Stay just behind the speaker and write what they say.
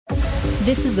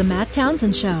This is the Matt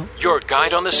Townsend Show. Your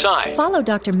guide on the side. Follow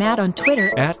Dr. Matt on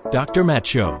Twitter at Dr. Matt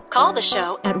Show. Call the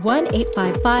show at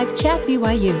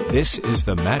 1-855-CHAT-BYU. This is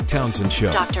the Matt Townsend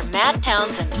Show. Dr. Matt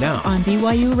Townsend. Now on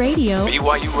BYU Radio.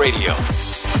 BYU Radio.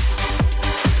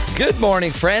 Good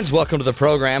morning, friends. Welcome to the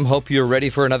program. Hope you're ready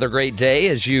for another great day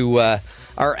as you are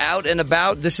out and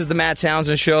about. This is the Matt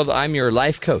Townsend Show. I'm your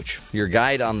life coach, your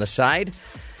guide on the side.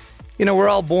 You know, we're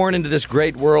all born into this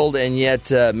great world, and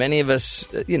yet many of us,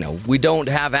 we don't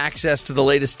have access to the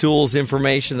latest tools,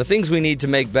 information, the things we need to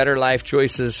make better life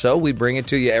choices. So we bring it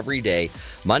to you every day,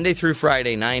 Monday through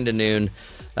Friday, 9 to noon,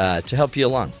 to help you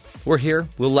along. We're here.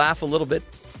 We'll laugh a little bit.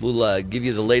 We'll give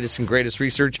you the latest and greatest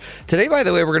research. Today, by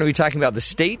the way, we're going to be talking about the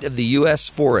state of the U.S.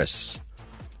 forests,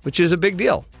 which is a big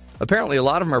deal. Apparently, a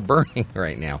lot of them are burning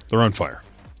right now. They're on fire.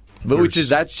 But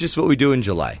that's just what we do in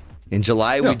July. In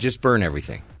July, we just burn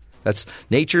everything. That's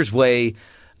nature's way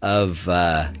of,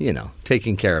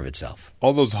 taking care of itself.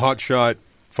 All those hotshot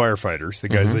firefighters, the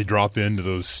guys they drop into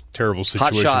those terrible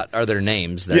situations. Hotshot are their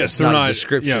names. Yes, they're not a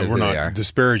description of we're who not they are.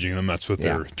 disparaging them. That's what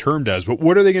they're termed as. But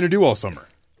what are they going to do all summer?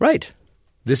 Right.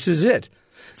 This is it.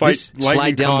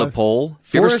 Slide down the pole.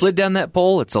 If you ever slid down that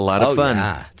pole, it's a lot of fun.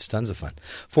 Yeah, it's tons of fun.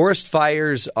 Forest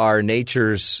fires are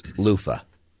nature's loofah.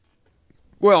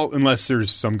 Well, unless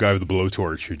there's some guy with a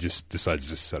blowtorch who just decides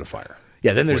to set a fire.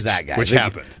 Yeah, then there's that guy. Which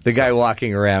happened. The guy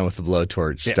walking around with the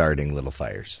blowtorch starting little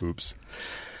fires. Oops.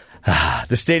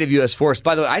 The state of U.S. forests.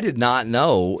 By the way, I did not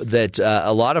know that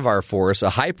a lot of our forests, a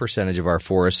high percentage of our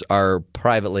forests, are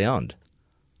privately owned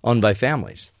by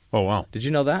families. Oh, wow. Did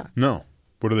you know that? No.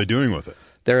 What are they doing with it?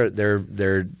 They're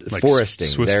like foresting.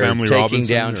 Swiss they're Family taking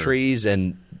Robinson, down trees,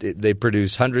 and they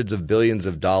produce hundreds of billions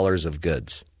of dollars of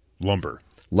goods. Lumber.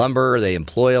 They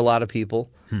employ a lot of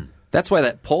people. That's why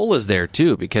that pole is there,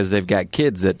 too, because they've got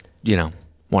kids that,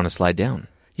 want to slide down.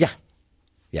 Yeah,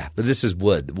 but this is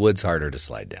wood. Wood's harder to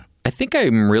slide down. I think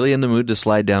I'm really in the mood to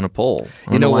slide down a pole.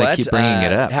 You know what? I keep bringing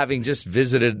it up. Having just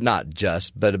visited,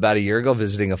 but about a year ago,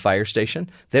 visiting a fire station,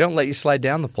 they don't let you slide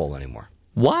down the pole anymore.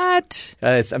 What?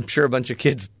 I'm sure a bunch of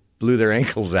kids blew their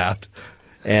ankles out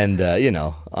and,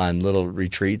 on little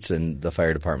retreats, and the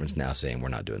fire department's now saying we're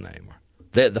not doing that anymore.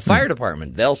 The fire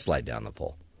department, they'll slide down the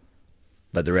pole.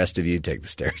 But the rest of you take the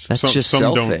stairs. That's just some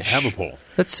selfish. Don't have a pole.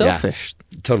 That's selfish.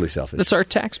 Yeah, totally selfish. That's our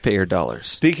taxpayer dollars.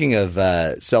 Speaking of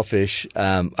selfish,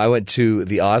 I went to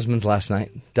the Osmonds last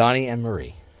night. Donnie and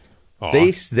Marie.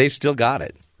 They've still got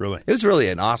it. Really? It was really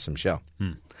an awesome show.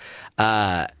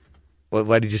 Why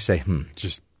did you say,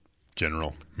 Just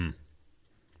general.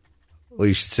 Well,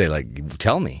 you should say,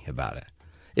 tell me about it.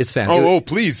 It's fantastic. Oh,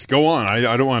 please, go on.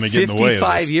 I don't want to get in the way of this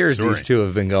 55 years story. these two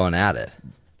have been going at it.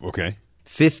 Okay.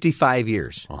 55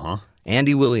 years.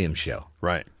 Andy Williams Show.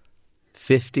 Right.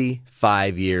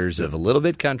 55 years of a little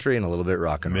bit country and a little bit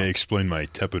rock and roll. May explain my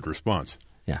tepid response.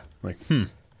 Yeah.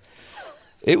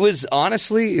 It was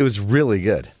really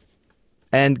good.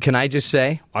 And can I just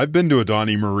say? I've been to a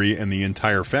Donnie, Marie, and the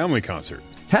entire family concert.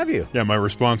 Have you? Yeah, my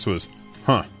response was,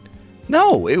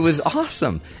 No, it was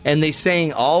awesome. And they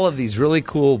sang all of these really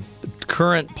cool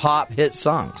current pop hit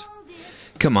songs.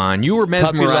 Come on, you were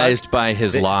mesmerized by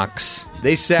his locks.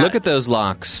 Look at those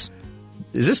locks.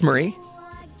 Is this Marie?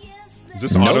 Is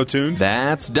this auto-tuned?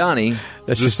 That's Donnie.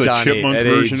 That's is this just a Donnie chipmunk at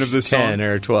version age of this 10 song?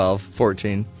 or 12,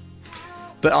 14.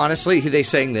 But honestly, they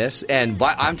sang this, and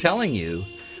I'm telling you,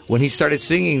 when he started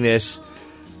singing this,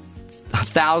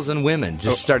 1,000 women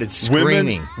just started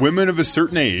screaming. Women of a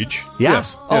certain age. Yeah.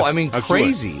 Yes.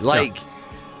 Crazy.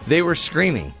 They were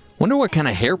screaming. Wonder what kind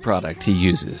of hair product he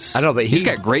uses. I don't know, but he's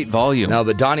got great volume. No,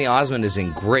 but Donnie Osmond is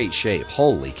in great shape.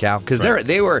 Holy cow! Because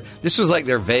this was like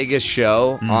their Vegas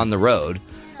show on the road,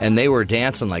 and they were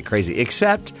dancing like crazy.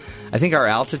 Except, I think our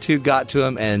altitude got to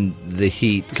him and the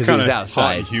heat because he was outside,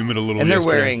 hot and humid a little. And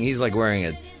he's wearing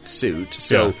a suit.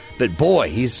 So, but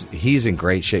boy, he's in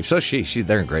great shape. So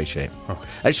they're in great shape. Oh.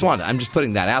 I'm just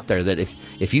putting that out there that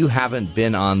if you haven't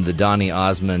been on the Donnie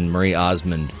Osmond, Marie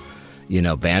Osmond,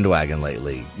 bandwagon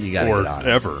lately, you got to get on it.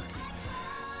 Ever.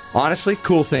 Honestly,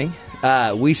 cool thing.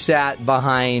 We sat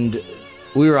behind.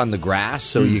 We were on the grass,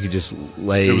 so you could just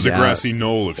lay. It was a grassy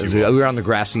knoll, if you will. We were on the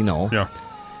grassy knoll. Yeah.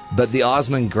 But the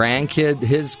Osmond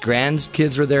his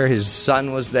grandkids were there. His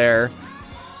son was there,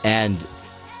 and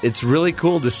it's really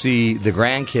cool to see the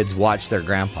grandkids watch their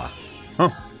grandpa.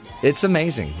 Huh. It's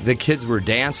amazing. The kids were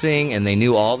dancing, and they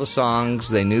knew all the songs.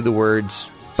 They knew the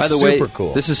words. By the way, super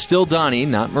cool. This is still Donnie,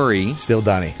 not Marie. Still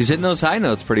Donnie. He's hitting those high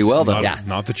notes pretty well, though.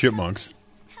 Not the Chipmunks.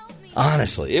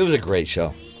 Honestly, it was a great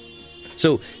show.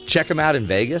 So check them out in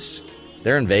Vegas.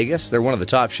 They're in Vegas. They're one of the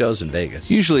top shows in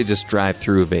Vegas. Usually just drive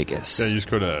through Vegas. Yeah, you just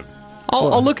go to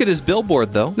I'll look at his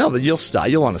billboard, though. No, but you'll stop.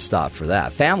 You'll want to stop for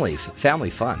that. Family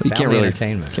fun. You family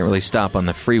entertainment. Can't really stop on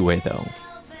the freeway, though.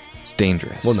 It's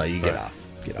dangerous. Well, no, you get off.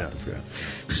 Get off the freeway.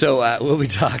 So we'll be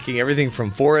talking everything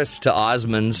from forests to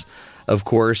Osmonds, of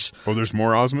course. Oh, there's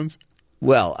more Osmonds?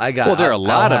 Well, there are a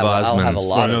lot of Osmonds. I'll have a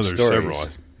lot of there's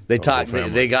stories. Several.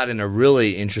 They got in a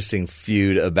really interesting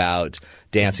feud about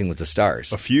Dancing with the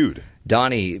Stars. A feud?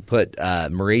 Donnie put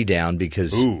Marie down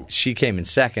because she came in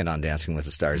second on Dancing with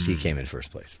the Stars. He came in first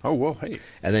place. Oh, well, hey.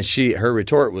 And then her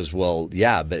retort was, well,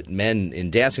 yeah, but men in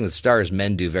Dancing with the Stars,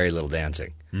 men do very little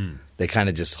dancing. They kind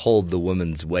of just hold the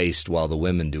woman's waist while the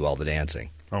women do all the dancing.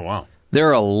 Oh, wow. There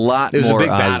are a lot more big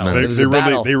battle.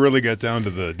 Osmonds. They really got down to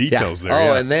the details there.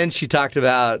 Oh, and then she talked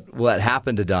about what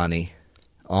happened to Donnie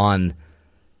on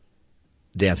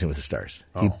Dancing with the Stars.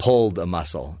 He pulled a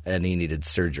muscle and he needed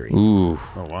surgery. Ooh.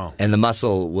 Oh, wow. And the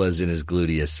muscle was in his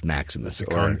gluteus maximus.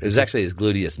 It was actually his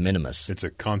gluteus minimus. It's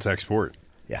a contact sport.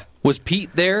 Yeah. Was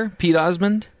Pete there? Pete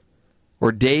Osmond?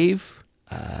 Or Dave?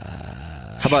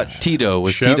 How about Tito?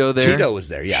 Was Tito there? Tito was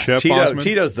there, yeah. I think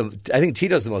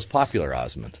Tito's the most popular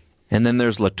Osmond. And then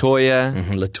there's LaToya.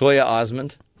 LaToya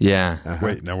Osmond. Yeah.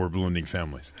 Wait, now we're blending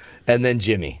families. And then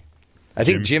Jimmy. I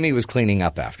think Jimmy was cleaning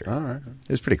up after. All right.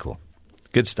 It was pretty cool.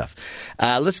 Good stuff.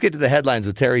 Let's get to the headlines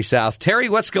with Terry South. Terry,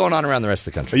 what's going on around the rest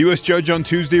of the country? A U.S. judge on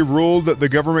Tuesday ruled that the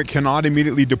government cannot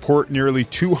immediately deport nearly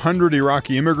 200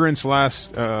 Iraqi immigrants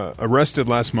arrested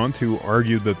last month who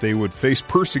argued that they would face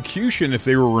persecution if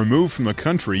they were removed from the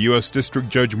country. U.S. District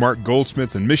Judge Mark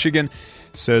Goldsmith in Michigan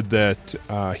said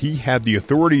that he had the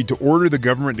authority to order the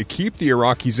government to keep the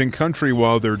Iraqis in country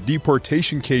while their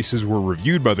deportation cases were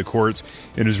reviewed by the courts.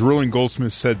 In his ruling,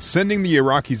 Goldsmith said sending the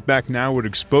Iraqis back now would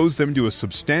expose them to a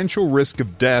substantial risk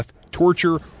of death,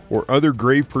 torture, or other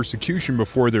grave persecution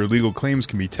before their legal claims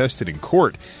can be tested in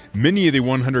court. Many of the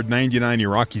 199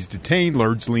 Iraqis detained,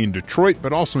 largely in Detroit,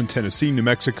 but also in Tennessee, New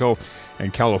Mexico,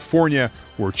 and California,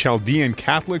 were Chaldean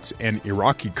Catholics and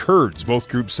Iraqi Kurds. Both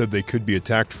groups said they could be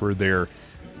attacked for their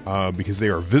because they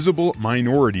are visible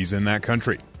minorities in that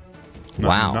country.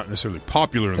 Not necessarily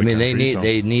popular in the country.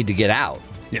 They need to get out.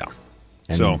 Yeah.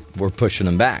 And so we're pushing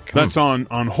them back. That's on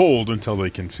hold until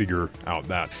they can figure out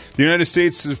that. The United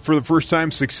States, for the first time,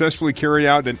 successfully carried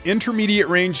out an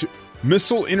intermediate-range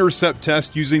missile intercept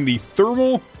test using the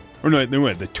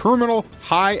Terminal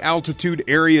High Altitude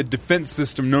Area Defense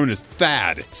System known as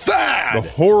THAAD. THAAD! The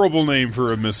horrible name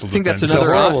for a missile defense system.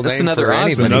 That's another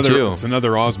Osmond, too. It's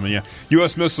another Osmond, yeah.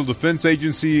 U.S. Missile Defense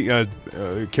Agency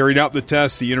carried out the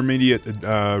test. The intermediate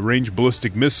range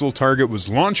ballistic missile target was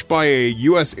launched by a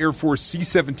U.S. Air Force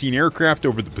C-17 aircraft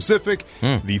over the Pacific.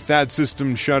 The THAAD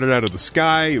system shot it out of the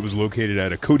sky. It was located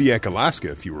at Kodiak, Alaska,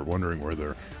 if you were wondering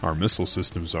where our missile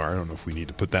systems are. I don't know if we need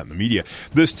to put that in the media.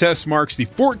 This test marks the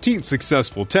 14th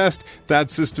successful test. That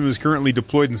system is currently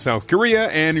deployed in South Korea,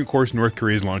 and of course North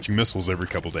Korea is launching missiles every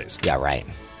couple days. Yeah, right.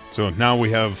 So now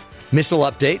we have missile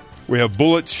update. We have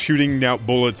bullets shooting out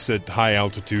bullets at high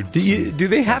altitude. Do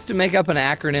they have to make up an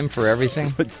acronym for everything?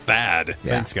 THAAD. Yeah.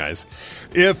 Thanks, guys.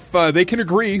 If they can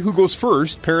agree who goes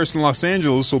first, Paris and Los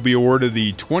Angeles will be awarded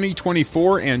the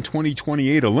 2024 and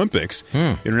 2028 Olympics.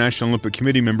 International Olympic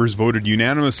Committee members voted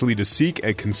unanimously to seek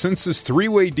a consensus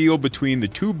three-way deal between the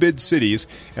two bid cities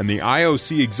and the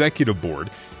IOC Executive Board.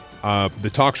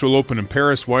 The talks will open in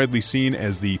Paris, widely seen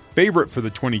as the favorite for the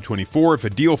 2024. If a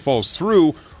deal falls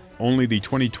through, only the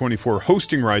 2024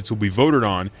 hosting rights will be voted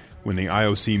on when the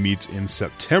IOC meets in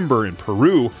September in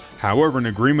Peru. However, an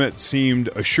agreement seemed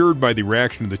assured by the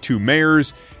reaction of the two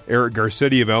mayors. Eric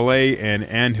Garcetti of L.A. and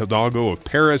Anne Hidalgo of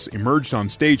Paris emerged on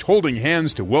stage holding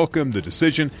hands to welcome the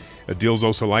decision. A deal is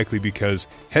also likely because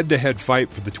head-to-head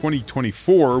fight for the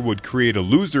 2024 would create a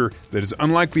loser that is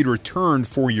unlikely to return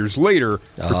 4 years later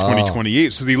for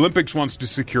 2028. So the Olympics wants to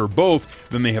secure both.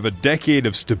 Then they have a decade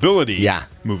of stability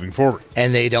moving forward.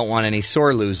 And they don't want any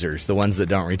sore losers, the ones that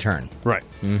don't return. Right.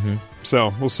 Mm-hmm.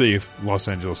 So we'll see if Los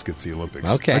Angeles gets the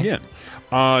Olympics again.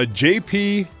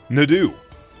 J.P. Nadeau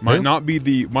might not be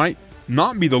the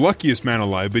luckiest man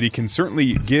alive, but he can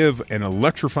certainly give an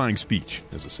electrifying speech,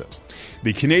 as it says.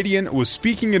 The Canadian was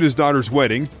speaking at his daughter's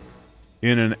wedding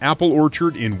in an apple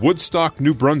orchard in Woodstock,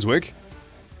 New Brunswick.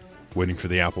 Waiting for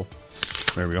the apple.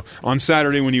 There we go. On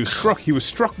Saturday, when he was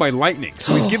struck by lightning.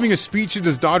 So he's giving a speech at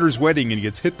his daughter's wedding, and he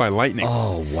gets hit by lightning.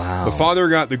 Oh, wow! The father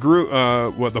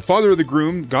the father of the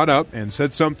groom got up and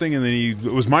said something, and then it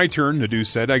was my turn. Nadeau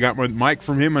said, I got my mic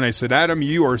from him, and I said, Adam,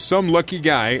 you are some lucky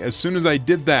guy. As soon as I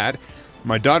did that,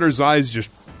 my daughter's eyes just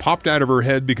popped out of her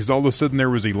head because all of a sudden there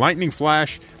was a lightning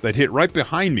flash that hit right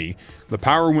behind me. The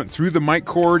power went through the mic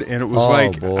cord, and it was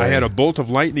I had a bolt of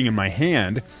lightning in my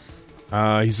hand.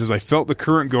 He says, I felt the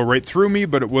current go right through me,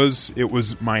 but it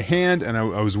was my hand, and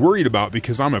I was worried about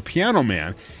because I'm a piano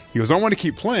man. He goes, I want to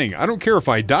keep playing. I don't care if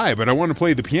I die, but I want to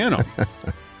play the piano.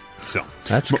 So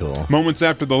that's cool. Moments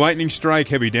after the lightning strike,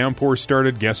 heavy downpour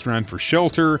started. Guests ran for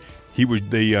shelter.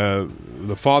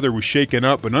 The father was shaken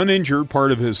up but uninjured.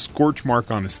 Part of his scorch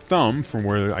mark on his thumb from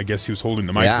where I guess he was holding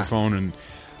the microphone,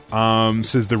 and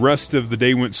says the rest of the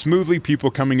day went smoothly.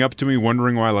 People coming up to me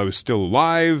wondering why I was still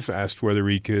alive. Asked whether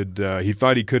he could. He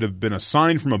thought he could have been a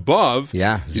sign from above.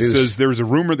 Yeah, he Zeus. says there's a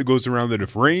rumor that goes around that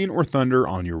if rain or thunder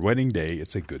on your wedding day,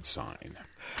 it's a good sign.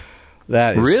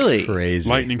 That is really crazy.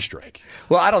 Lightning strike.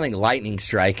 Well, I don't think lightning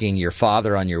striking your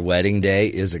father on your wedding day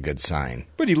is a good sign.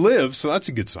 But he lives, so that's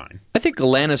a good sign. I think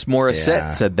Alanis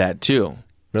Morissette said that too.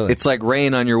 Really? It's like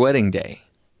rain on your wedding day.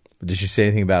 Did she say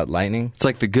anything about lightning? It's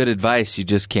like the good advice you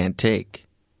just can't take.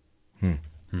 You're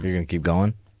going to keep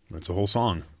going? That's a whole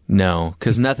song. No,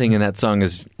 because nothing in that song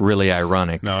is really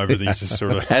ironic. No, everything's just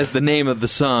sort of... As the name of the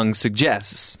song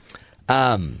suggests.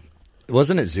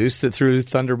 Wasn't it Zeus that threw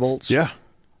thunderbolts? Yeah.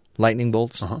 Lightning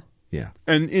bolts? Uh-huh. Yeah.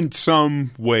 And in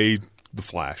some way, the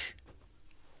Flash.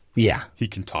 Yeah. He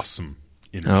can toss some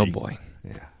energy. Oh, boy.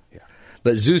 Yeah.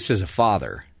 But Zeus is a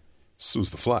father. So is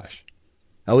the Flash.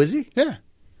 Oh, is he? Yeah.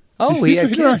 Oh, he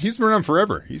had kids. He's been around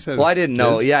forever. He says. Well, I didn't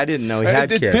know. kids. Yeah, I didn't know he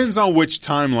had it kids. depends on which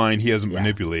timeline he hasn't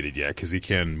manipulated yet, because he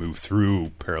can move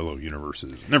through parallel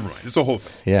universes. Never mind. It's a whole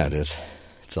thing. Yeah, it is.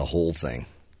 It's a whole thing.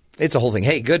 It's a whole thing.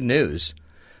 Hey, good news.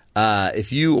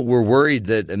 If you were worried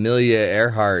that Amelia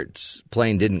Earhart's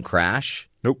plane didn't crash,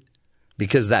 Nope.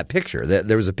 because that picture,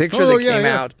 there was a picture that came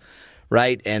out,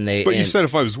 right? And you said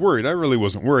if I was worried, I really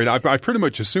wasn't worried. I pretty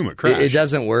much assume it crashed. It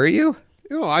doesn't worry you?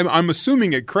 You know, I'm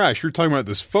assuming it crashed. You're talking about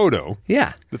this photo.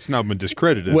 Yeah. That's now been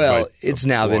discredited. Well, by it's a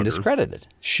now been blogger. discredited.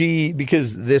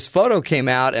 Because this photo came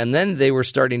out, and then they were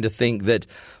starting to think that,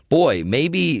 boy,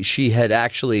 maybe she had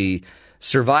actually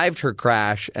survived her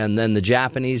crash, and then the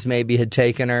Japanese maybe had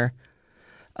taken her,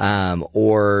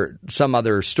 or some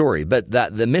other story. But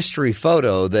the mystery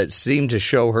photo that seemed to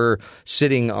show her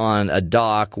sitting on a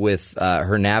dock with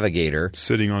her navigator.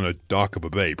 Sitting on a dock of a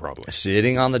bay, probably.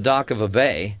 Sitting on the dock of a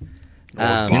bay. You're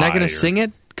not going to sing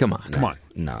it? Come on. Come on.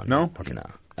 No? Okay. No.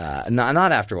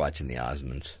 Not after watching the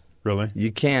Osmonds. Really?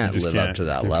 You can't just live can't up to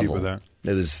that compete level. with that.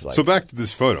 It was like, So back to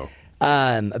this photo.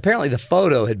 apparently the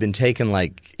photo had been taken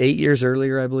like 8 years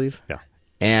earlier, I believe. Yeah.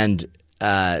 And,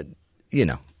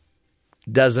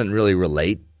 doesn't really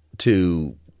relate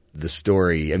to the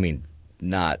story. I mean,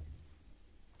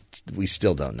 we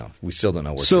still don't know. We still don't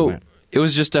know where she So went. it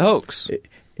was just a hoax.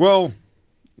 Well,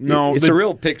 no. It's a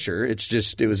real picture. It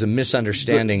was a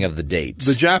misunderstanding of the dates.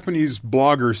 The Japanese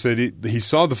blogger said he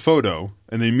saw the photo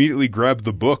and they immediately grabbed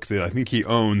the book that I think he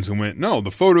owns and went, no,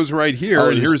 the photo's right here. Oh,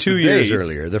 and it was here's 2 the years date,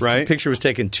 earlier. The right? picture was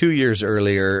taken 2 years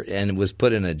earlier and was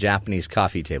put in a Japanese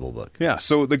coffee table book. Yeah,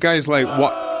 so the guy's like,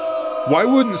 why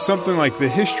wouldn't something like the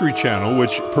History Channel,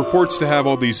 which purports to have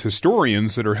all these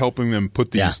historians that are helping them put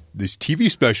this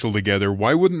TV special together,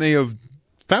 why wouldn't they have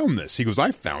found this? He goes,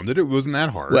 I found it. It wasn't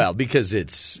that hard. Well, because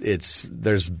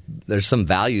there's some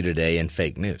value today in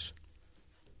fake news,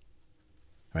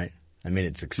 right? I mean,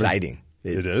 it's exciting.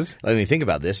 It is. I mean, think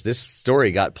about this. This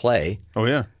story got play. Oh,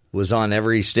 yeah. Was on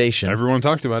every station. Everyone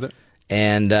talked about it.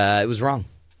 And it was wrong.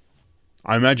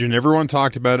 I imagine everyone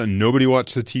talked about it and nobody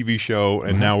watched the TV show,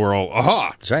 and now we're all, aha!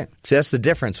 That's right. See, that's the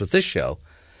difference with this show.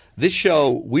 This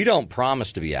show, we don't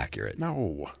promise to be accurate.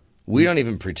 No. We don't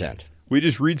even pretend. We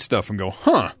just read stuff and go,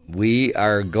 huh.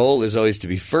 Our goal is always to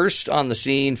be first on the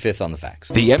scene, fifth on the facts.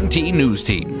 The MT News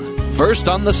Team. First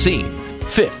on the scene.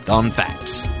 Fifth on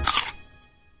facts.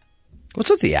 What's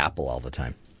with the apple all the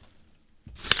time?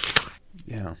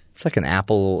 Yeah. It's like an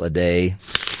apple a day.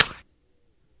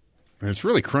 And it's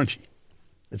really crunchy.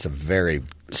 It's a very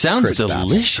Sounds crisp apple.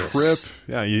 delicious. Crisp.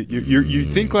 Yeah, you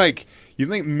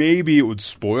think maybe it would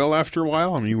spoil after a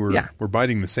while. I mean, we're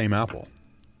biting the same apple.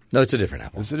 No, it's a different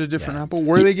apple. Is it a different apple?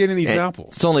 Where are they getting these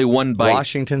apples? It's only one bite.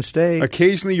 Washington State.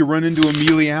 Occasionally you run into a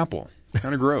mealy apple.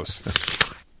 Kind of gross.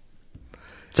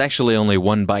 It's actually only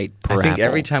one bite per apple. I think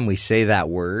every time we say that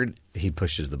word, he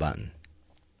pushes the button.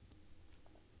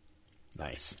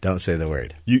 Nice. Don't say the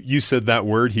word. You said that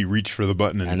word, he reached for the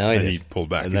button, and, I know and he he pulled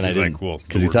back. And then I didn't,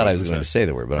 because he thought I was going to say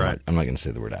the word, but Right. I'm not going to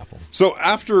say the word apple. So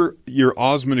after your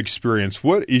Osmond experience,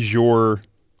 what is your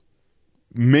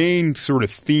main sort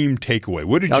of theme takeaway?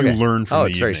 What did you learn from the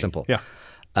it's very evening? simple. Yeah.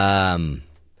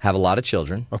 Have a lot of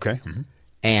children. Okay. Mm-hmm.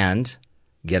 And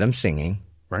get them singing.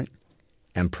 Right.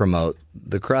 And promote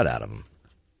the crud out of them.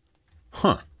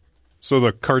 Huh. So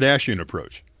the Kardashian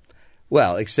approach.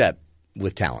 Well, except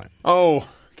with talent. Oh,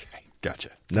 okay.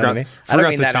 Gotcha. Know what I mean? I don't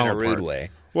mean that in a rude way.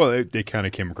 Well, they kind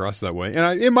of came across that way.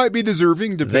 And it might be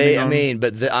deserving depending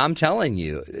on... I'm telling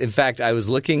you. In fact, I was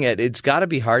looking at, it's got to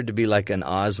be hard to be like an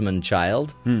Osmond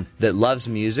child that loves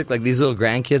music, like these little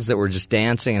grandkids that were just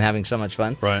dancing and having so much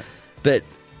fun. Right. But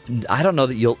I don't know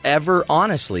that you'll ever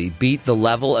honestly beat the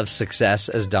level of success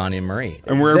as Donnie and Marie.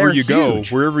 And wherever you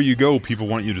go, people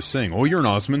want you to sing. Oh, you're an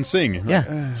Osmond, sing.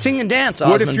 Yeah. Sing and dance,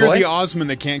 Osmond What if you're boy? the Osmond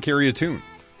that can't carry a tune?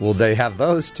 Well, they have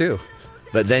those too.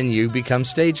 But then you become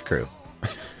stage crew.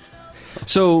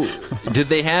 So, did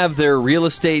they have their real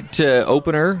estate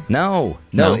opener? No.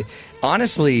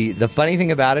 Honestly, the funny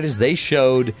thing about it is they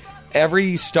showed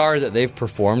every star that they've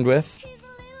performed with,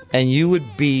 and you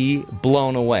would be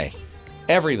blown away.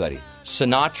 Everybody.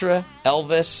 Sinatra,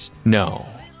 Elvis. No.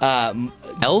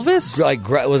 Elvis?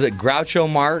 Was it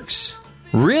Groucho Marx?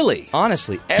 Really?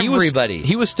 Honestly, everybody.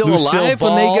 He was still Lucille alive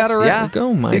Ball. when they got around? Yeah.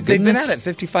 Oh, my goodness. They've been at it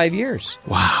 55 years.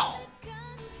 Wow.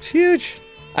 It's huge.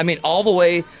 I mean, all the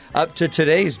way up to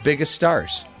today's biggest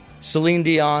stars. Celine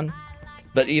Dion,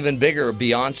 but even bigger,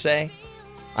 Beyonce.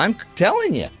 I'm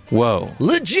telling you. Whoa.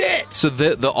 Legit. So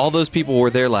all those people were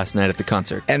there last night at the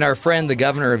concert. And our friend, the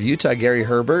governor of Utah, Gary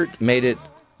Herbert, made it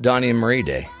Donnie and Marie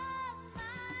Day.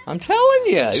 I'm telling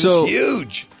you. It was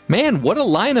huge. Man, what a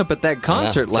lineup at that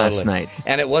concert last night.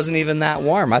 And it wasn't even that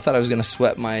warm. I thought I was going to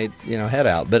sweat my head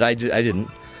out, but I didn't.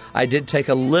 I did take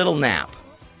a little nap.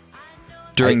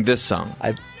 During this song?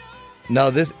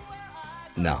 No,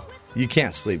 you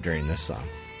can't sleep during this song.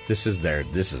 This is the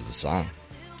song.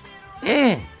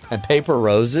 And Paper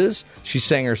Roses. She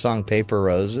sang her song Paper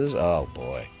Roses. Oh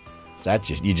boy.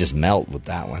 You just melt with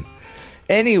that one.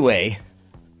 Anyway,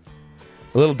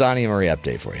 a little Donnie and Marie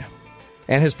update for you.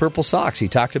 And his purple socks. He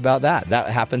talked about that. That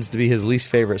happens to be his least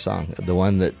favorite song, the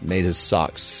one that made his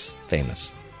socks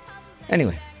famous.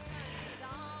 Anyway,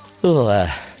 a little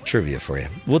trivia for you.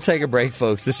 We'll take a break,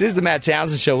 folks. This is the Matt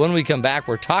Townsend Show. When we come back,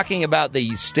 we're talking about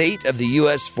the state of the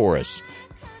U.S. forests.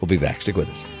 We'll be back. Stick with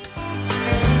us.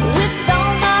 With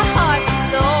all my heart and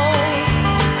soul,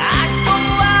 I'd go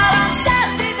out on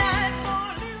Saturday night for a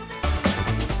little bit.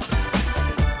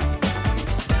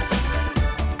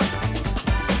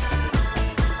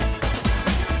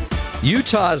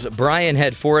 Utah's Brian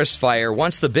Head Forest Fire,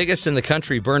 once the biggest in the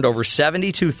country, burned over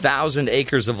 72,000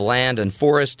 acres of land and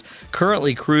forest.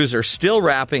 Currently, crews are still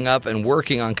wrapping up and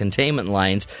working on containment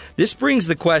lines. This brings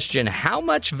the question, how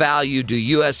much value do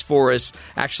U.S. forests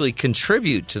actually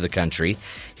contribute to the country?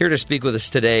 Here to speak with us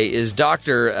today is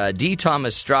Dr. D.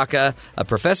 Thomas Straka, a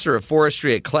professor of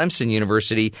forestry at Clemson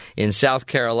University in South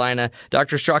Carolina.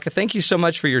 Dr. Straka, thank you so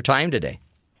much for your time today.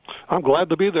 I'm glad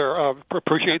to be there.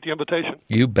 Appreciate the invitation.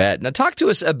 You bet. Now, talk to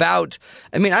us about,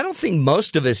 I don't think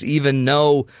most of us even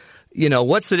know,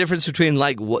 what's the difference between,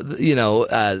 the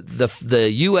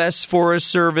U.S. Forest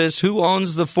Service, who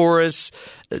owns the forests,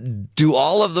 do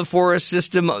all of the forest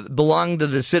system belong to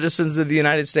the citizens of the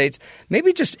United States?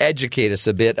 Maybe just educate us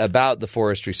a bit about the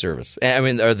Forestry Service,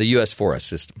 or the U.S. Forest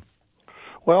System.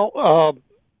 Well,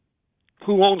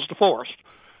 who owns the forest?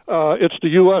 It's the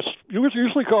U.S. It's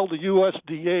usually called the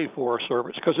USDA Forest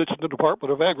Service because it's the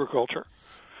Department of Agriculture.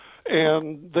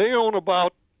 And they own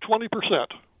about 20%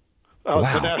 of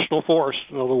the national forest,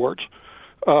 in other words,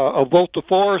 of both the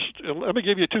forest. And let me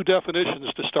give you two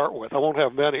definitions to start with. I won't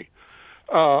have many.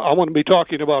 I want to be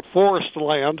talking about forest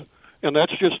land, and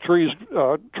that's just trees.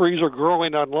 Trees are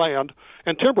growing on land,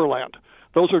 and timberland.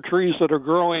 Those are trees that are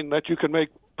growing that you can make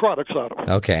products out of.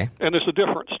 Okay. And there's a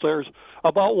difference. There's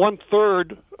about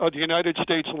 1/3 of the United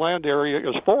States land area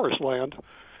is forest land,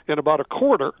 and about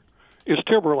 1/4 is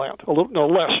timberland. A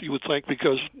little less, you would think,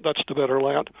 because that's the better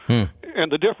land.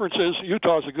 And the difference is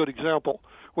Utah is a good example.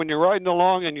 When you're riding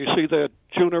along and you see that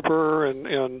juniper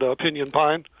and pinyon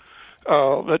pine,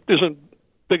 that isn't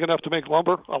big enough to make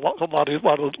lumber. A lot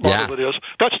of it is.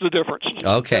 That's the difference.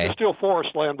 Okay. It's still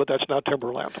forest land, but that's not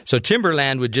timberland. So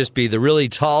timberland would just be the really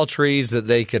tall trees that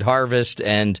they could harvest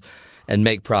and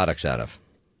make products out of.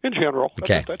 In general.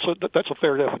 Okay. That's a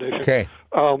fair definition. Okay.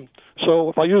 So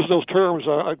if I use those terms,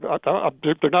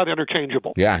 they're not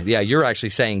interchangeable. Yeah. You're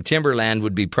actually saying timberland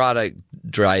would be product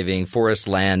driving. Forest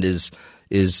land is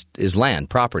land,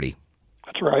 property.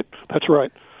 That's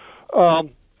right.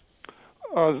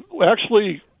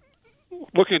 Actually,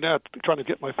 looking at trying to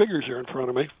get my figures here in front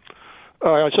of me,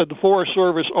 I said the Forest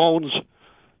Service owns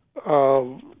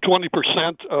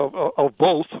 20% of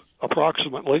both,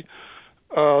 approximately.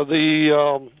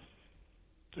 You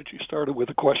started with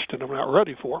a question I'm not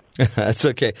ready for. That's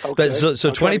okay. But so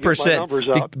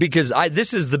 20%, because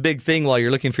this is the big thing while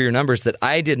you're looking for your numbers that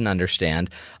I didn't understand.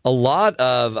 A lot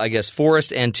of, I guess,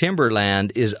 forest and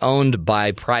timberland is owned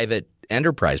by private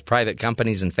enterprise, private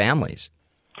companies and families.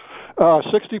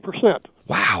 60%.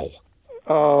 Wow.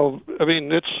 I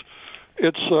mean, it's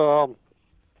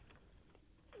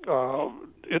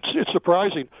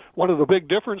surprising. One of the big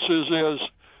differences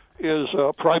is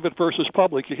private versus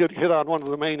public. You hit on one of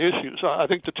the main issues. I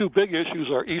think the two big issues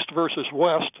are east versus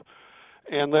west,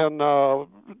 and then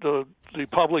the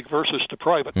public versus the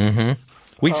private.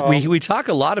 Mm-hmm. We talk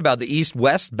a lot about the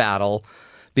east-west battle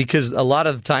because a lot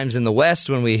of the times in the West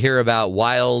when we hear about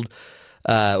wild,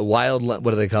 what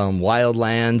do they call them? Wild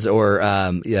lands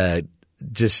or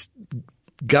just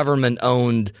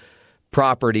government-owned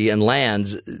property and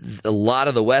lands, a lot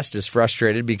of the West is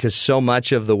frustrated because so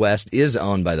much of the West is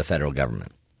owned by the federal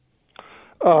government.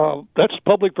 That's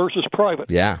public versus private.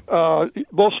 Yeah.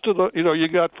 Most of the, you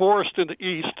got forest in the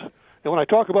east. And when I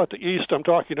talk about the east, I'm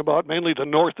talking about mainly the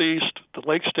northeast, the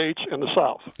lake states, and the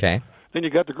south. Okay. Then you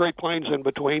got the Great Plains in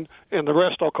between, and the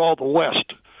rest I'll call the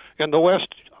west. And the west,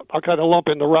 I'll kind of lump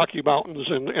in the Rocky Mountains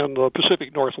and the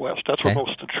Pacific Northwest. That's where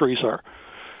most of the trees are.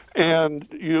 And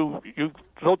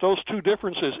those two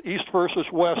differences, east versus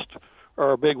west,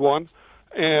 are a big one,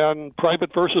 and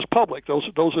private versus public. Those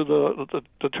are the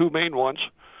two main ones.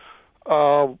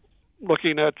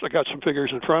 Looking at, I got some figures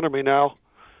in front of me now.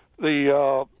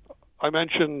 I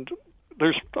mentioned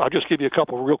I'll just give you a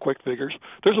couple of real quick figures.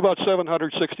 There's about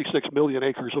 766 million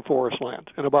acres of forest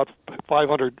land and about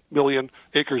 500 million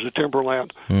acres of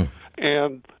timberland.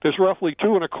 And there's roughly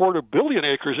 2.25 billion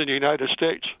acres in the United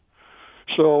States.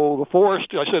 So the forest,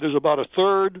 I said, is about a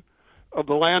third of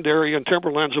the land area, and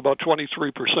timberland's about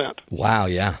 23%. Wow,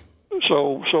 yeah.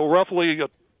 So roughly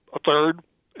a third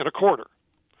and a quarter.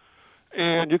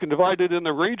 And you can divide it in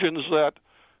the regions that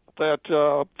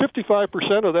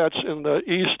 55% of that's in the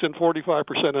east and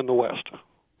 45% in the west.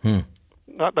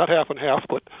 Not half and half,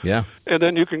 but yeah. And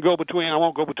then you can go between. I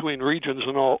won't go between regions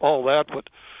and all that, but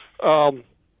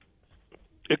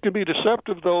it can be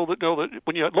deceptive though that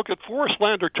when you look at forest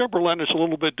land or timberland, it's a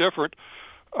little bit different.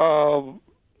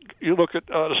 You look at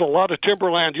there's a lot of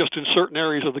timberland just in certain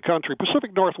areas of the country.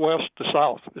 Pacific Northwest, the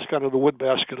South is kind of the wood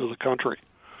basket of the country.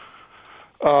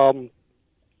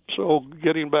 So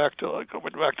going back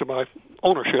to my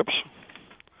ownerships,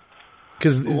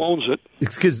 who owns it?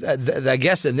 Because I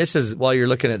guess, and this is while you're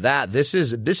looking at that, this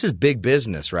is big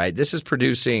business, right? This is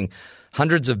producing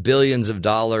hundreds of billions of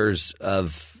dollars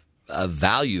of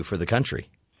value for the country.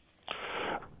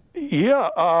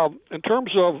 Yeah, in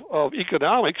terms of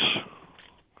economics,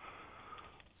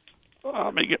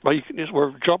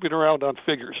 we're jumping around on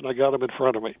figures, and I got them in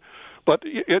front of me, but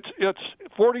it's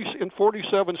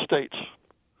 47 states.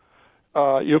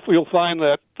 You'll find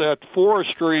that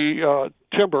forestry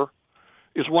timber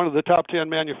is one of the top 10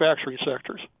 manufacturing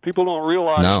sectors. People don't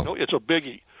realize it's a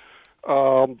biggie.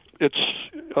 It's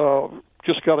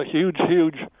just got a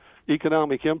huge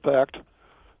economic impact.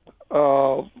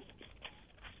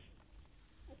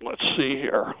 Let's see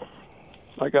here.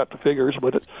 I got the figures,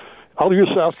 but I'll use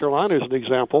South Carolina as an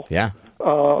example. Yeah.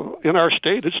 In our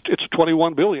state, it's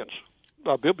 $21 billion.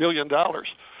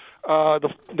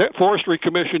 The Forestry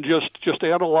Commission just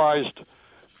analyzed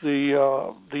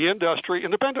the industry,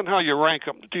 and depending on how you rank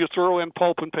them, do you throw in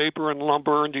pulp and paper and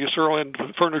lumber, and do you throw in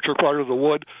furniture part of the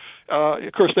wood?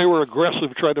 Of course, they were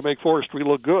aggressive trying to make forestry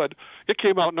look good. It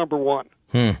came out number one.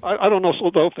 I don't know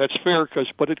if that's fair,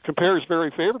 but it compares very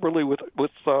favorably with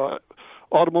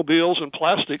automobiles and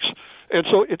plastics, and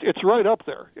so it's right up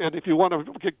there. And if you want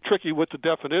to get tricky with the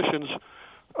definitions,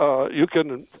 you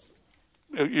can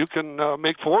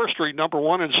make forestry number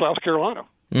one in South Carolina.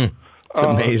 It's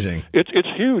amazing. It's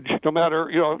huge. No matter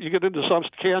you get into some.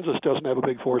 Kansas doesn't have a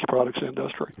big forest products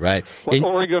industry, right? But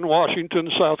Oregon, Washington,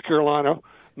 South Carolina,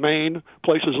 Maine,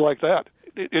 places like that.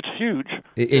 It's huge.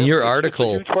 In your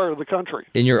article, it's a huge part of the country.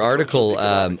 In your article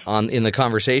in the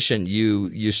conversation,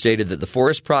 you stated that the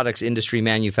forest products industry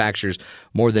manufactures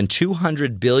more than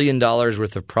 $200 billion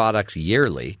worth of products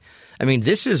yearly. I mean,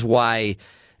 this is why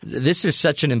this is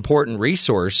such an important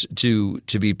resource to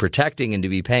be protecting and to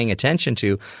be paying attention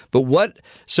to. But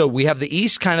so we have the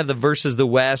East kind of versus the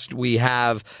West. We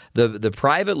have the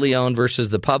privately owned versus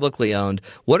the publicly owned.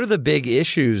 What are the big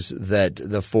issues that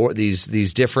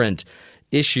these different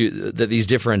issues that these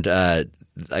different I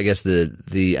guess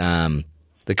the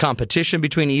competition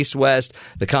between East West,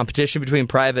 the competition between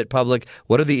private public,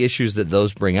 what are the issues that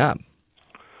those bring up?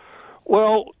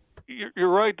 Well, you're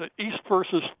right. The East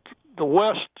versus the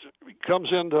West comes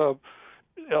into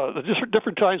the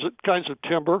different kinds of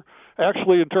timber.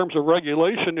 Actually, in terms of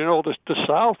regulation, the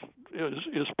South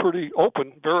is pretty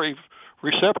open, very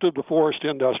receptive to forest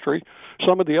industry.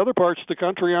 Some of the other parts of the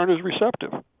country aren't as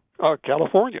receptive.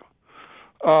 California,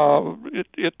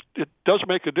 it does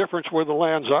make a difference where the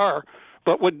lands are,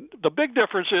 But when the big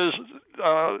difference is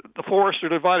the forests are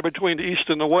divided between the east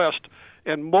and the west,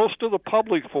 and most of the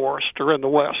public forests are in the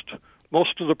west.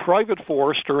 Most of the private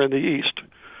forests are in the east.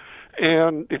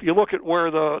 And if you look at where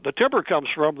the timber comes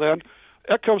from, then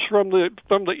that comes from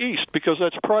the east because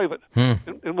that's private.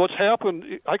 And what's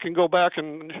happened, I can go back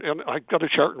and I've got a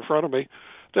chart in front of me.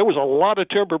 There was a lot of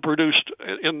timber produced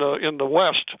in the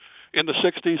west in the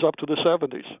 60s up to the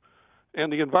 70s. And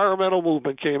the environmental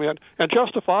movement came in, and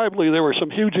justifiably there were some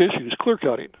huge issues, clear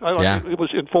cutting. It was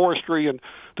in forestry and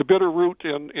the Bitterroot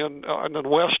in the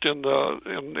west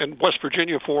in West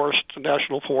Virginia forest, the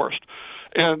national forest,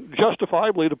 and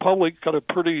justifiably the public got a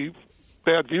pretty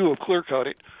bad view of clear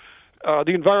cutting.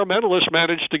 The environmentalists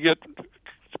managed to get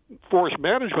forest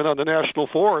management on the national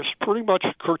forest pretty much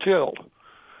curtailed,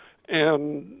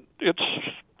 and it's.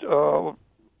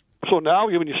 So now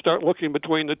when you start looking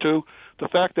between the two, the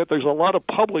fact that there's a lot of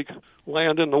public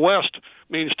land in the west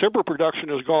means timber production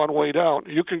has gone way down.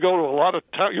 You can go to a lot of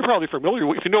towns. You're probably familiar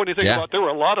with, if you know anything about, there were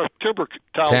a lot of timber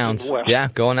towns in the west. Yeah,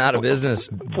 going out of business.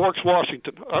 Forks,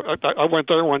 Washington. I went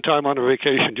there one time on a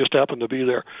vacation, just happened to be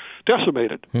there.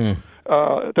 Decimated.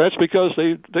 That's because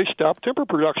they stopped timber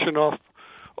production off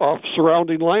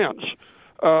surrounding lands.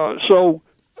 So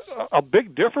a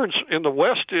big difference in the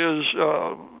west is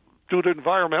due to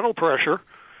environmental pressure,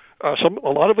 a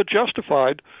lot of it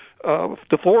justified.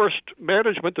 The forest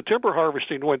management, the timber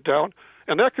harvesting went down,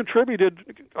 and that contributed.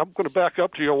 I'm going to back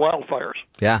up to your wildfires.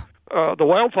 Yeah. The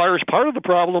wildfires, part of the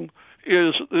problem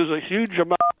is there's a huge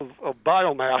amount of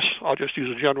biomass. I'll just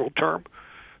use a general term.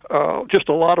 Just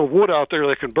a lot of wood out there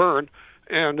that can burn.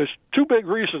 And there's two big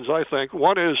reasons, I think.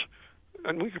 One is,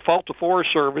 and we can fault the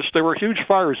Forest Service, there were huge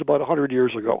fires about 100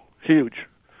 years ago. Huge.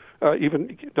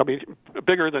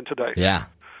 Bigger than today. Yeah.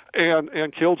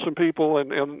 And killed some people,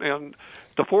 and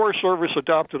the Forest Service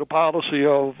adopted a policy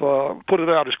of put it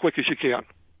out as quick as you can.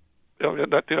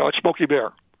 It's Smokey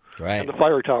Bear, right, and the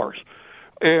fire towers,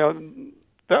 and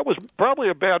that was probably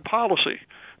a bad policy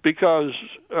because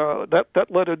that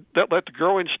let the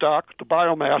growing stock, the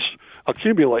biomass,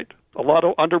 accumulate. A lot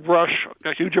of underbrush,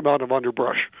 a huge amount of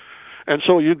underbrush, and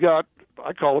so you've got,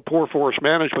 I call it poor forest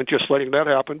management, just letting that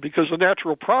happen, because the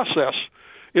natural process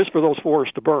is for those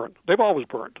forests to burn. They've always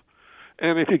burned.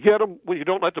 And if you get them, when you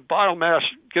don't let the biomass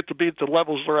get to be at the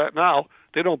levels they're at now,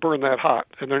 they don't burn that hot,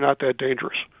 and they're not that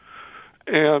dangerous.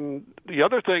 And the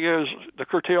other thing is the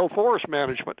curtailed forest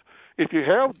management. If you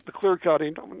have the clear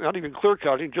cutting, not even clear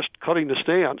cutting, just cutting the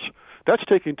stands, that's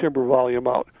taking timber volume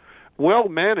out.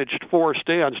 Well-managed forest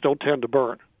stands don't tend to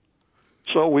burn.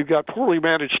 So we've got poorly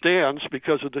managed stands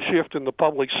because of the shift in the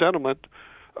public sentiment,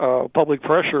 public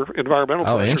pressure, environmental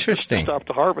pressure. Interesting. To stop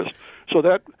the harvest. So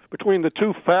that between the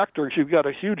two factors, you've got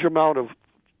a huge amount of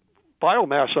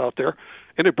biomass out there,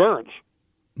 and it burns.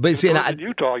 But see, in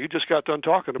Utah, you just got done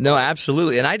talking about. No,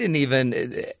 absolutely, and I didn't even.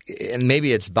 And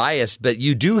maybe it's biased, but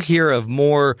you do hear of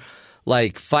more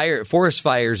like forest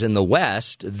fires in the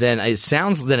West than it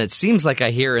seems like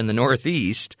I hear in the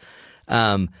Northeast.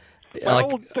 Think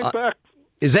back.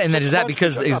 Is that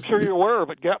because I'm sure you're aware of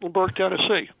it? Gatlinburg,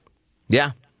 Tennessee.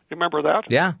 Yeah. You remember that?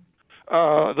 Yeah.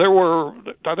 There were,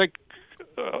 I think,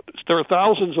 there are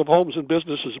thousands of homes and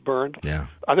businesses burned. Yeah.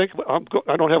 I think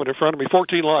I don't have it in front of me.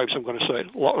 14 lives, I'm going to say,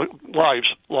 lives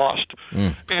lost.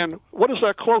 And what is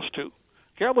that close to?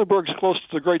 Gatlinburg is close to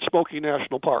the Great Smoky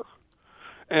National Park,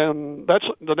 and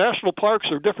the national parks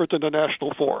are different than the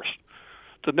national forest.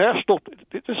 This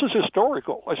is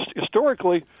historical.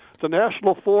 Historically, the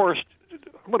national forest.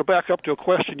 I'm going to back up to a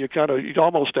question you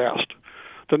almost asked.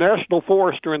 The national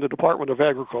forests are in the Department of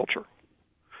Agriculture.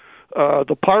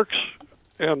 The parks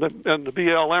and the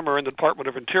BLM are in the Department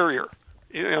of Interior.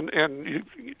 And you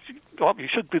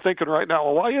should be thinking right now,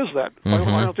 well, why is that?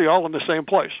 Why aren't they all in the same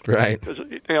place? Right.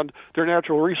 And they're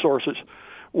natural resources.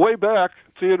 Way back,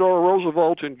 Theodore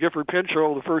Roosevelt and Gifford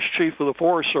Pinchot, the first chief of the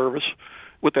Forest Service,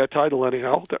 with that title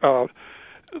anyhow,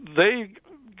 they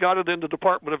got it in the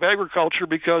Department of Agriculture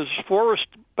because forests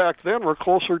back then were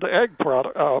closer to ag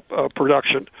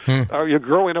production. You're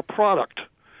growing a product.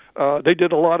 They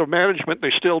did a lot of management.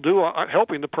 They still do,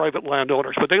 helping the private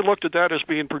landowners. But they looked at that as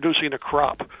producing a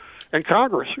crop. And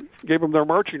Congress gave them their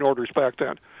marching orders back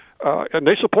then. And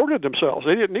they supported themselves.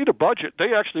 They didn't need a budget.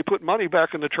 They actually put money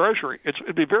back in the Treasury.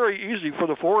 It'd be very easy for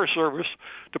the Forest Service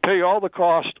to pay all the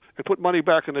cost and put money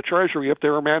back in the Treasury if they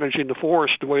were managing the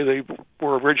forest the way they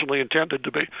were originally intended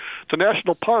to be. The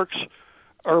national parks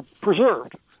are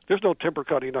preserved. There's no timber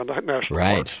cutting on the national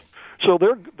parks. So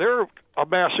they're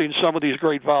amassing some of these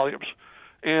great volumes.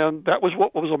 And that was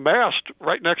what was amassed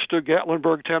right next to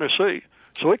Gatlinburg, Tennessee.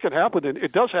 So it can happen.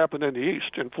 It does happen in the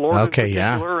East, in Florida in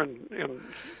particular, and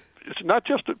it's not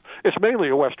just it's mainly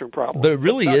a Western problem. But it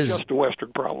really it's not is just a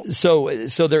Western problem. So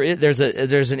there's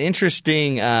an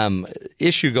interesting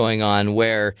issue going on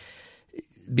where,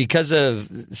 because of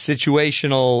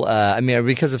situational,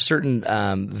 because of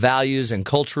certain values and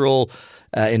cultural,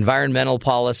 environmental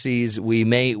policies,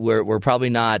 we're probably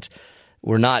not.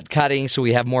 We're not cutting, so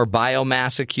we have more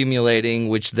biomass accumulating,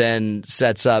 which then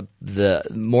sets up the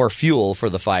more fuel for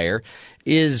the fire.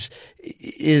 Are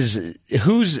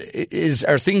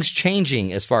things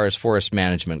changing as far as forest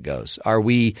management goes? Are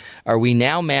we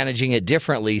now managing it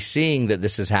differently, seeing that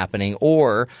this is happening,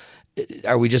 or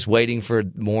are we just waiting for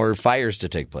more fires to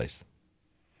take place?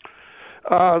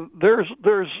 They're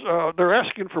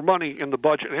asking for money in the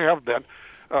budget. They have been.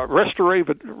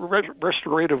 Restorative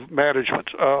management,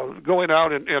 going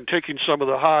out and taking some of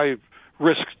the high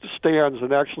risk stands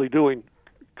and actually doing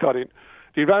cutting.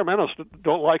 The environmentalists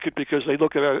don't like it because they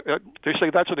look at it, they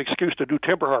say that's an excuse to do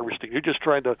timber harvesting. You're just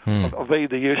trying to evade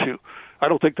the issue. I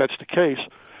don't think that's the case.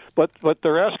 But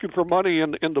they're asking for money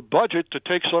in the budget to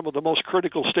take some of the most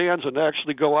critical stands and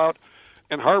actually go out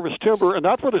and harvest timber, and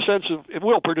not for the sense of it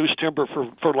will produce timber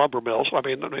for lumber mills.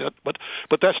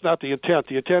 But that's not the intent.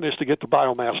 The intent is to get the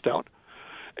biomass down.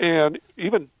 And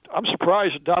even I'm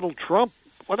surprised that Donald Trump.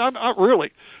 Well, not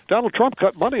really. Donald Trump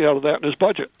cut money out of that in his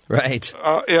budget. Right.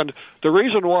 And the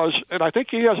reason was, and I think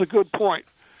he has a good point.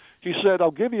 He said,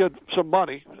 "I'll give you some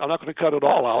money. I'm not going to cut it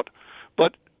all out,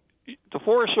 but the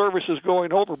Forest Service is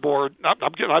going overboard."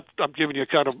 I'm giving you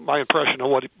kind of my impression of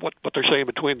what they're saying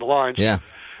between the lines. Yeah.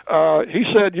 He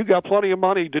said, "You got plenty of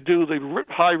money to do the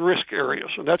high risk areas,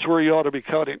 and that's where you ought to be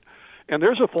cutting." And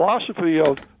there's a philosophy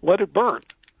of let it burn.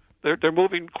 They're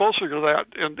moving closer to that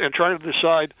and trying to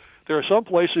decide. There are some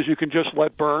places you can just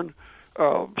let burn.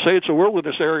 Say it's a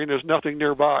wilderness area and there's nothing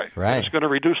nearby. Right. It's going to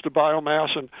reduce the biomass.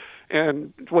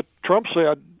 And what Trump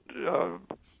said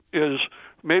is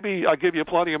maybe I give you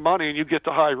plenty of money and you get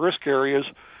the high risk areas,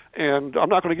 and I'm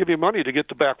not going to give you money to get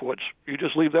the backwoods. You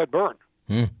just leave that burn.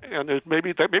 And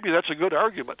maybe that's a good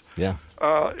argument. Yeah.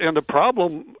 And the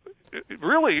problem,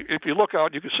 really, if you look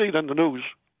out, you can see it in the news.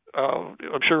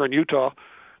 I'm sure in Utah,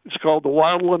 it's called the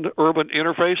wildland-urban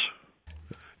interface.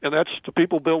 And that's the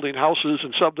people building houses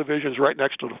and subdivisions right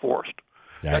next to the forest.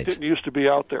 Right. That didn't used to be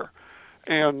out there.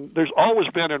 And there's always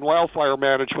been in wildfire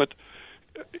management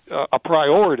a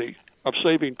priority of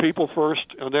saving people first,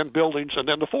 and then buildings, and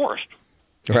then the forest.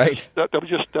 Right. That's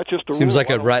just a Seems rule.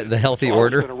 like the healthy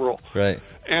order. Been a rule. Right.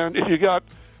 And if you got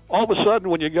all of a sudden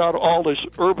when you got all this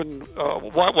urban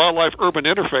wildlife urban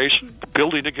interface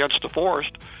building against the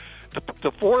forest.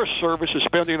 The Forest Service is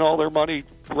spending all their money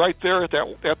right there at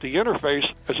the interface,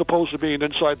 as opposed to being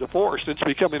inside the forest. It's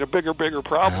becoming a bigger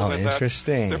problem. Oh,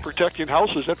 interesting. They're protecting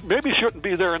houses that maybe shouldn't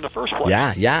be there in the first place.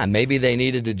 Yeah. Maybe they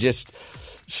needed to just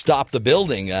stop the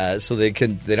building so they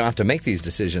don't have to make these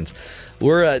decisions.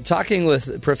 We're talking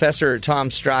with Professor Tom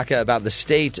Straka about the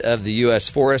state of the U.S.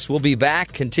 forest. We'll be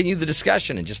back, continue the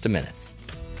discussion in just a minute.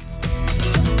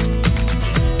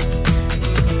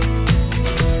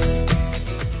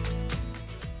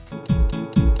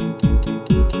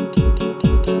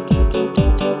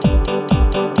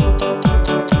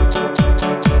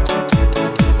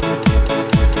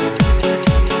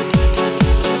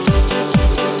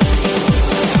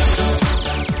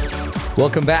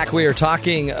 Welcome back. We are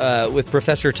talking with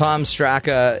Professor Tom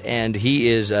Straka, and he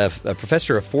is a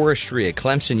professor of forestry at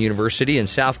Clemson University in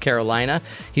South Carolina.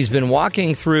 He's been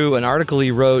walking through an article he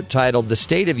wrote titled The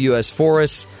State of U.S.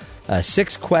 Forests,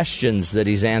 6 questions that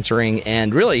he's answering,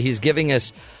 and really he's giving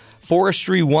us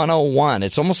Forestry 101.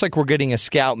 It's almost like we're getting a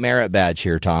Scout Merit Badge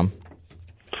here, Tom.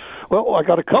 Well, I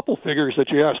got a couple figures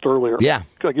that you asked earlier. Yeah.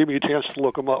 I'll give you a chance to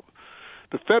look them up.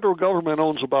 The federal government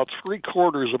owns about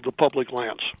 3/4 of the public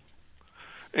lands.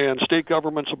 And state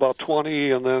government's about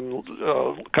 20, and then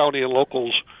county and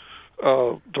locals,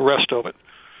 the rest of it.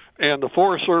 And the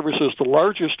Forest Service is the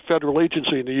largest federal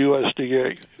agency in the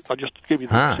USDA. I'll just give you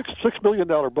the $6 million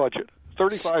budget,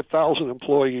 35,000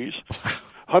 employees,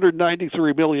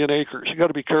 193 million acres. You got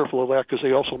to be careful of that because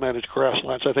they also manage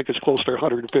grasslands. I think it's close to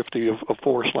 150 of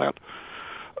forest land.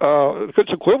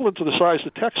 It's equivalent to the size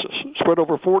of Texas, spread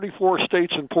over 44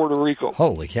 states and Puerto Rico.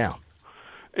 Holy cow.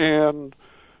 And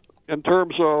in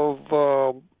terms of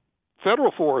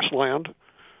federal forest land,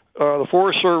 the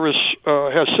Forest Service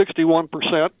has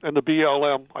 61%, and the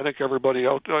BLM. I think everybody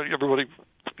in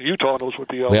Utah knows what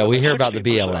BLM. Yeah, we hear 60%. about the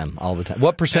BLM all the time.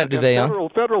 What percent do they own?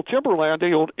 Federal timberland,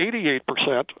 they own 88%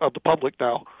 of the public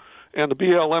now, and the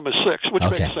BLM is 6%, which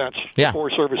makes sense. Yeah. The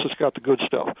Forest Service has got the good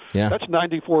stuff. Yeah. That's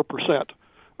 94%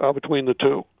 between the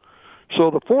two.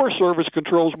 So the Forest Service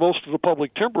controls most of the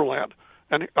public timberland.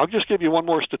 and I'll just give you one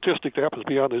more statistic that happens to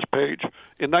be on this page.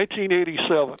 In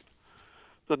 1987,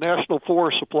 the National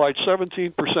Forest supplied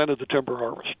 17% of the timber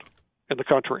harvest in the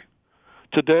country.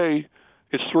 Today,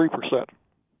 it's 3%.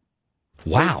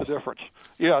 Wow. There's the difference.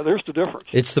 Yeah, there's the difference.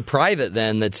 It's the private,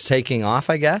 then, that's taking off,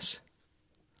 I guess?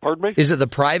 Pardon me? Is it the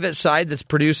private side that's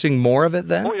producing more of it,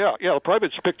 then? Oh, yeah, the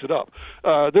private's picked it up.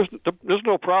 There's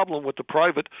no problem with the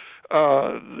private.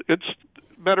 It's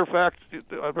matter of fact,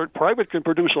 private can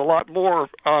produce a lot more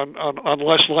on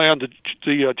less land.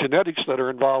 The genetics that are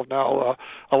involved now,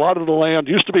 a lot of the land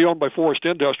used to be owned by forest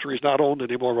industry, is not owned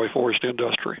anymore by forest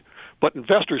industry. But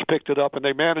investors picked it up, and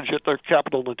they manage it. They're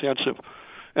capital intensive.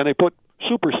 And they put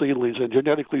super seedlings in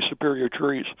genetically superior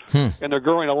trees, and they're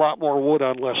growing a lot more wood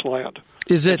on less land.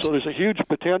 So there's a huge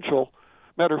potential.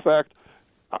 Matter of fact,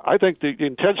 I think the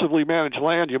intensively managed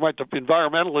land, the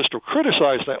environmentalists will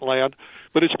criticize that land,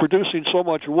 but it's producing so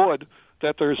much wood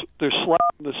that there's slack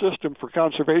in the system for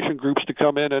conservation groups to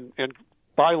come in and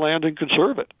buy land and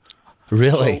conserve it.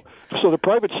 Really? So the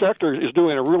private sector is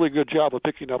doing a really good job of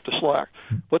picking up the slack.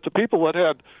 But the people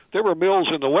there were mills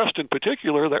in the West in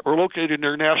particular that were located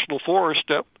near national forest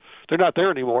that they're not there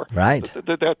anymore. Right.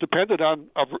 That depended on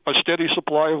a steady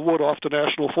supply of wood off the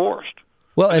national forest.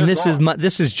 Well, and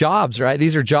this is jobs, right?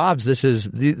 These are jobs. These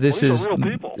are real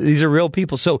people. These are real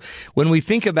people. So when we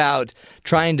think about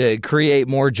trying to create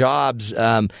more jobs,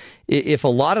 if a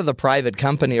lot of the private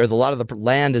company or a lot of the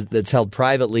land that's held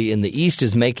privately in the East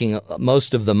is making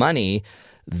most of the money,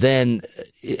 then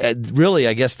really,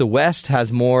 I guess the West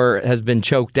has been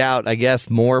choked out, I guess,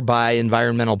 more by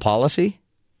environmental policy?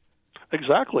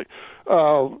 Exactly.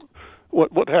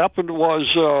 What happened was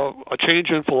a change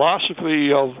in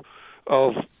philosophy of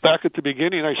back at the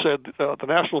beginning. I said the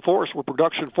national forests were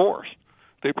production forests.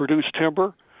 They produced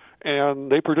timber, and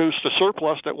they produced a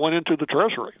surplus that went into the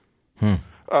treasury.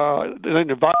 Then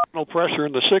environmental pressure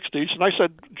in the 60s, and I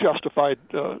said justified.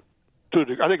 I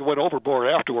think it went overboard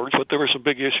afterwards, but there were some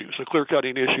big issues. The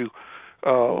clear-cutting issue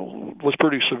was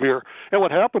pretty severe. And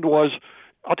what happened was,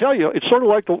 I'll tell you, it's sort of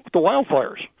like the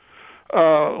wildfires.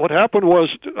 What happened was,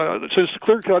 since the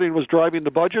clear-cutting was driving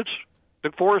the budgets, the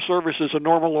Forest Service is a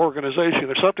normal organization.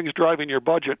 If something's driving your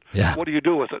budget, what do you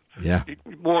do with it? Yeah.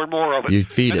 More and more of it. You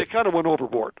feed it. And it kind of went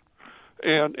overboard.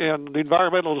 And the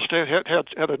environmentalists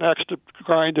had an axe to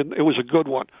grind, and it was a good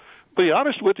one. But to be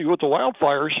honest with you, with the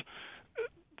wildfires,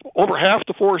 over half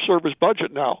the Forest Service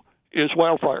budget now is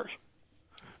wildfires.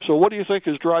 So what do you think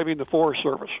is driving the Forest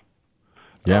Service?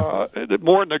 Yeah.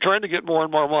 They're trying to get more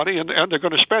and more money, and they're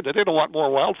going to spend it. They don't want more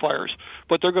wildfires,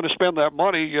 but they're going to spend that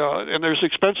money. And there's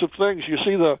expensive things. You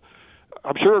see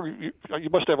I'm sure you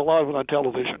must have a lot of it on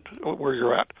television where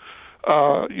you're at.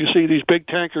 You see these big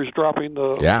tankers dropping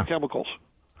the chemicals.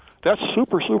 That's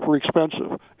super, super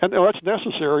expensive, and that's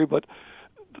necessary. But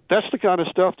that's the kind of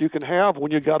stuff you can have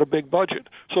when you got a big budget.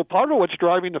 So part of what's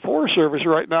driving the Forest Service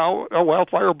right now are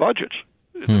wildfire budgets.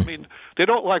 I mean, they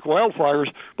don't like wildfires,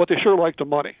 but they sure like the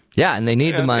money. Yeah, and they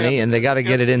need the money, and they got to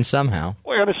get it in somehow.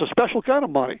 And it's a special kind of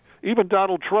money. Even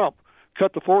Donald Trump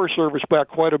cut the Forest Service back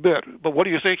quite a bit. But what do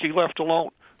you think he left alone?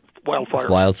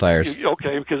 Wildfires.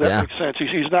 Okay, because that makes sense.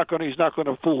 He's not going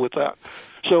to fool with that.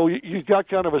 So you got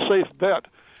kind of a safe bet,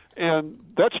 and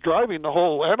that's driving the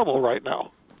whole animal right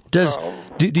now.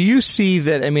 Do you see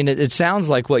that? I mean, it sounds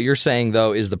like what you're saying,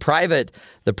 though, is the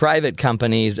private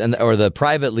companies or the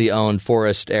privately owned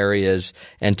forest areas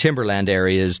and timberland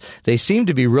areas, they seem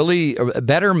to be really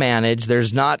better managed.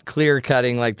 There's not clear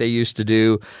cutting like they used to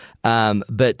do, and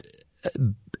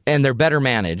they're better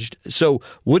managed. So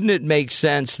wouldn't it make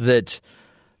sense that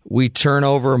we turn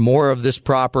over more of this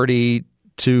property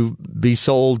to be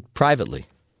sold privately?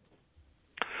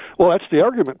 Well, that's the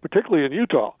argument, particularly in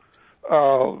Utah.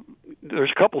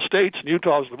 There's a couple states, and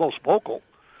Utah is the most vocal,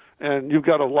 and you've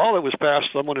got a law that was passed,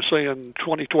 I'm going to say in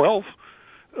 2012,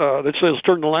 that says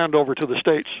turn the land over to the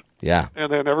states. Yeah.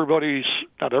 And then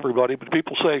not everybody, but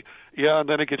people say, and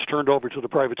then it gets turned over to the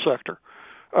private sector.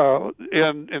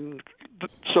 And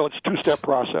so it's a two-step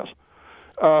process.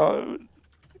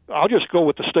 I'll just go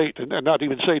with the state and not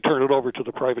even say turn it over to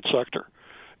the private sector.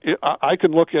 I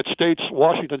can look at states.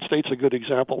 Washington State's a good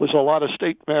example. There's a lot of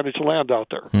state-managed land out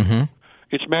there. Mm-hmm.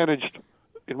 It's managed,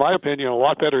 in my opinion, a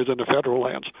lot better than the federal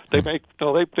lands. They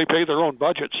they pay their own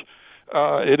budgets.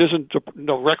 It isn't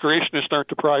recreationists aren't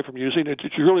deprived from using it.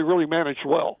 It's really, really managed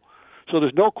well. So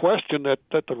there's no question that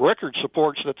the record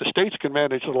supports that the states can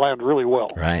manage the land really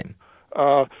well. Right.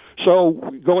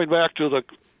 So going back to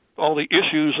all the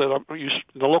issues that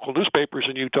the local newspapers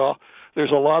in Utah,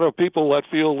 there's a lot of people that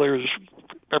feel there's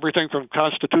everything from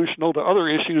constitutional to other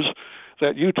issues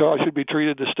that Utah should be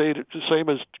treated the same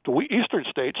as the eastern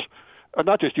states.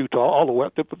 not just Utah,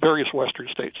 all the various western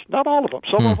states. Not all of them.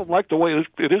 Some of them like the way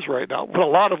it is right now, but a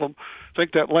lot of them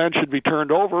think that land should be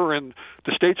turned over and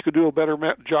the states could do a better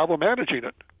job of managing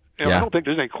it. And I don't think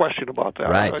there's any question about that.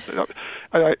 Right.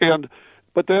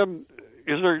 But then,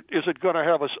 is it going to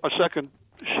have a second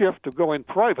shift of going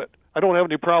private? I don't have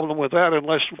any problem with that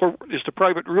unless is the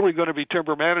private really going to be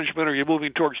timber management, or are you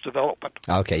moving towards development?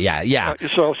 Okay, yeah.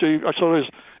 So it's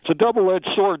a double-edged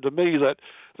sword to me that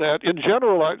in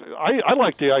general, I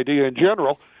like the idea in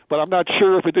general, but I'm not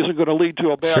sure if it isn't going to lead to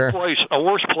a bad place, a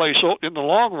worse place in the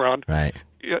long run. Right.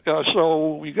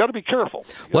 So you got to be careful.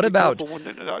 What about?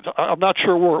 I'm not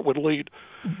sure where it would lead.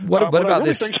 What about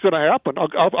this? I think is going to happen.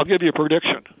 I'll give you a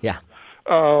prediction. Yeah.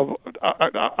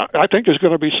 I think there's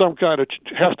going to be some kind of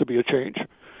has to be a change,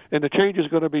 and the change is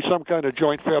going to be some kind of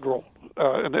joint federal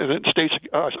and states.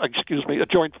 A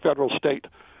joint federal state,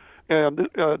 and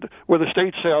where the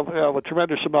states have a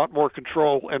tremendous amount more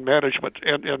control and management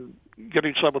and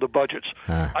getting some of the budgets.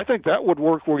 I think that would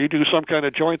work where you do some kind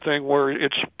of joint thing where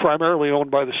it's primarily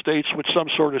owned by the states with some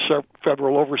sort of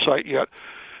federal oversight yet,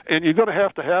 and you're going to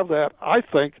have that. I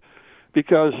think.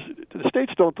 Because the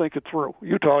states don't think it through.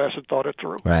 Utah hasn't thought it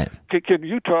through. Right. Can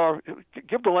Utah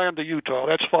give the land to Utah?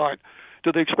 That's fine.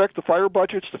 Do they expect the fire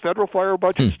budgets, the federal fire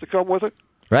budgets, to come with it?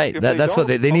 Right. That's what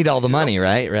they need all the money.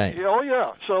 Right. Yeah, oh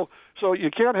yeah. So you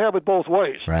can't have it both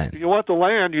ways. Right. You want the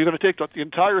land, you're going to take the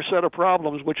entire set of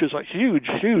problems, which is a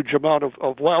huge amount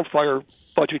of wildfire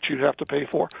budget you'd have to pay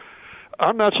for.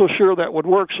 I'm not so sure that would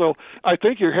work. So I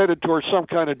think you're headed towards some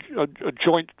kind of a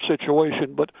joint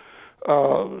situation, but.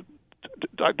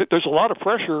 There's a lot of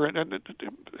pressure, and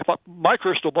my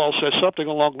crystal ball says something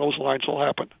along those lines will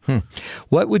happen.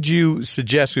 What would you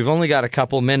suggest? We've only got a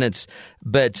couple minutes,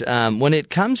 but when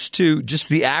it comes to just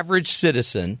the average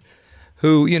citizen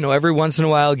who, every once in a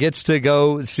while gets to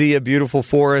go see a beautiful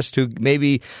forest, who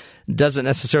maybe doesn't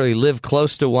necessarily live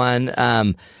close to one,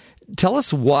 tell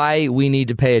us why we need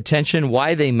to pay attention,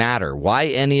 why they matter, why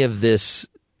any of this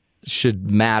should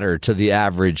matter to the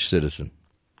average citizen.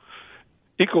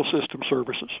 Ecosystem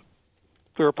services.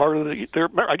 They're a part of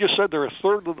I just said they're a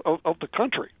third of the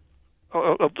country,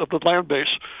 of the land base.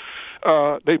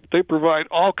 They provide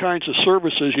all kinds of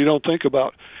services you don't think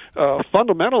about.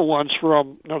 Fundamental ones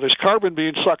there's carbon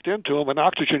being sucked into them and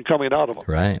oxygen coming out of them.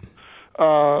 Right.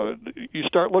 You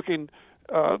start looking.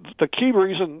 The key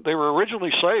reason they were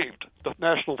originally saved, the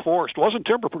national forest, wasn't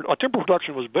timber. Timber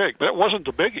production was big, but it wasn't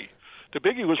the biggie. The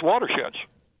biggie was watersheds.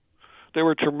 There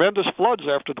were tremendous floods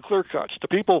after the clear cuts. The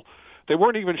people, they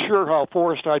weren't even sure how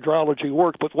forest hydrology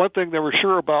worked, but one thing they were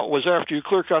sure about was after you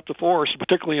clear cut the forest,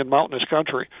 particularly in mountainous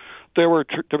country, there was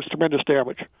tremendous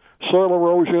damage. Soil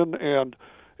erosion and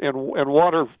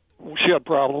watershed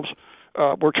problems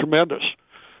were tremendous.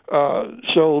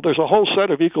 So there's a whole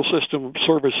set of ecosystem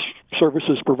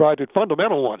services provided,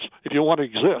 fundamental ones, if you want to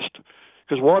exist,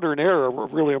 because water and air are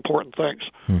really important things.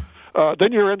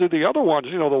 Then you're into the other ones,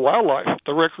 the wildlife,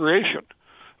 the recreation,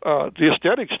 the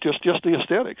aesthetics, just the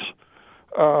aesthetics.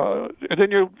 And then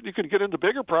you can get into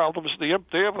bigger problems. They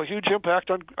have a huge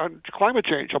impact on climate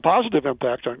change, a positive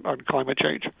impact on climate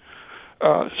change.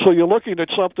 So you're looking at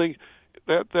something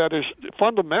that is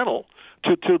fundamental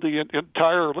to the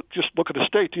entire, just look at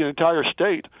the entire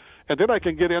state. And then I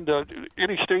can get into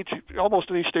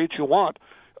almost any state you want.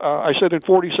 I said in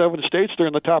 47 states, they're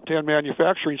in the top 10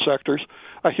 manufacturing sectors.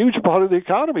 A huge part of the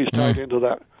economy is tied into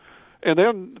that. And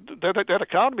then that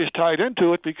economy is tied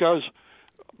into it because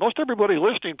most everybody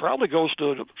listening probably goes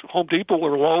to Home Depot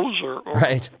or Lowe's or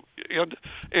right.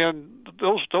 And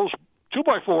those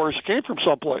 2x4s came from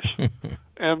someplace.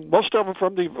 And most of them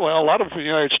a lot of them from the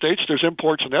United States. There's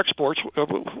imports and exports.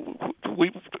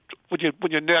 When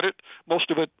you net it, most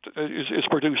of it is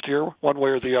produced here, one way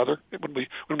or the other. When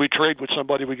we trade with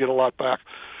somebody, we get a lot back.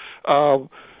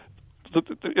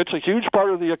 It's a huge part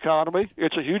of the economy.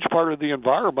 It's a huge part of the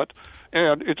environment,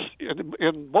 and it's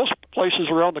in most places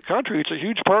around the country. It's a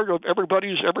huge part of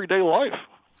everybody's everyday life.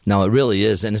 No, it really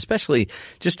is, and especially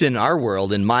just in our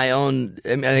world, in my own,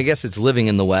 and I guess it's living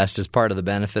in the West is part of the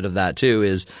benefit of that too,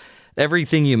 is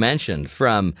everything you mentioned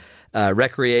from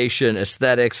recreation,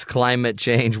 aesthetics, climate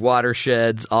change,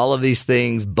 watersheds, all of these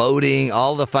things, boating,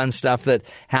 all the fun stuff that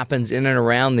happens in and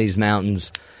around these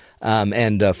mountains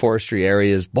and forestry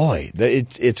areas. Boy,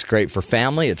 it's great for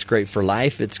family, it's great for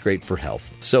life, it's great for health.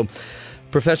 So,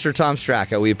 Professor Tom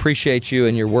Straka, we appreciate you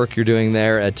and your work you're doing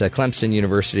there at Clemson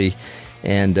University.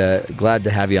 And glad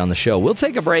to have you on the show. We'll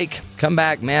take a break. Come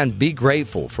back, man. Be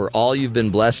grateful for all you've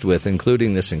been blessed with,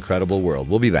 including this incredible world.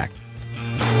 We'll be back.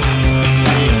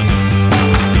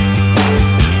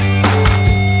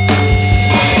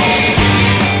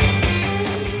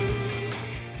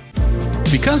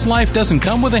 Because life doesn't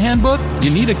come with a handbook,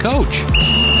 you need a coach.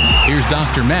 Here's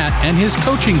Dr. Matt and his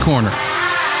coaching corner.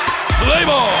 Play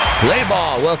ball! Play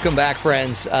ball! Welcome back,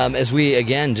 friends. As we,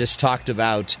 again, just talked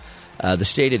about the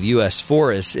state of U.S.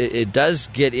 forests, it does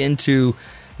get into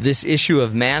this issue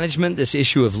of management, this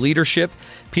issue of leadership.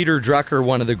 Peter Drucker,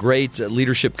 one of the great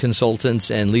leadership consultants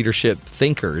and leadership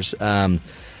thinkers, taught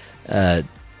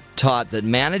that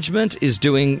management is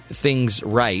doing things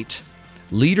right.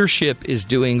 Leadership is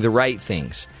doing the right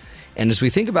things. And as we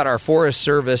think about our Forest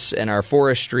Service and our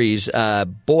forestries,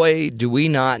 boy, do we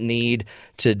not need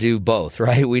to do both,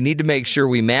 right? We need to make sure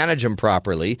we manage them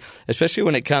properly, especially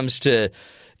when it comes to,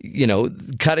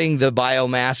 cutting the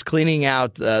biomass, cleaning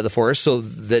out the forest so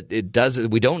that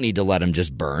we don't need to let them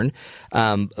just burn,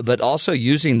 but also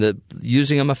using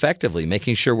them effectively,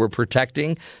 making sure we're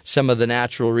protecting some of the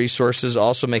natural resources,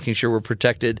 also making sure we're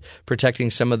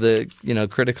protecting some of the,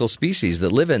 critical species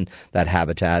that live in that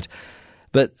habitat.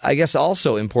 But I guess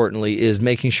also importantly is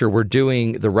making sure we're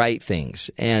doing the right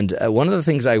things. And one of the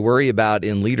things I worry about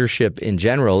in leadership in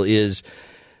general is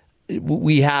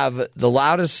we have the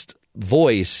loudest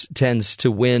voice tends to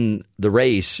win the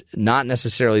race, not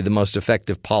necessarily the most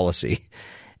effective policy.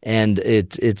 And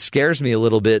it scares me a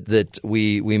little bit that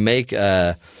we make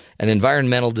an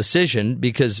environmental decision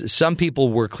because some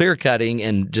people were clear-cutting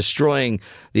and destroying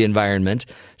the environment.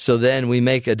 So then we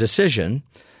make a decision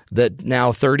that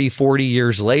now 30, 40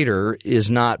 years later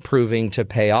is not proving to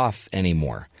pay off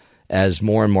anymore as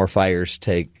more and more fires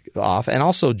take off. And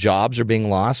also jobs are being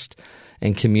lost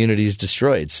and communities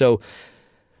destroyed. So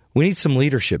we need some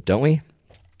leadership, don't we?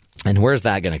 And where's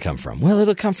that going to come from? Well,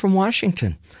 it'll come from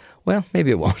Washington. Well,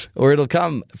 maybe it won't. Or it'll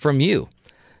come from you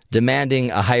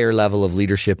demanding a higher level of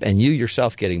leadership and you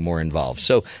yourself getting more involved.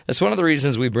 So that's one of the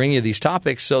reasons we bring you these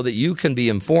topics so that you can be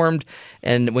informed.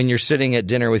 And when you're sitting at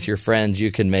dinner with your friends,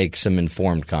 you can make some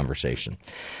informed conversation.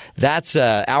 That's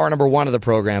hour number one of the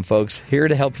program, folks. Here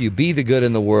to help you be the good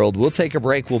in the world. We'll take a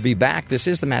break. We'll be back. This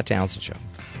is the Matt Townsend Show.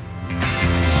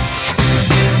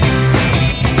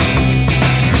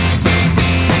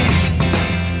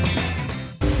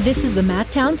 This is the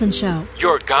Matt Townsend Show.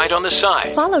 Your guide on the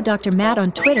side. Follow Dr. Matt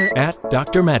on Twitter At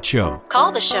Dr. Matt Show.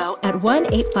 Call the show at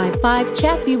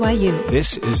 1-855-CHAT-BYU.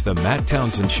 This is the Matt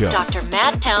Townsend Show. Dr.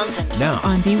 Matt Townsend Now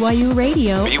on BYU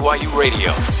Radio. BYU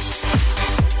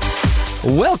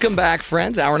Radio. Welcome back,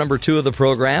 friends. Hour number two of the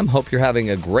program. Hope you're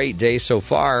having a great day so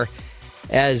far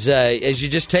as you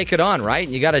just take it on, right?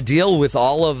 You got to deal with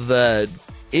all of the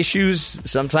issues.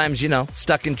 Sometimes,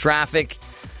 stuck in traffic.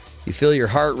 You feel your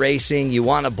heart racing. You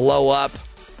want to blow up.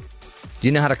 Do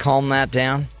you know how to calm that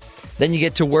down? Then you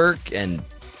get to work, and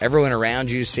everyone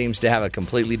around you seems to have a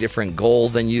completely different goal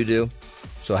than you do.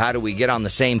 So how do we get on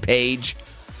the same page?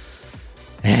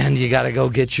 And you got to go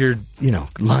get your,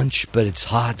 lunch, but it's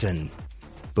hot, and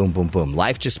boom, boom, boom.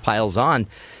 Life just piles on.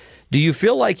 Do you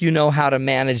feel like you know how to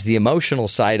manage the emotional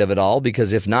side of it all?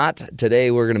 Because if not,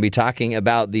 today we're going to be talking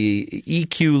about the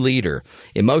EQ leader.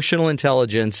 Emotional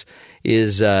intelligence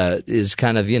is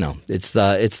kind of, it's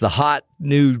the hot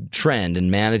new trend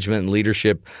in management and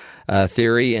leadership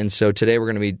theory. And so today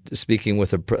we're going to be speaking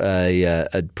with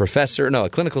a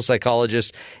clinical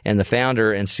psychologist and the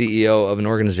founder and CEO of an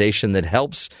organization that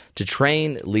helps to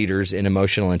train leaders in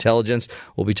emotional intelligence.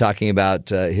 We'll be talking about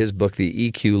his book,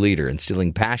 The EQ Leader,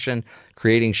 Instilling Passion,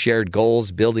 Creating Shared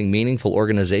Goals, Building Meaningful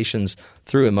Organizations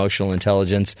Through Emotional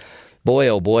Intelligence. Boy,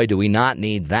 oh boy, do we not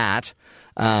need that.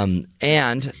 Not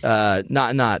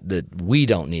that we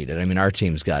don't need it. I mean, our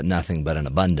team's got nothing but an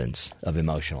abundance of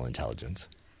emotional intelligence.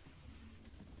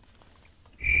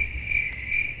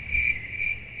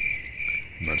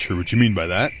 I'm not sure what you mean by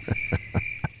that.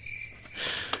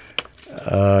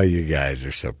 Oh, you guys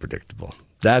are so predictable.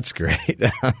 That's great.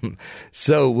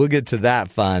 So we'll get to that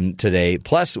fun today.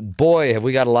 Plus, boy, have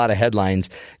we got a lot of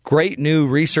headlines. Great new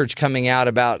research coming out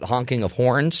about honking of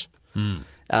horns.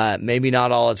 Maybe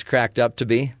not all it's cracked up to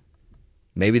be.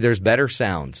 Maybe there's better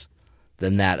sounds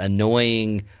than that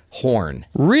annoying horn.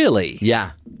 Really?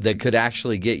 Yeah, that could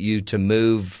actually get you to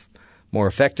move more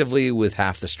effectively with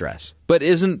half the stress. But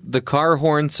isn't the car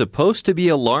horn supposed to be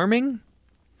alarming?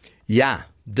 Yeah.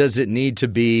 Does it need to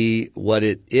be what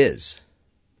it is?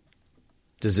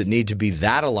 Does it need to be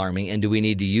that alarming, and do we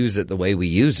need to use it the way we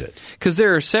use it? Because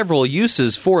there are several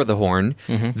uses for the horn.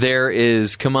 Mm-hmm. There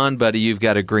is, come on, buddy, you've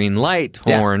got a green light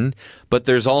horn. Yeah. But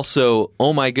there's also,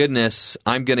 oh, my goodness,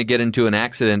 I'm going to get into an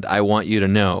accident. I want you to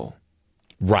know.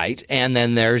 Right. And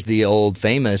then there's the old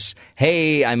famous,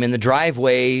 hey, I'm in the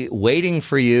driveway waiting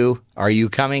for you. Are you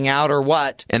coming out or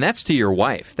what? And that's to your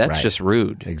wife. That's right. Just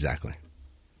rude. Exactly.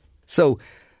 So,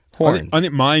 horns. I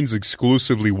think mine's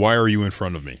exclusively, why are you in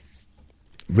front of me?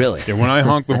 Really? Yeah, when I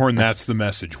honk the horn, that's the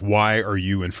message. Why are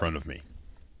you in front of me?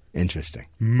 Interesting.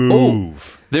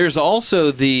 Move. There's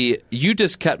also the, you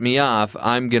just cut me off,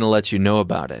 I'm going to let you know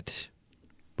about it.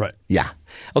 Right. Yeah.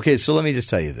 Okay, so let me just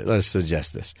tell you this. Let's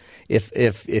suggest this.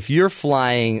 If you're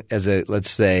flying as a, let's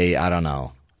say, I don't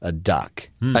know, a duck.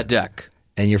 A duck.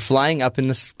 And you're flying up in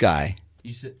the sky.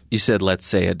 You said, let's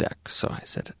say a duck, so I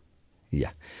said it.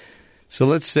 Yeah. So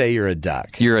let's say you're a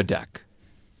duck. You're a duck.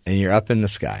 And you're up in the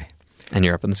sky. And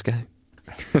you're up in the sky.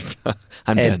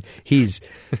 I'm and dead.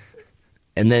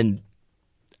 And then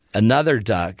another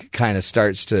duck kind of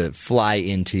starts to fly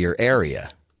into your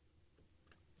area.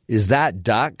 Is that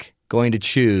duck going to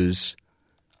choose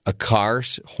a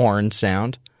car's horn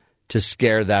sound to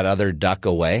scare that other duck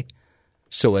away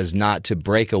so as not to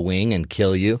break a wing and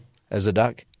kill you as a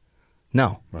duck?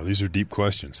 No. Well, these are deep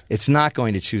questions. It's not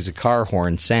going to choose a car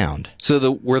horn sound.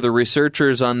 So were the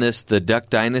researchers on this the Duck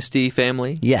Dynasty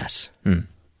family? Yes.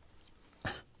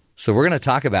 So we're going to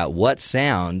talk about what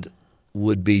sound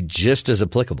would be just as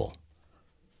applicable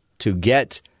to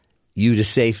get you to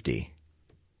safety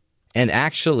and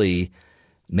actually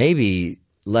maybe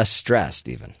less stressed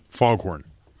even. Foghorn.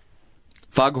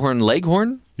 Foghorn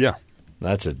leghorn? Yeah.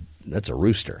 That's a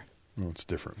rooster. Well, it's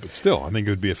different, but still, I think it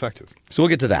would be effective. So we'll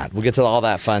get to that. We'll get to all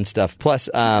that fun stuff. Plus,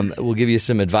 we'll give you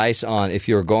some advice on if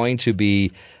you're going to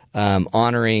be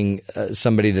honoring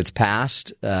somebody that's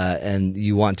passed and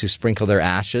you want to sprinkle their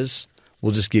ashes.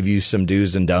 We'll just give you some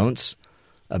do's and don'ts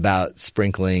about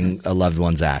sprinkling a loved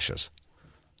one's ashes.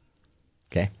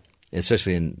 Okay?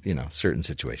 Especially in, certain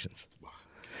situations.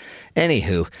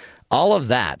 Anywho, all of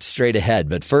that straight ahead.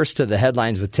 But first to the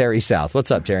headlines with Terry South. What's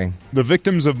up, Terry? The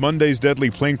victims of Monday's deadly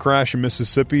plane crash in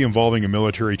Mississippi involving a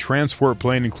military transport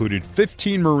plane included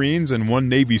 15 Marines and 1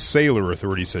 Navy sailor,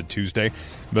 authorities said Tuesday.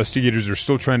 Investigators are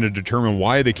still trying to determine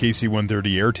why the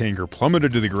KC-130 air tanker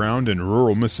plummeted to the ground in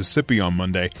rural Mississippi on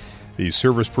Monday. The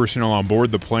service personnel on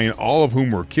board the plane, all of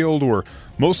whom were killed, were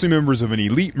mostly members of an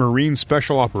elite Marine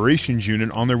Special Operations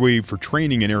Unit on their way for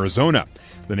training in Arizona.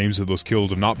 The names of those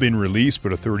killed have not been released,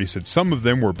 but authorities said some of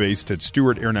them were based at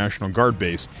Stewart Air National Guard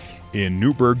Base in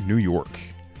Newburgh, New York.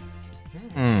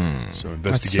 So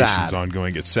investigation's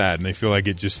ongoing. It's sad, and they feel like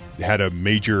it just had a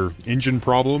major engine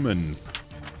problem and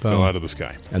fell out of the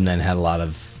sky. And then had a lot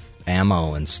of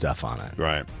ammo and stuff on it.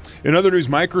 Right. In other news,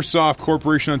 Microsoft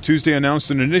Corporation on Tuesday announced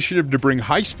an initiative to bring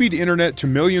high-speed internet to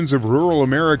millions of rural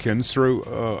Americans through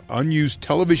unused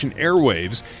television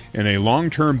airwaves in a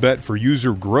long-term bet for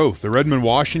user growth. The Redmond,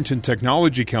 Washington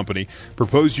technology company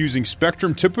proposed using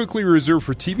spectrum typically reserved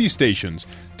for TV stations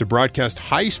to broadcast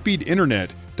high-speed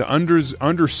internet to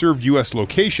underserved U.S.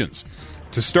 locations.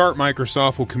 To start,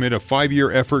 Microsoft will commit a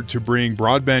 5-year effort to bring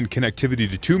broadband connectivity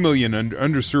to 2 million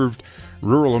underserved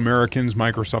rural Americans.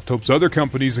 Microsoft hopes other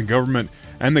companies and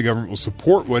the government will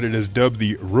support what it has dubbed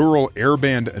the Rural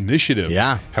Airband Initiative.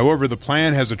 Yeah. However, the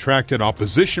plan has attracted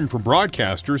opposition from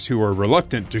broadcasters who are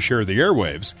reluctant to share the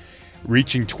airwaves.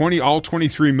 Reaching all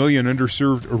 23 million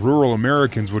underserved rural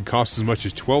Americans would cost as much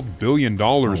as $12 billion,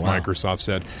 Microsoft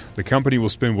said. The company will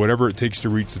spend whatever it takes to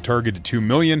reach the targeted 2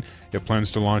 million. It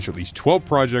plans to launch at least 12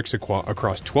 projects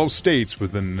across 12 states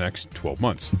within the next 12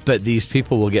 months. But these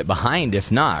people will get behind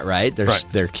if not, right?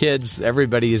 They're kids.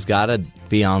 Everybody's got to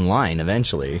be online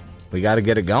eventually. We got to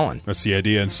get it going. That's the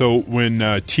idea. And so when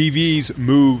all TV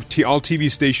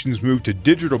stations moved to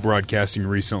digital broadcasting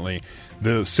recently,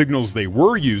 the signals they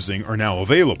were using are now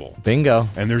available. Bingo.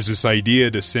 And there's this idea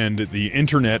to send the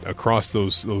internet across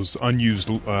those unused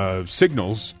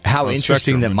signals. How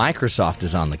interesting that Microsoft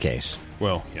is on the case.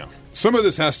 Well, yeah. Some of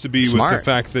this has to be with the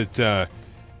fact that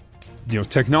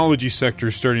technology sector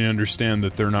is starting to understand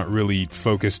that they're not really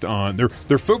focused on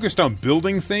they're focused on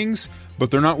building things, but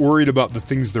they're not worried about the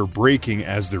things they're breaking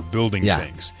as they're building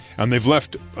things. And they've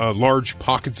left large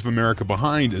pockets of America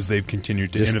behind as they've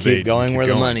continued to innovate. Keep going where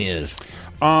the money is.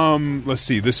 Let's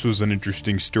see. This was an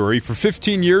interesting story. For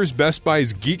 15 years, Best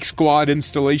Buy's Geek Squad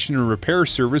installation and repair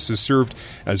service has served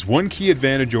as one key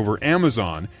advantage over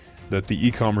Amazon that the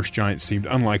e-commerce giant seemed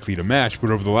unlikely to match. But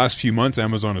over the last few months,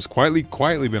 Amazon has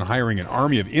quietly been hiring an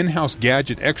army of in-house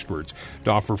gadget experts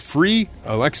to offer free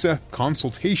Alexa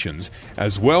consultations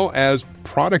as well as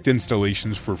product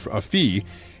installations for a fee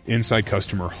inside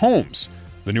customer homes.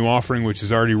 The new offering, which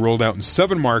is already rolled out in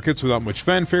 7 markets without much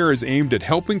fanfare, is aimed at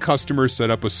helping customers set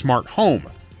up a smart home.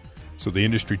 So the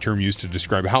industry term used to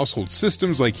describe household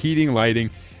systems like heating,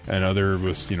 lighting, and other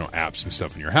with apps and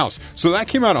stuff in your house. So that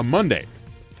came out on Monday.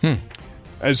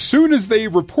 As soon as they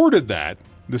reported that,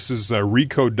 This is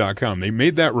Recode.com. They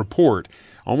made that report.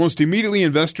 Almost immediately,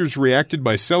 investors reacted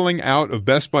by selling out of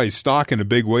Best Buy stock in a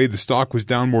big way. The stock was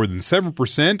down more than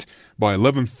 7% by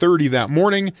 11:30 that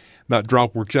morning. That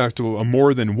drop works out to a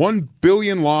more than $1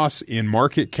 billion loss in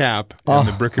market cap. And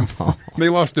the brick and they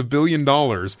lost $1 billion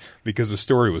because the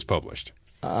story was published.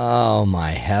 Oh,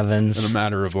 my heavens. In a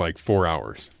matter of like 4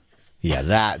 hours.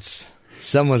 Yeah,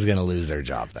 someone's going to lose their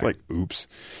job there. It's like, oops.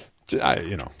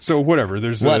 So whatever.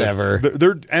 There's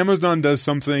Amazon does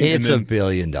something. It's and then $1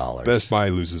 billion. Best Buy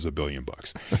loses $1 billion.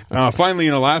 Finally,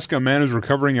 in Alaska, a man is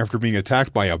recovering after being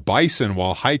attacked by a bison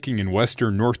while hiking in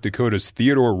western North Dakota's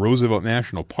Theodore Roosevelt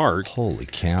National Park. Holy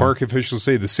cow. Park officials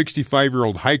say the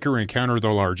 65-year-old hiker encountered the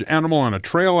large animal on a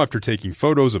trail after taking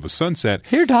photos of a sunset.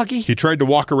 Here, doggy. He tried to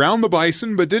walk around the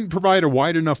bison but didn't provide a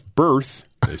wide enough berth.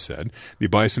 They said. The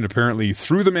bison apparently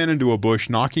threw the man into a bush,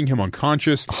 knocking him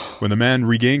unconscious. When the man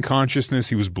regained consciousness,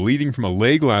 he was bleeding from a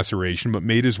leg laceration but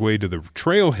made his way to the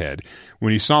trailhead.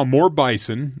 When he saw more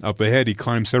bison up ahead, he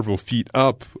climbed several feet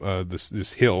up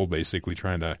this hill, basically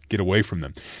trying to get away from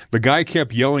them. The guy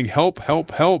kept yelling, "Help,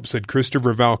 help, help," said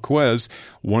Christopher Valquez,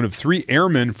 one of 3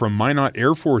 airmen from Minot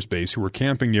Air Force Base who were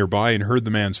camping nearby and heard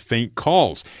the man's faint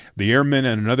calls. The airmen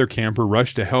and another camper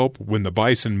rushed to help when the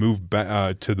bison moved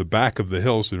to the back of the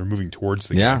hill. So they're moving towards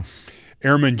the guy.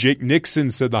 Airman Jake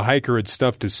Nixon said the hiker had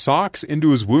stuffed his socks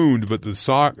into his wound, but the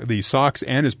socks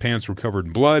and his pants were covered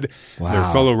in blood. Wow.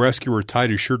 Their fellow rescuer tied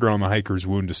his shirt around the hiker's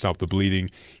wound to stop the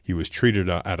bleeding. He was treated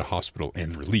at a hospital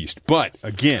and released. But,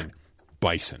 again,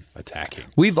 bison attacking.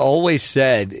 We've always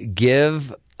said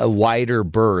give a wider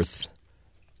berth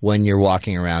when you're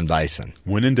walking around bison.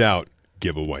 When in doubt,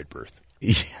 give a wide berth.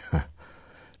 Yeah.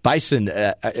 Bison,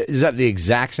 is that the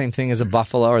exact same thing as a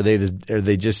buffalo? Or are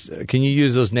they just, can you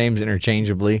use those names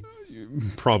interchangeably?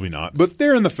 Probably not. But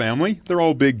they're in the family. They're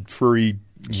all big, furry,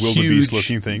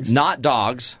 wildebeest-looking things. Not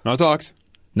dogs. Not dogs.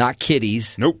 Not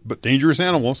kitties. Nope, but dangerous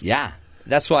animals. Yeah.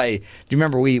 That's why, do you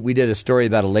remember we did a story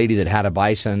about a lady that had a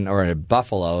bison or a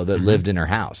buffalo that lived in her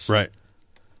house? Right.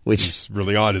 Which is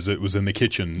really odd as it was in the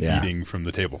kitchen eating from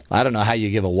the table. I don't know how you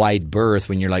give a wide berth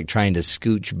when you're like trying to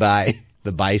scooch by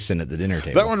the bison at the dinner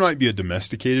table. That one might be a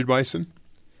domesticated bison,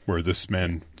 where this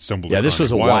man stumbled upon this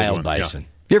was a wild bison. Have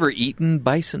you ever eaten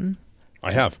bison?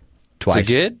 I have. Twice.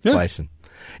 Is it good? Yeah. Bison.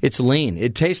 It's lean.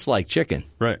 It tastes like chicken.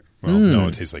 Right. Well, no,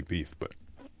 it tastes like beef, but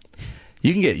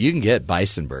you can get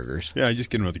bison burgers. Yeah, I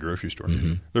just get them at the grocery store.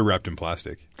 Mm-hmm. They're wrapped in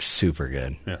plastic. Super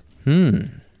good. Yeah.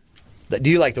 Do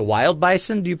you like the wild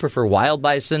bison? Do you prefer wild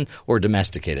bison or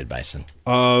domesticated bison?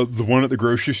 The one at the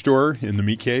grocery store in the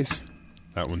meat case.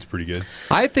 That one's pretty good.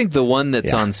 I think the one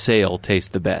that's on sale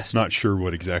tastes the best. Not sure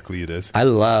what exactly it is. I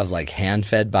love like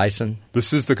hand-fed bison.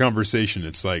 This is the conversation.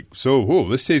 It's like,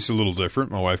 this tastes a little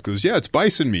different. My wife goes, yeah, it's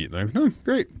bison meat. And I'm like, no,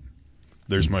 great.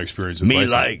 There's my experience with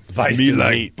bison. bison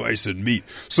like bison meat.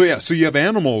 So you have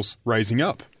animals rising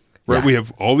up. Right? Yeah. We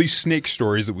have all these snake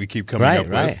stories that we keep coming up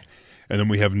with. Right. And then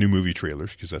we have new movie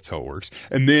trailers because that's how it works.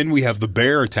 And then we have the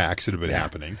bear attacks that have been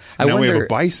happening. Now we have a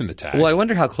bison attack. Well, I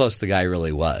wonder how close the guy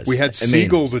really was. We had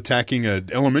seagulls attacking an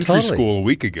elementary school a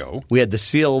week ago. We had the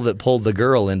seal that pulled the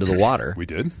girl into the water. We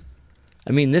did.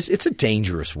 I mean, it's a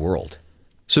dangerous world.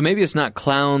 So maybe it's not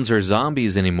clowns or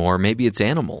zombies anymore. Maybe it's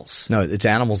animals. No, it's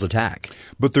animals attack.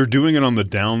 But they're doing it on the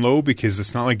down low because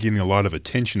it's not like getting a lot of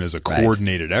attention as a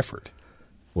coordinated effort.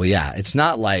 Well, yeah, it's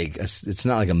not like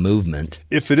a movement.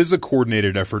 If it is a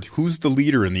coordinated effort, who's the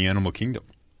leader in the animal kingdom?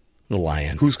 The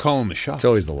lion. Who's calling the shots? It's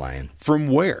always the lion. From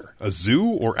where? A zoo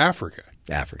or Africa?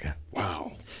 Africa.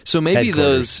 Wow. So maybe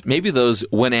those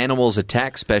when animals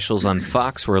attack specials on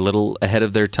Fox were a little ahead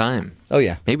of their time. Oh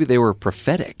yeah. Maybe they were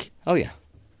prophetic. Oh yeah.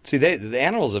 See, the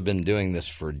animals have been doing this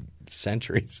for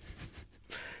centuries.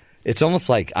 It's almost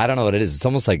like, I don't know what it is. It's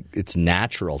almost like it's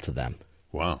natural to them.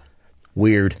 Wow.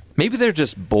 Weird. Maybe they're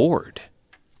just bored.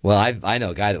 Well, I know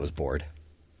a guy that was bored.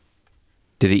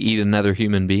 Did he eat another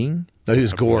human being? No, he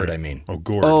was gored, I mean. Oh,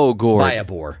 gored. Oh, gored. By a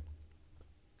boar.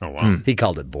 Oh, wow. He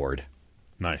called it bored.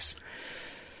 Nice.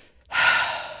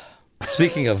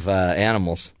 Speaking of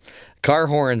animals, car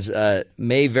horns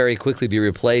may very quickly be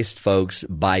replaced, folks,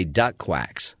 by duck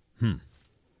quacks.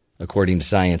 According to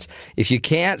science. If you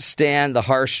can't stand the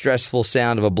harsh, stressful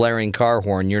sound of a blaring car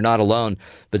horn, you're not alone.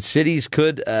 But cities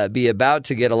could be about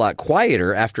to get a lot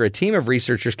quieter after a team of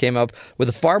researchers came up with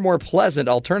a far more pleasant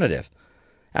alternative.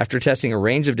 After testing a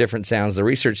range of different sounds, the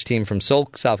research team from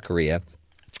Seoul, South Korea,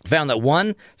 found that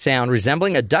one sound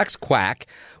resembling a duck's quack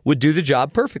would do the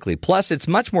job perfectly. Plus, it's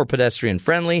much more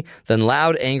pedestrian-friendly than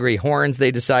loud, angry horns,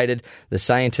 they decided. The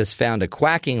scientists found a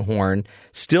quacking horn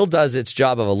still does its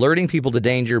job of alerting people to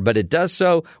danger, but it does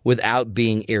so without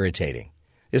being irritating.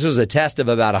 This was a test of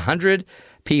about 100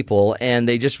 people, and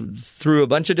they just threw a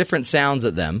bunch of different sounds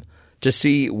at them to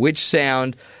see which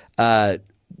sound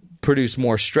produce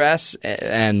more stress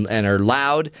and are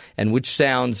loud, and which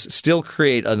sounds still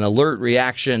create an alert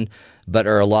reaction but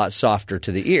are a lot softer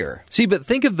to the ear. See, but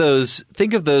think of those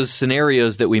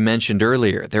scenarios that we mentioned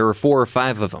earlier. There were 4 or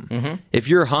 5 of them. Mm-hmm. If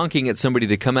you're honking at somebody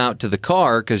to come out to the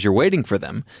car because you're waiting for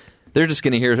them, they're just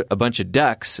going to hear a bunch of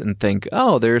ducks and think,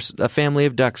 oh, there's a family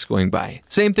of ducks going by.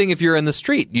 Same thing if you're in the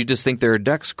street. You just think there are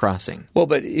ducks crossing. Well,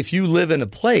 but if you live in a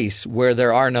place where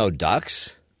there are no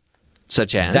ducks...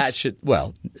 Such as? That should,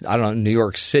 well, I don't know, New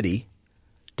York City,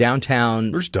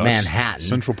 downtown There's ducks. Manhattan.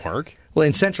 Central Park? Well,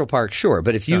 in Central Park, sure.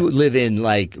 But if you live in,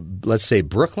 like, let's say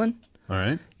Brooklyn, all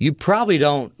right, you probably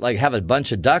don't, like, have a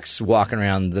bunch of ducks walking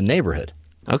around the neighborhood.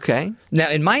 Okay. Now,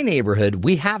 in my neighborhood,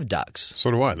 we have ducks.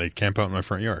 So do I. They camp out in my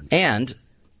front yard. And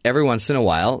every once in a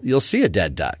while, you'll see a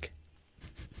dead duck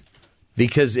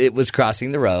because it was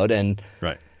crossing the road. And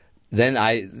then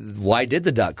why did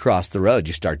the duck cross the road,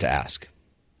 you start to ask.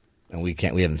 And we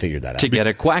haven't figured that out. To get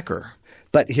a quacker.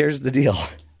 But here's the deal.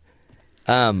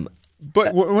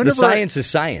 But whenever the science is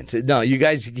science. No, you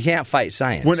can't fight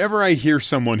science. Whenever I hear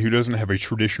someone who doesn't have a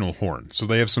traditional horn, so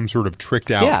they have some sort of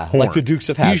tricked out horn. like the Dukes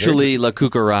of Hazzard. Usually La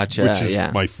Cucaracha. Which is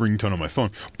my ringtone on my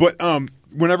phone. But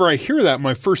whenever I hear that,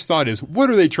 my first thought is, what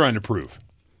are they trying to prove?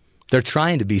 They're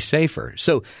trying to be safer.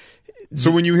 So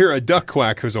when you hear a duck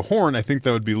quack as a horn, I think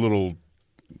that would be a little...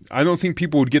 I don't think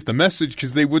people would get the message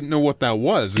because they wouldn't know what that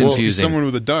was. Confusing. Someone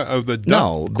with a duck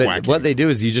No, but quacking. what they do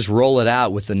is you just roll it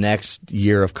out with the next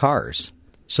year of cars.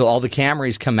 So all the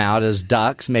Camrys come out as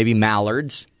ducks, maybe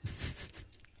mallards,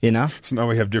 you know? So now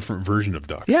we have different version of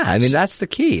ducks. Yeah, I mean, that's the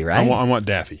key, right? I want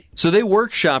Daffy. So they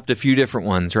workshopped a few different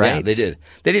ones, right? Yeah,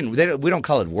 they did. We don't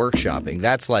call it workshopping.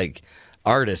 That's like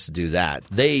artists do that.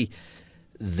 They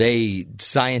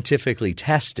scientifically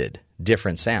tested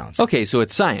different sounds. Okay, so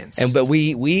it's science. But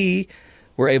we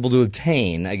were able to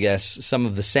obtain, I guess, some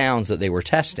of the sounds that they were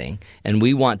testing, and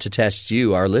we want to test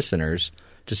you, our listeners,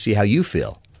 to see how you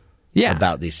feel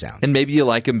about these sounds. And maybe you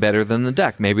like them better than the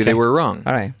duck. Maybe they were wrong.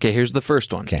 All right. Okay, here's the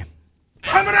first one. Okay.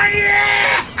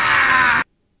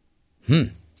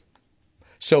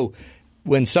 So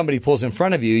when somebody pulls in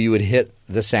front of you, you would hit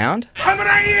the sound?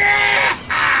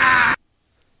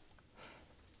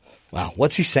 Wow,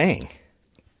 what's he saying?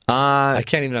 I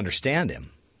can't even understand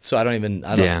him. So I don't think,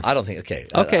 okay.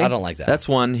 I don't like that. That's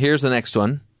one. Here's the next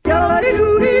one. Oh,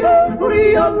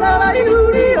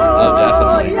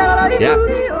 definitely. Yeah,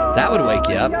 that would wake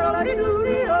you up.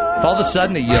 If all of a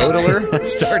sudden a yodeler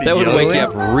started That would yodeling, wake you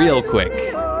up real quick.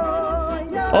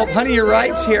 Oh, honey, your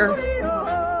ride's here.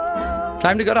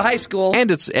 Time to go to high school.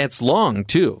 And it's long,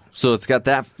 too. So it's got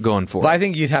that going for it. But I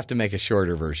think you'd have to make a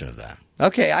shorter version of that.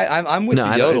 Okay, I'm with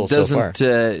the yodel so far.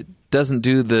 Doesn't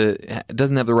have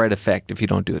the right effect if you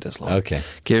don't do it as long. Okay.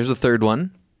 Here's the third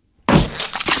one.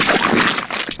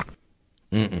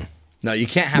 No, you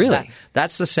can't have that.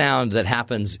 That's the sound that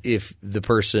happens if the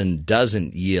person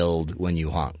doesn't yield when you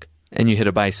honk. And you hit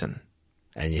a bison.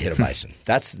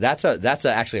 That's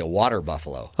actually a water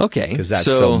buffalo. Okay. Because that's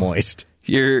so moist.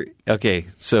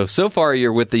 So far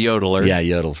you're with the yodeler. Yeah,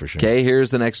 yodel for sure. Okay,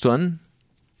 here's the next one.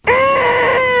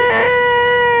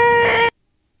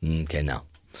 Okay, no.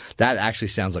 That actually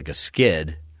sounds like a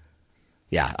skid.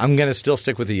 Yeah, I'm going to still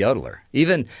stick with the yodeler.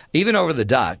 Even over the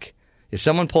duck, if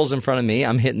someone pulls in front of me,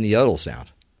 I'm hitting the yodel sound.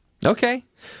 Okay.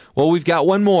 Well, we've got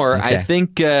one more. Okay. I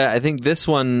think this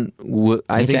one.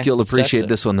 I think you'll appreciate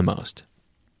this one the most.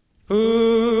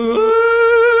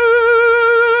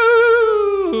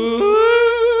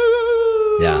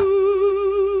 Yeah.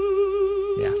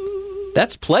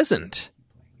 That's pleasant.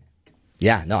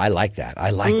 Yeah. No, I like that.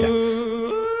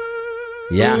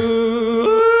 Yeah.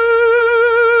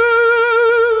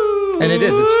 And it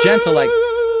is. It's gentle, like,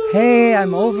 hey,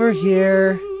 I'm over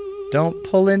here. Don't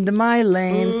pull into my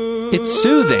lane. It's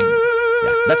soothing.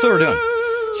 Yeah, that's what we're doing.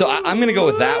 So I'm going to go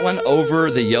with that one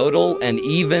over the yodel and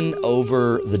even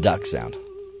over the duck sound.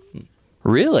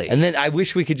 Really? And then I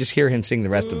wish we could just hear him sing the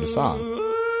rest of the song.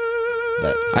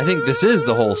 But I think this is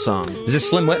the whole song. Is this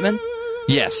Slim Whitman?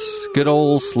 Yes. Good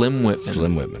old Slim Whitman.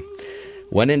 Slim Whitman.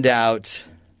 When in doubt,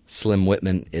 Slim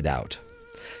Whitman it out.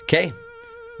 Okay,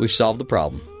 we've solved the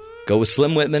problem. Go with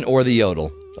Slim Whitman or the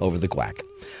yodel over the quack.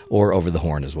 Or over the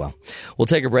horn as well. We'll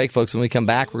take a break, folks. When we come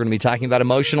back, we're going to be talking about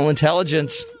emotional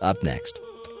intelligence up next.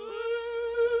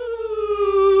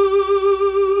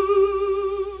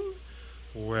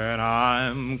 When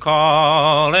I'm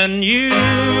calling you,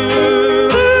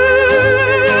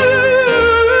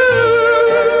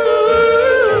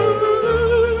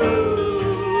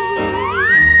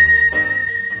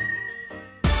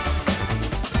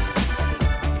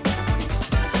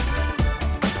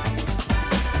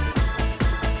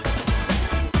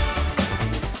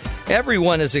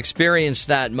 Everyone has experienced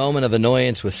that moment of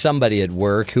annoyance with somebody at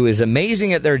work who is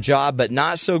amazing at their job but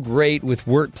not so great with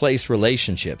workplace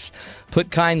relationships.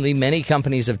 Put kindly, many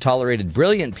companies have tolerated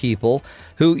brilliant people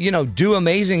who, do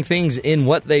amazing things in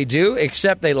what they do,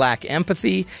 except they lack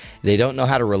empathy. They don't know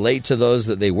how to relate to those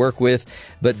that they work with.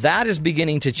 But that is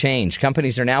beginning to change.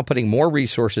 Companies are now putting more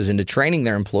resources into training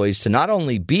their employees to not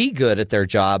only be good at their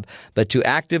job, but to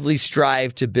actively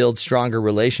strive to build stronger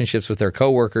relationships with their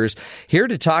coworkers. Here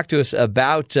to talk to us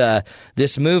about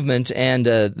this movement and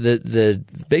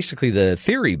basically the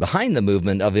theory behind the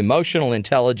movement of emotional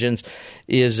intelligence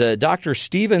is Dr.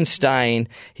 Stein.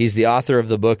 He's the author of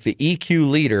the book, The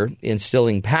EQ Leader,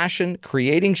 Instilling Passion,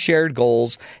 Creating Shared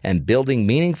Goals, and Building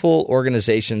Meaningful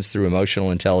Organizations Through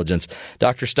Emotional Intelligence.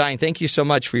 Dr. Stein, thank you so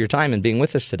much for your time and being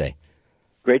with us today.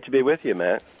 Great to be with you,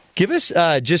 Matt. Give us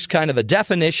just kind of a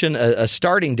definition, a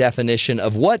starting definition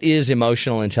of what is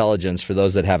emotional intelligence for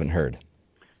those that haven't heard.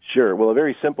 Sure. Well, a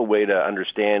very simple way to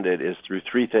understand it is through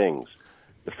three things.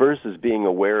 The first is being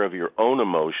aware of your own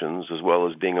emotions as well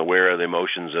as being aware of the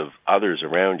emotions of others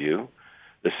around you.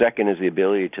 The second is the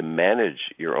ability to manage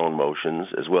your own emotions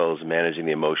as well as managing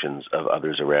the emotions of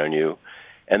others around you.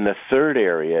 And the third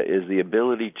area is the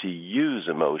ability to use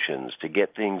emotions to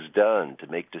get things done, to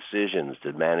make decisions,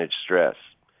 to manage stress.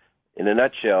 In a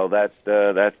nutshell,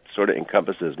 that sort of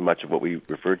encompasses much of what we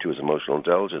refer to as emotional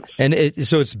intelligence. And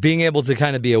so it's being able to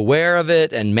kind of be aware of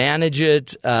it and manage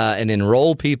it and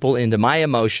enroll people into my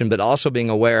emotion, but also being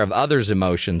aware of others'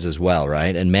 emotions as well,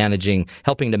 right? And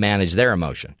helping to manage their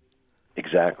emotion.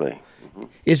 Exactly. Mm-hmm.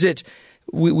 Is it...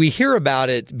 We hear about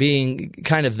it being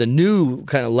kind of the new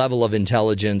kind of level of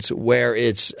intelligence where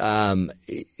it's, I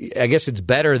guess it's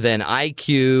better than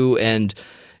IQ and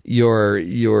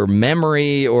your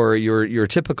memory or your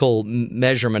typical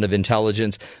measurement of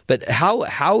intelligence. But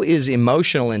how is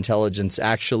emotional intelligence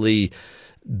actually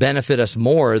benefit us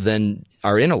more than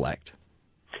our intellect?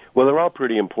 Well, they're all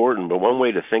pretty important, but one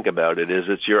way to think about it is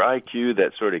it's your IQ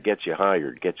that sort of gets you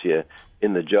hired, gets you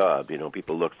in the job.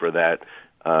 People look for that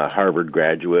Harvard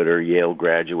graduate or Yale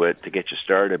graduate to get you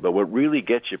started. But what really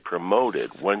gets you promoted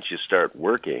once you start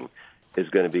working is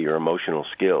going to be your emotional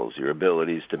skills, your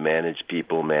abilities to manage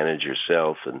people, manage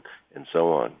yourself, and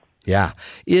so on. Yeah.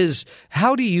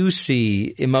 How do you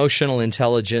see emotional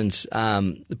intelligence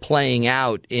playing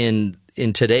out in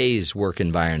today's work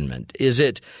environment? Is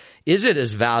it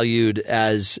as valued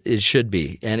as it should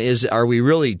be? And are we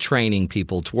really training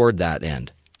people toward that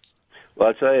end? Well,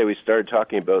 I'll tell you, we started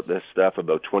talking about this stuff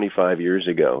about 25 years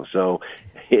ago, so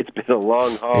it's been a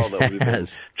long haul that we've been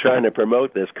trying to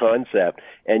promote this concept.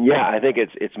 And, yeah, I think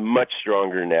it's much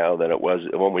stronger now than it was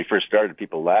when we first started.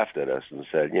 People laughed at us and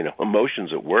said,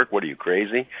 emotions at work, what are you,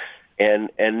 crazy? And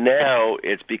now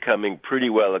it's becoming pretty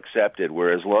well accepted,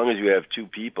 where as long as you have two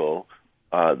people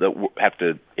that have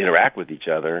to interact with each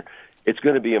other, it's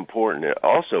going to be important.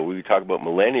 Also, we talk about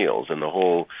millennials and the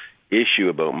whole issue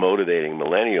about motivating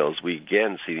millennials, we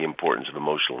again see the importance of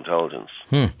emotional intelligence.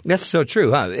 That's so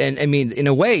true, huh? And I mean, in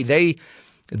a way,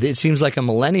 it seems like a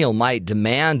millennial might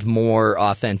demand more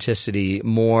authenticity,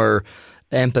 more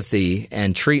empathy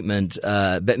and treatment,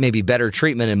 but maybe better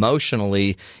treatment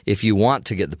emotionally if you want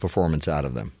to get the performance out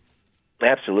of them.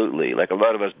 Absolutely. Like a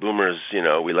lot of us boomers,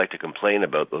 we like to complain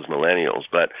about those millennials,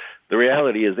 but the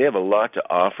reality is they have a lot to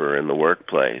offer in the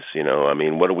workplace.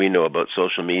 What do we know about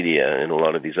social media and a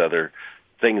lot of these other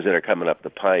things that are coming up the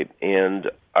pipe?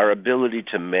 And our ability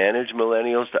to manage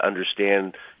millennials, to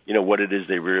understand, what it is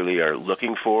they really are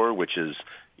looking for, which is,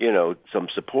 some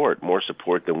support, more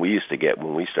support than we used to get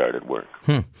when we started work.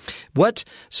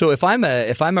 So if I'm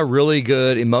a really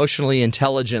good, emotionally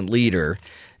intelligent leader,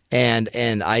 and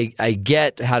I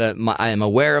get I am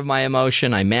aware of my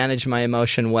emotion, I manage my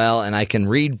emotion well, and I can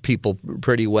read people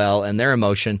pretty well and their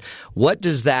emotion. What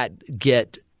does that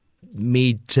get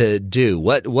me to do?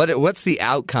 What's the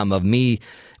outcome of me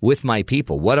with my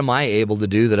people? What am I able to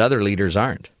do that other leaders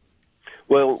aren't?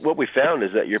 Well, what we found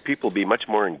is that your people will be much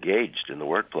more engaged in the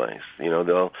workplace.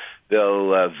 They'll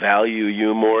value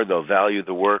you more, they'll value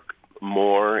the work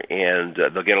more, and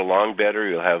they'll get along better.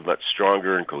 You'll have much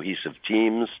stronger and cohesive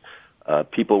teams.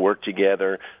 People work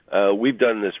together. We've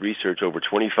done this research over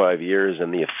 25 years,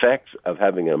 and the effects of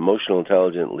having an emotional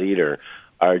intelligent leader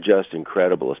are just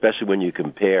incredible, especially when you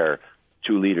compare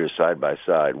two leaders side by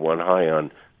side, one high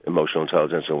on emotional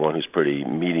intelligence and one who's pretty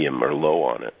medium or low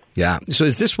on it. Yeah. So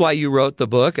is this why you wrote the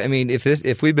book? I mean,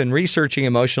 if we've been researching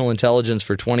emotional intelligence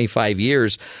for 25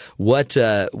 years, what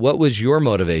was your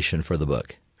motivation for the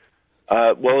book?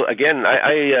 Well, again,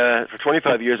 I for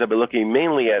 25 years I've been looking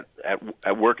mainly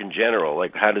at work in general,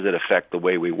 like how does it affect the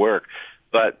way we work.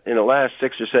 But in the last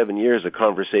 6 or 7 years, the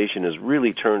conversation has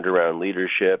really turned around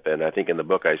leadership, and I think in the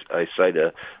book I cite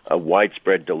a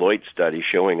widespread Deloitte study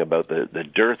showing about the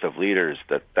dearth of leaders,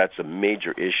 that's a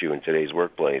major issue in today's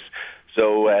workplace.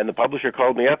 So, and the publisher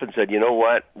called me up and said, you know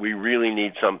what, we really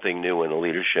need something new in the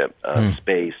leadership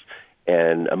space.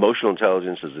 And emotional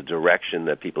intelligence is the direction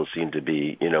that people seem to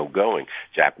be, going.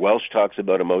 Jack Welch talks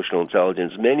about emotional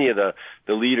intelligence. Many of the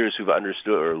leaders who've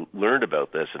understood or learned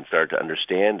about this and started to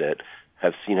understand it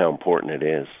have seen how important it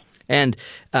is. And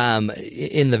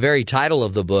in the very title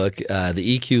of the book, the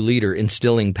EQ leader,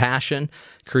 instilling passion,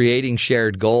 creating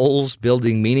shared goals,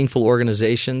 building meaningful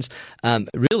organizations.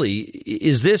 Really,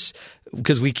 is this –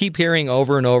 because we keep hearing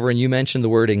over and over, and you mentioned the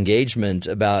word engagement,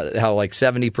 about how like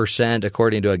 70%,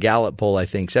 according to a Gallup poll, I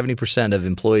think, 70% of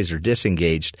employees are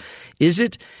disengaged. Is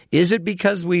it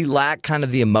because we lack kind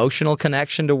of the emotional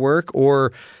connection to work,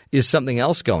 or is something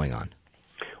else going on?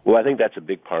 Well, I think that's a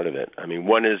big part of it. I mean,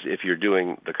 one is if you're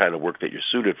doing the kind of work that you're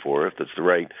suited for, if it's the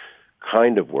right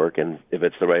kind of work and if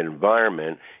it's the right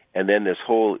environment, and then this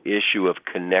whole issue of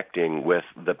connecting with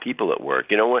the people at work.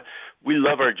 You know what? We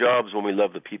love our jobs when we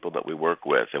love the people that we work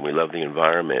with and we love the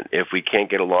environment. If we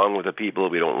can't get along with the people,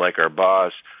 we don't like our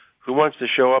boss, who wants to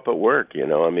show up at work?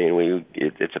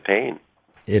 It's a pain.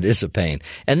 It is a pain.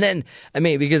 And then,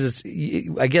 because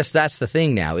I guess that's the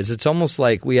thing now, is it's almost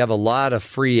like we have a lot of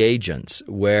free agents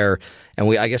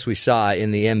I guess we saw in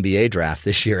the NBA draft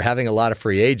this year, having a lot of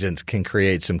free agents can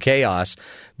create some chaos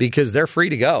because they're free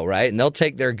to go, right? And they'll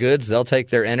take their goods, they'll take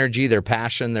their energy, their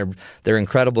passion, their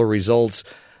incredible results,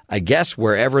 I guess,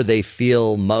 wherever they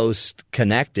feel most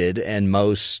connected and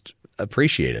most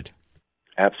appreciated.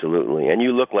 Absolutely. And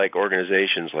you look like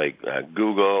organizations like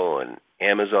Google and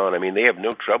Amazon, they have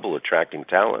no trouble attracting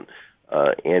talent.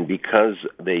 And because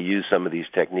they use some of these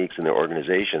techniques in their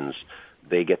organizations,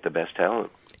 they get the best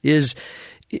talent. Is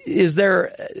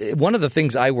there – one of the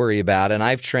things I worry about, and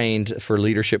I've trained for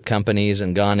leadership companies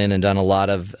and gone in and done a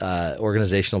lot of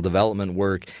organizational development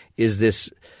work, is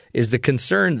the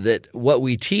concern that what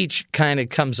we teach kind of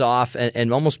comes off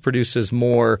and almost produces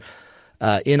more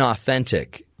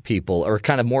inauthentic people, or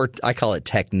kind of more, I call it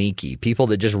technique-y, people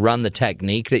that just run the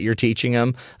technique that you're teaching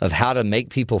them of how to make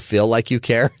people feel like you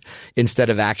care instead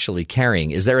of actually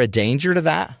caring. Is there a danger to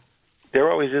that?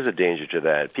 There always is a danger to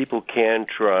that. People can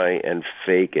try and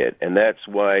fake it, and that's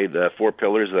why the 4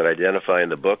 pillars that I identify in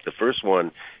the book, the first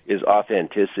one is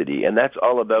authenticity, and that's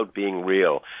all about being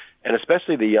real. And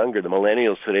especially the younger, the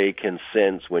millennials today can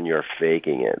sense when you're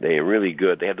faking it. They're really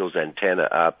good. They have those antenna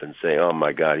up and say, oh,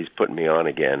 my God, he's putting me on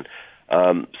again.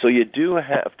 So you do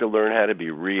have to learn how to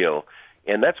be real.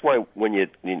 And that's why when you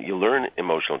learn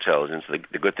emotional intelligence,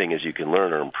 the good thing is you can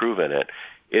learn or improve in it.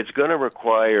 It's going to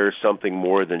require something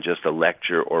more than just a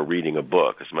lecture or reading a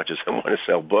book. As much as I want to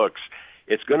sell books,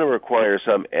 it's going to require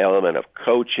some element of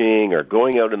coaching or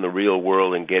going out in the real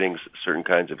world and getting certain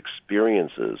kinds of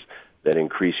experiences that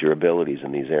increase your abilities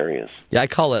in these areas. Yeah, I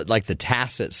call it like the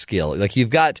tacit skill. Like you've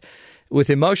got – with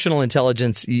emotional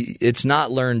intelligence, it's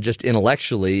not learned just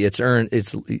intellectually. It's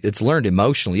learned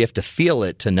emotionally. You have to feel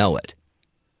it to know it.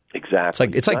 Exactly.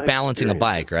 It's like balancing a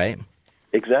bike, right?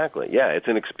 Exactly. Yeah, it's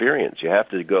an experience. You have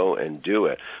to go and do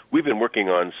it. We've been working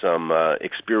on some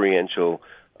experiential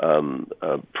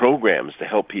programs to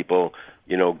help people,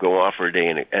 go off for a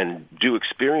day and do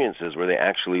experiences where they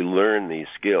actually learn these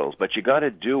skills. But you got to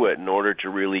do it in order to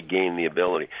really gain the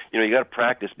ability. You got to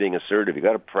practice being assertive. You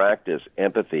got to practice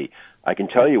empathy. I can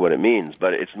tell you what it means,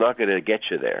 but it's not going to get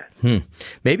you there.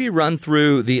 Maybe run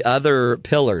through the other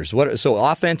pillars. So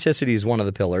authenticity is one of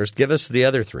the pillars. Give us the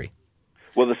other 3.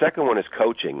 Well, the second one is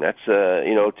coaching. That's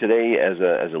today as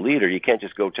a leader, you can't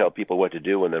just go tell people what to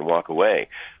do and then walk away.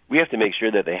 We have to make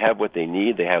sure that they have what they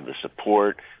need, they have the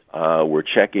support. We're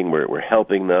checking, we're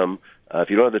helping them. If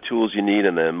you don't have the tools you need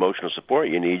and the emotional support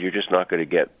you need, you're just not going to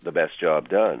get the best job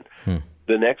done.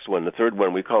 The next one, the third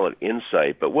one, we call it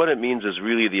insight. But what it means is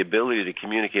really the ability to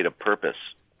communicate a purpose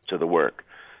to the work.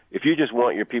 If you just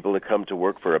want your people to come to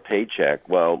work for a paycheck,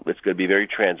 well, it's going to be very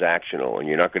transactional, and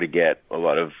you're not going to get a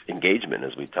lot of engagement,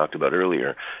 as we talked about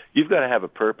earlier. You've got to have a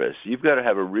purpose. You've got to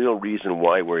have a real reason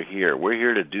why we're here. We're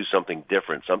here to do something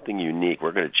different, something unique.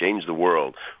 We're going to change the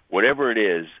world. Whatever it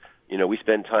is, we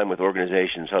spend time with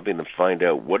organizations helping them find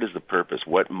out what is the purpose,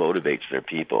 what motivates their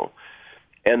people.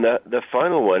 And the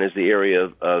final one is the area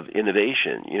of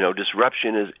innovation.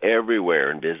 Disruption is everywhere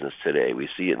in business today. We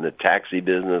see it in the taxi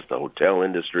business, the hotel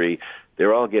industry.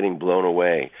 They're all getting blown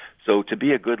away. So to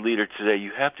be a good leader today,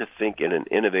 you have to think in an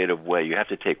innovative way. You have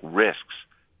to take risks,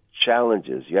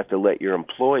 challenges. You have to let your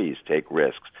employees take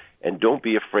risks. And don't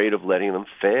be afraid of letting them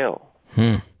fail.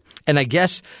 And I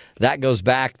guess that goes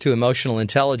back to emotional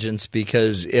intelligence,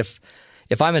 because if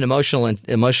I'm an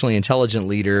emotionally intelligent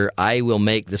leader, I will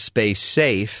make the space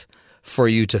safe for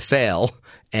you to fail,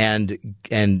 and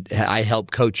I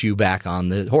help coach you back on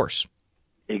the horse.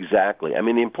 Exactly. I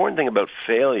mean, the important thing about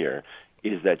failure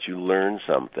is that you learn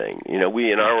something. You know,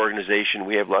 we in our organization,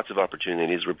 we have lots of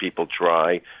opportunities where people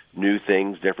try new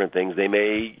things, different things. They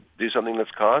may do something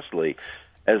that's costly.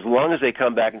 As long as they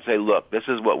come back and say, look, this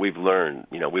is what we've learned.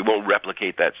 You know, we won't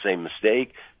replicate that same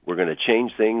mistake. We're going to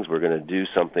change things. We're going to do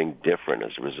something different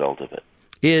as a result of it.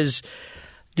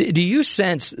 Do you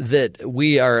sense that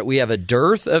we have a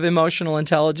dearth of emotional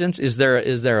intelligence? Is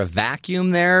there a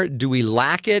vacuum there? Do we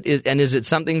lack it? And is it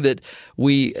something that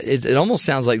it almost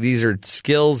sounds like these are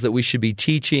skills that we should be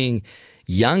teaching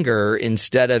younger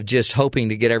instead of just hoping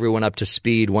to get everyone up to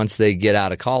speed once they get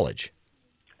out of college?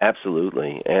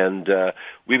 Absolutely. And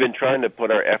we've been trying to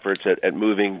put our efforts at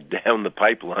moving down the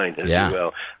pipeline, as you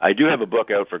will. I do have a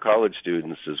book out for college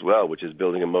students as well, which is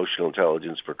Building Emotional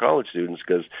Intelligence for College Students,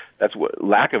 because that's what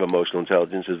lack of emotional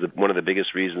intelligence is one of the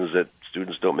biggest reasons that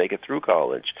students don't make it through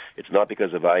college. It's not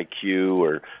because of IQ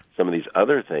or some of these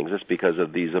other things. It's because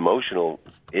of these emotional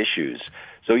issues.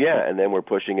 So, and then we're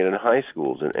pushing it in high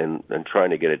schools and trying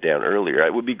to get it down earlier.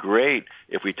 It would be great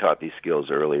if we taught these skills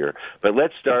earlier. But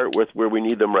let's start with where we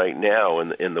need them right now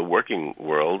in the working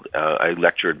world. I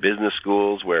lecture at business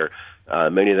schools where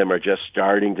many of them are just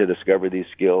starting to discover these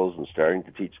skills and starting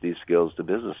to teach these skills to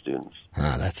business students.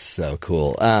 That's so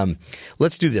cool.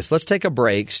 Let's do this. Let's take a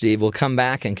break, Steve. We'll come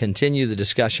back and continue the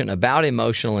discussion about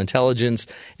emotional intelligence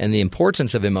and the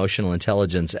importance of emotional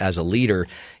intelligence as a leader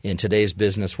in today's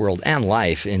business world and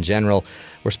life in general.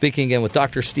 We're speaking again with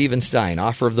Dr. Stein,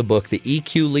 author of the book, The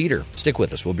EQ Leader. Stick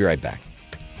with us. We'll be right back.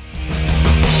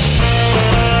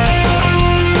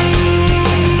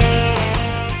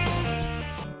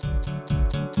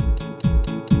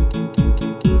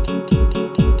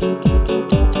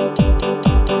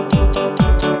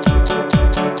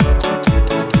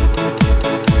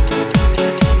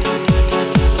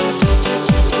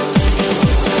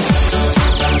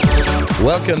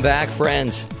 Welcome back,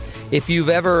 friends. If you've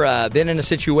ever been in a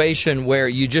situation where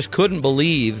you just couldn't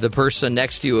believe the person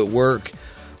next to you at work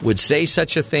would say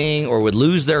such a thing or would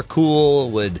lose their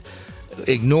cool, would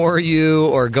ignore you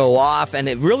or go off, and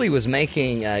it really was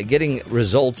making getting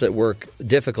results at work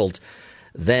difficult,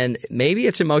 then maybe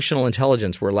it's emotional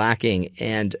intelligence we're lacking.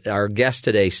 And our guest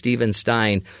today,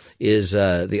 Stein, is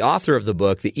the author of the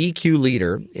book, The EQ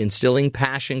Leader, Instilling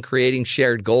Passion, Creating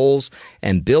Shared Goals,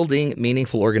 and Building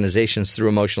Meaningful Organizations Through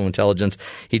Emotional Intelligence.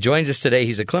 He joins us today.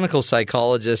 He's a clinical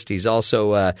psychologist. He's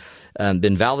also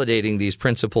been validating these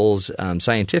principles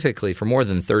scientifically for more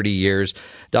than 30 years.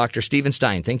 Dr.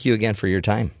 Stein, thank you again for your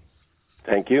time.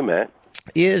 Thank you, Matt.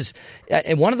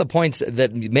 And one of the points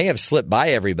that may have slipped by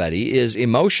everybody is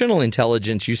emotional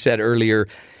intelligence. You said earlier,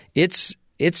 it's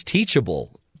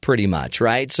teachable pretty much,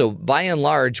 right? So by and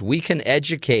large, we can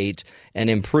educate and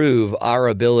improve our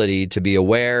ability to be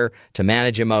aware, to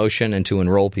manage emotion, and to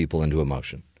enroll people into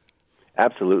emotion.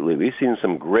 Absolutely. We've seen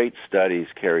some great studies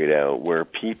carried out where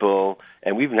people,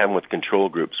 and we've had them with control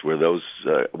groups where those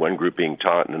one group being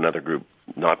taught and another group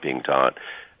not being taught.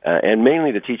 And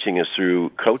mainly the teaching is through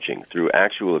coaching, through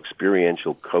actual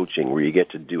experiential coaching, where you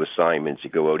get to do assignments. You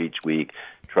go out each week,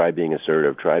 try being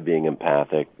assertive, try being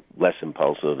empathic, less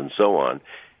impulsive, and so on.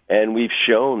 And we've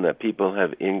shown that people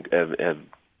have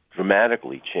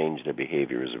dramatically changed their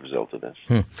behavior as a result of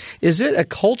this. Is it a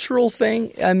cultural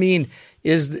thing? I mean,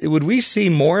 would we see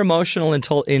more emotional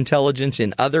intelligence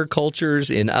in other cultures,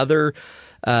 in other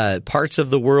parts of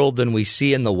the world than we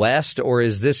see in the West, or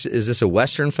is this a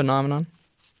Western phenomenon?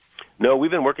 No,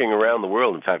 we've been working around the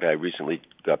world. In fact, I recently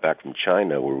got back from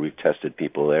China, where we've tested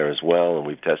people there as well, and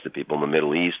we've tested people in the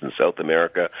Middle East and South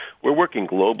America. We're working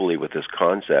globally with this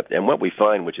concept, and what we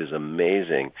find, which is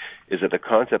amazing, is that the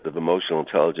concept of emotional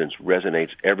intelligence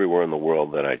resonates everywhere in the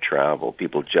world that I travel.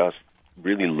 People just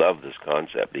really love this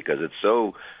concept because it's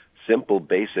so simple,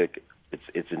 basic,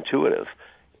 it's intuitive.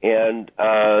 And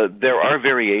there are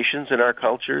variations in our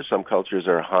cultures. Some cultures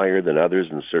are higher than others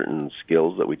in certain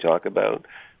skills that we talk about.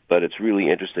 But it's really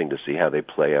interesting to see how they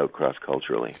play out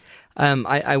cross-culturally.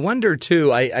 I wonder,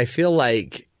 too, I feel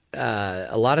like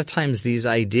a lot of times these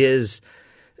ideas,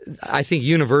 I think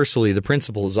universally the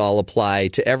principles all apply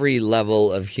to every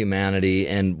level of humanity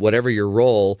and whatever your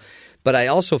role. But I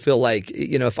also feel like,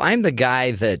 if I'm the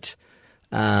guy that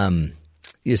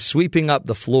is sweeping up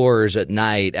the floors at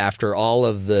night after all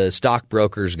of the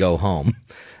stockbrokers go home,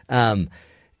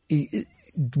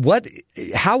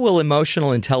 how will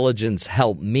emotional intelligence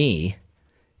help me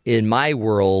in my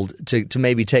world to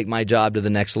maybe take my job to the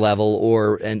next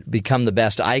level and become the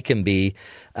best I can be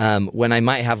when I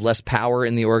might have less power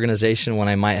in the organization, when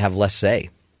I might have less say?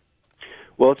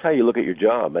 Well, it's how you look at your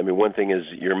job. I mean, one thing is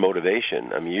your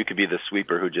motivation. I mean, you could be the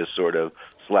sweeper who just sort of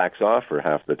slacks off for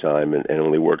half the time and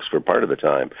only works for part of the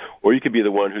time. Or you could be the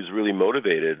one who's really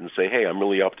motivated and say, hey, I'm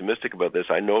really optimistic about this.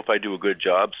 I know if I do a good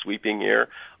job sweeping here,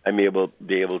 I may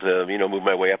be able to, move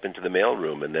my way up into the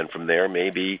mailroom. And then from there,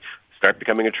 maybe start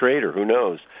becoming a trader. Who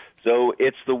knows? So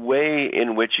it's the way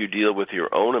in which you deal with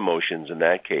your own emotions in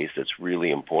that case that's really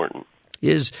important.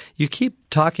 You keep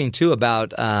talking, too,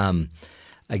 about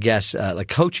like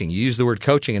coaching. You use the word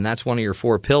coaching, and that's one of your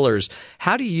 4 pillars.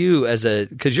 How do you,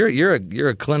 because you're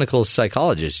a clinical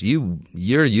psychologist,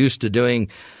 you're used to doing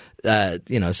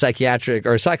psychiatric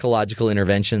or psychological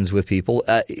interventions with people.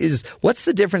 What's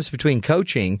the difference between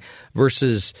coaching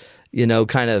versus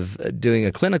kind of doing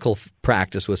a clinical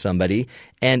practice with somebody?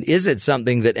 And is it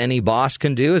something that any boss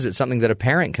can do? Is it something that a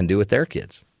parent can do with their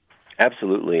kids?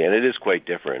 Absolutely, and it is quite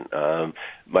different.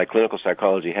 My clinical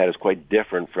psychology hat is quite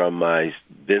different from my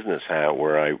business hat,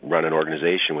 where I run an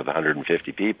organization with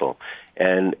 150 people.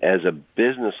 And as a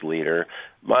business leader,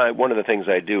 one of the things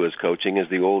I do as coaching is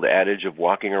the old adage of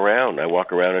walking around. I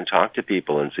walk around and talk to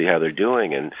people and see how they're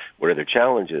doing and what are their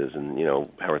challenges and,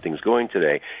 how are things going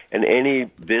today. And any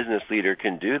business leader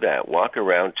can do that. Walk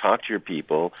around, talk to your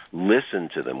people, listen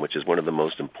to them, which is one of the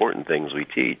most important things we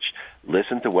teach.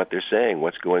 Listen to what they're saying,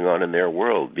 what's going on in their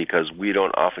world, because we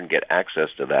don't often get access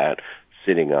to that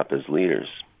sitting up as leaders.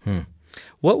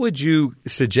 What would you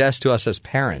suggest to us as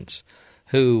parents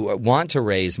who want to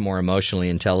raise more emotionally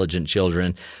intelligent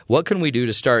children? What can we do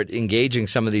to start engaging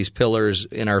some of these pillars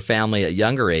in our family at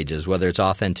younger ages, whether it's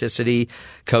authenticity,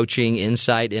 coaching,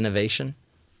 insight, innovation?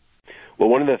 Well,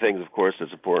 one of the things, of course,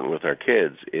 that's important with our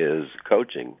kids is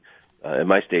coaching. At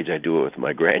my stage, I do it with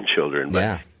my grandchildren, but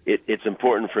yeah. It's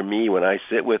important for me when I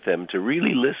sit with them to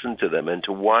really listen to them and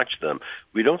to watch them.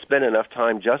 We don't spend enough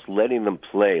time just letting them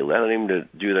play, letting them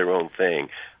do their own thing.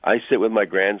 I sit with my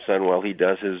grandson while he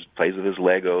plays with his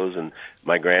Legos, and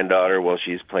my granddaughter while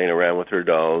she's playing around with her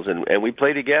dolls, and we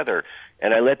play together.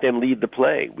 And I let them lead the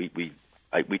play.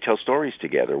 We tell stories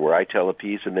together where I tell a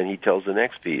piece and then he tells the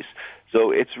next piece.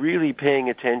 So it's really paying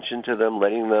attention to them,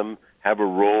 letting them have a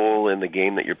role in the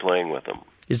game that you're playing with them.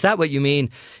 Is that what you mean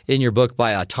in your book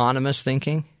by autonomous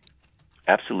thinking?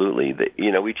 Absolutely.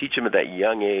 We teach them at that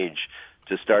young age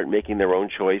to start making their own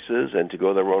choices and to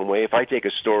go their own way. If I take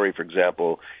a story, for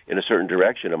example, in a certain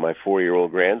direction and my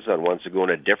 4-year-old grandson wants to go in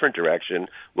a different direction,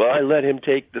 well, I let him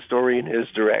take the story in his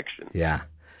direction. Yeah.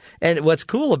 And what's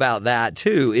cool about that,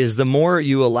 too, is the more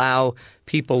you allow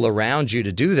people around you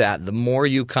to do that, the more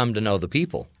you come to know the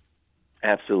people.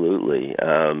 Absolutely.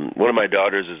 One of my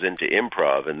daughters is into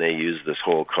improv, and they use this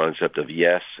whole concept of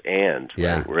yes and,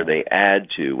 right, where they add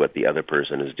to what the other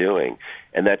person is doing.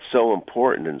 And that's so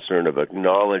important in sort of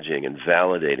acknowledging and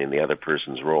validating the other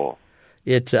person's role.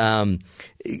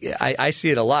 I see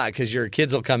it a lot because your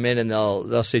kids will come in and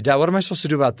they'll say, Dad, what am I supposed to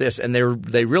do about this? And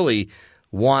they really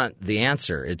want the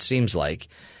answer, it seems like.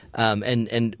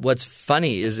 And what's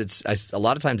funny is a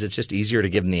lot of times it's just easier to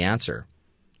give them the answer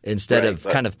instead of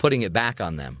kind of putting it back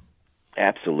on them.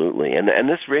 Absolutely. And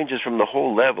this ranges from the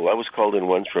whole level. I was called in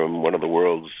once from one of the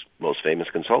world's most famous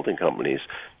consulting companies,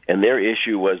 and their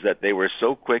issue was that they were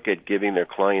so quick at giving their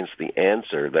clients the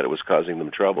answer that it was causing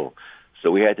them trouble.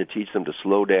 So we had to teach them to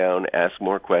slow down, ask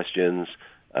more questions,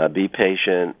 be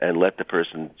patient, and let the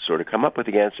person sort of come up with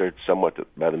the answer somewhat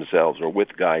by themselves or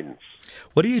with guidance.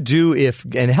 What do you do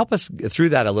and help us through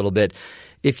that a little bit,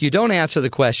 if you don't answer the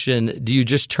question, do you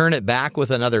just turn it back with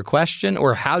another question,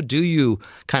 or how do you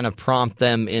kind of prompt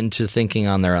them into thinking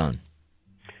on their own?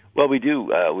 Well, we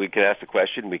do. We can ask the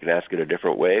question. We can ask it a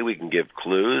different way. We can give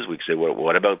clues. We can say, well,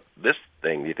 what about this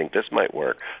thing? Do you think this might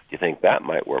work? Do you think that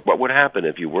might work? What would happen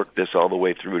if you worked this all the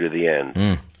way through to the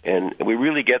end? And we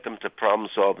really get them to problem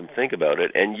solve and think about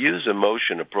it and use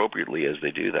emotion appropriately as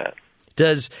they do that.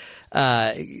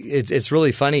 It's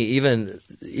really funny,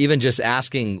 even just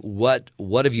asking, what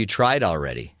have you tried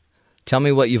already? Tell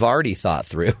me what you've already thought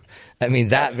through. I mean,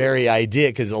 that very idea,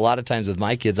 because a lot of times with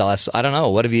my kids, I'll ask, I don't know,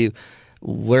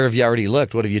 where have you already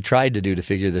looked? What have you tried to do to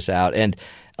figure this out? And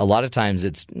a lot of times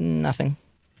it's nothing.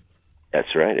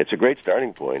 That's right. It's a great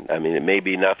starting point. I mean, it may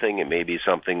be nothing. It may be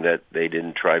something that they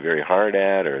didn't try very hard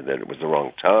at, or that it was the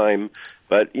wrong time.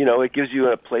 But, it gives you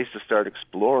a place to start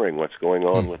exploring what's going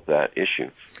on with that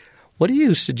issue. What do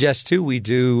you suggest, too, we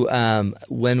do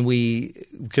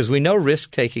because we know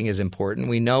risk-taking is important.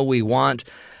 We know we want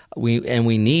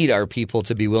we need our people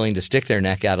to be willing to stick their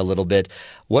neck out a little bit.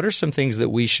 What are some things that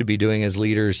we should be doing as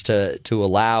leaders to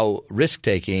allow risk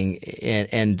taking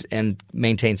and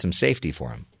maintain some safety for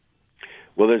them?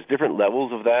 Well, there's different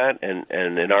levels of that, and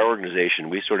in our organization,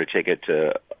 we sort of take it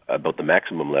to about the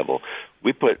maximum level.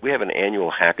 We have an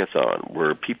annual hackathon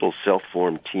where people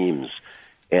self-form teams,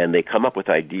 and they come up with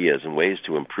ideas and ways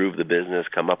to improve the business,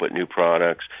 come up with new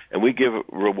products, and we give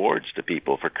rewards to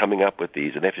people for coming up with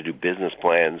these, and they have to do business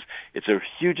plans. It's a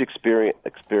huge experience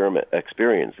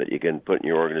that you can put in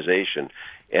your organization,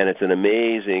 and it's an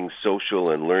amazing social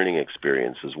and learning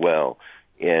experience as well.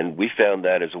 And we found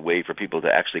that as a way for people to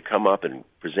actually come up and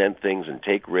present things and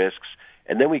take risks,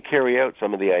 and then we carry out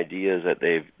some of the ideas that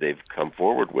they've come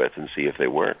forward with and see if they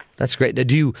work. That's great. Now,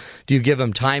 do you give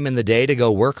them time in the day to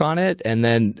go work on it, and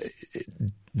then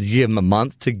do you give them a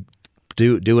month to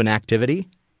do an activity?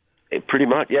 Pretty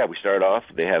much, yeah. We start off,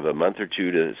 they have a month or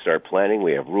two to start planning.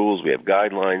 We have rules, we have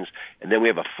guidelines, and then we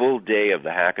have a full day of the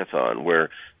hackathon where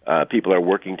people are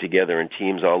working together in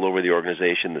teams all over the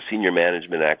organization. The senior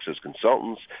management acts as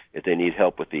consultants. If they need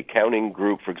help with the accounting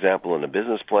group, for example, in the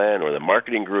business plan, or the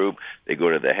marketing group, they go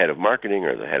to the head of marketing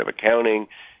or the head of accounting,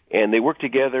 and they work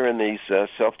together in these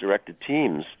self-directed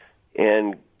teams,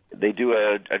 and they do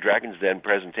a Dragon's Den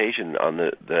presentation on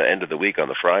the end of the week on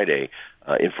the Friday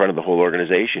in front of the whole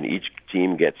organization. Each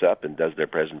team gets up and does their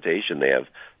presentation. They have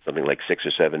something like 6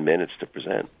 or 7 minutes to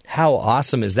present. How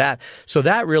awesome is that? So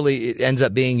that really ends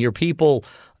up being your people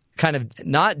kind of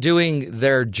not doing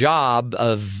their job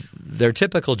of their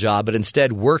typical job, but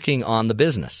instead working on the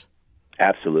business.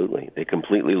 Absolutely. They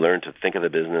completely learn to think of the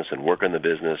business and work on the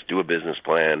business, do a business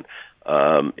plan.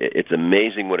 It's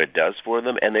amazing what it does for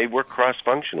them, and they work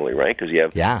cross-functionally, right? Because you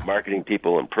have marketing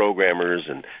people and programmers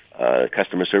and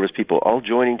customer service people all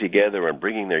joining together and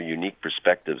bringing their unique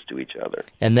perspectives to each other.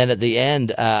 And then at the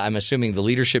end, I'm assuming the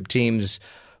leadership teams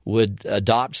would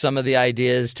adopt some of the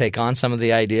ideas, take on some of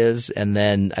the ideas, and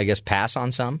then, I guess, pass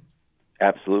on some?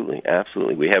 Absolutely,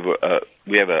 absolutely. We have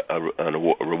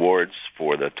rewards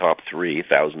for the top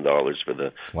 $3,000 for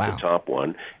the top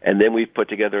one, and then we've put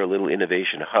together a little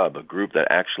innovation hub, a group that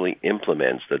actually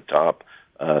implements the top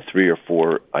 3 or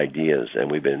 4 ideas,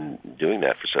 and we've been doing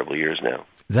that for several years now.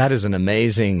 That is an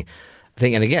amazing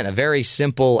thing, and again, a very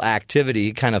simple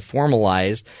activity, kind of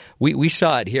formalized. We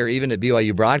saw it here even at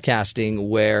BYU Broadcasting,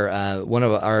 where one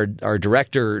of our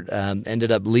director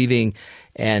ended up leaving,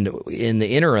 and in the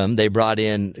interim, they brought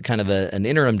in kind of an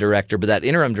interim director, but that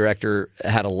interim director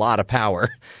had a lot of power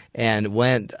and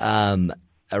went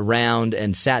around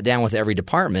and sat down with every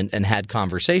department and had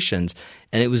conversations,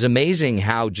 and it was amazing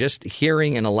how just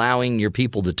hearing and allowing your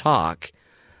people to talk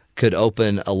could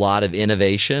open a lot of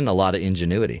innovation, a lot of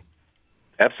ingenuity.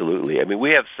 Absolutely. I mean,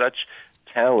 we have such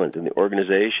talent in the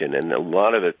organization, and a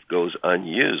lot of it goes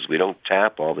unused. We don't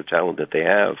tap all the talent that they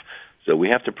have. So we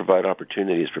have to provide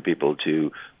opportunities for people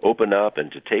to open up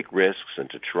and to take risks and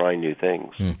to try new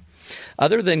things.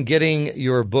 Other than getting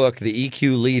your book, The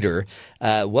EQ Leader,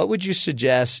 what would you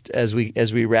suggest as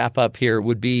we wrap up here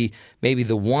would be maybe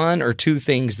the 1 or 2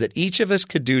 things that each of us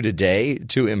could do today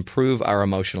to improve our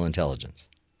emotional intelligence?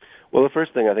 Well, the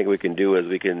first thing I think we can do is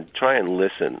we can try and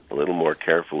listen a little more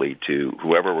carefully to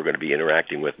whoever we're going to be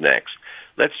interacting with next.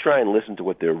 Let's try and listen to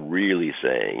what they're really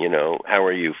saying. How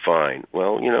are you? Fine.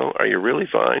 Well, are you really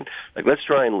fine? Like, let's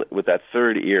try and, with that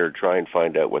third ear, try and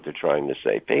find out what they're trying to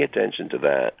say. Pay attention to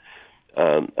that.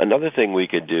 Another thing we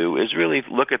could do is really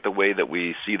look at the way that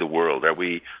we see the world. Are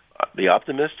we the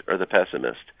optimist or the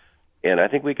pessimist? And I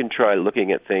think we can try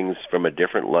looking at things from a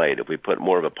different light. If we put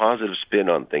more of a positive spin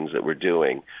on things that we're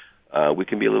doing, we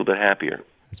can be a little bit happier.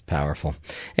 It's powerful.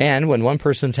 And when one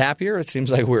person's happier, it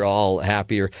seems like we're all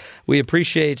happier. We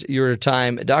appreciate your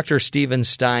time. Dr. Stephen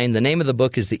Stein, the name of the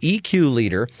book is The EQ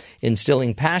Leader,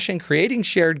 Instilling Passion, Creating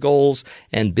Shared Goals,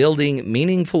 and Building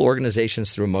Meaningful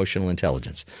Organizations Through Emotional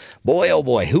Intelligence. Boy, oh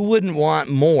boy, who wouldn't want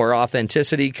more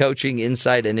authenticity, coaching,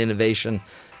 insight, and innovation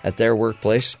at their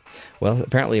workplace? Well,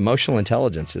 apparently emotional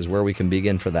intelligence is where we can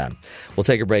begin for that. We'll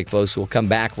take a break, folks. We'll come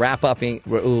back.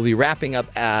 We'll be wrapping up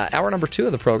hour number 2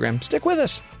 of the program. Stick with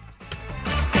us.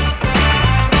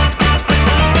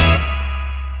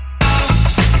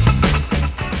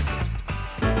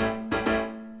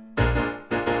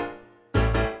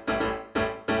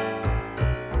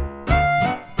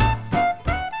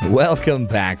 Welcome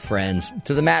back, friends,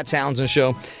 to the Matt Townsend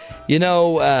Show.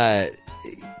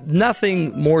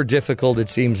 Nothing more difficult, it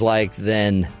seems like,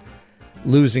 than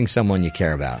losing someone you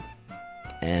care about.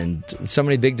 And so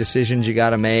many big decisions you got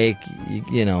to make.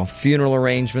 Funeral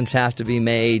arrangements have to be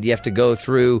made. You have to go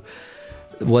through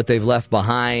what they've left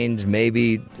behind,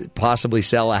 maybe possibly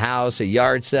sell a house, a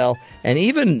yard sale, and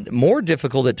even more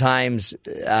difficult at times,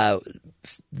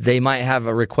 they might have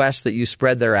a request that you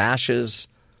spread their ashes.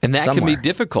 And that somewhere. can be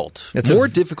difficult. It's more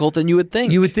difficult than you would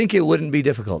think. You would think it wouldn't be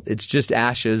difficult. It's just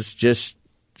ashes. Just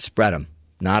spread them.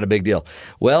 Not a big deal.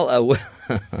 Well,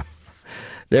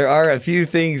 there are a few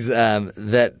things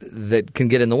that can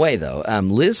get in the way, though.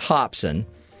 Liz Hobson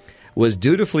was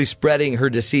dutifully spreading her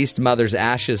deceased mother's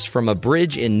ashes from a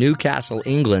bridge in Newcastle,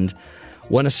 England,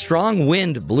 when a strong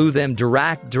wind blew them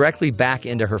directly back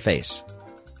into her face.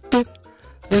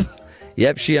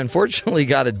 Yep, she unfortunately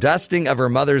got a dusting of her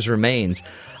mother's remains.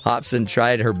 Hobson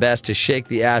tried her best to shake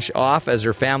the ash off as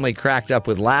her family cracked up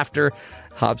with laughter.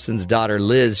 Hobson's daughter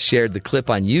Liz shared the clip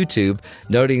on YouTube,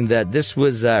 noting that this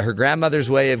was her grandmother's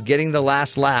way of getting the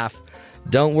last laugh.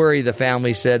 Don't worry, the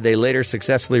family said. They later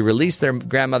successfully released their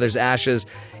grandmother's ashes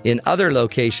in other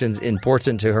locations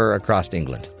important to her across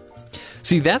England.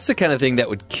 See, that's the kind of thing that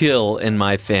would kill in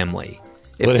my family.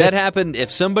 If that happened, if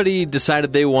somebody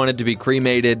decided they wanted to be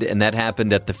cremated and that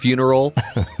happened at the funeral,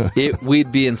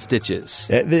 we'd be in stitches.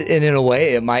 And in a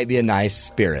way, it might be a nice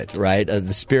spirit, right?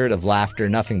 The spirit of laughter,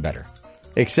 nothing better.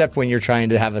 Except when you're trying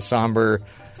to have a somber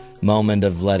moment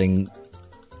of letting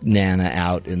Nana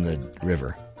out in the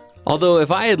river. Although if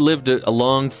I had lived a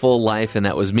long, full life and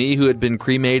that was me who had been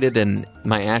cremated and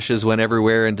my ashes went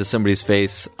everywhere into somebody's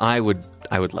face, I would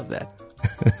love that.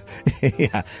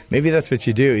 Yeah, maybe that's what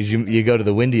you do, is you go to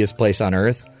the windiest place on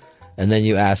earth, and then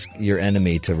you ask your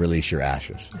enemy to release your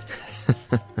ashes.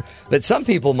 But some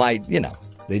people might,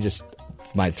 they just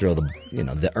might throw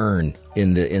the urn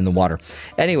in the water.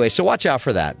 Anyway, so watch out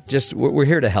for that. Just we're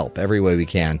here to help every way we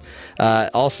can.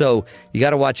 Also, you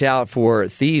got to watch out for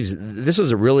thieves. This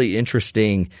was a really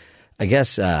interesting, I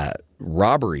guess,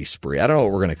 robbery spree. I don't know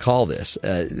what we're going to call this.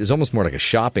 It was almost more like a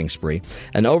shopping spree.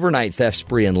 An overnight theft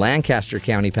spree in Lancaster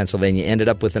County, Pennsylvania, ended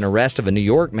up with an arrest of a New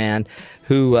York man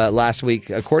who last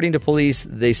week, according to police,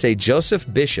 they say Joseph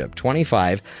Bishop,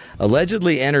 25,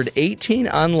 allegedly entered 18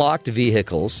 unlocked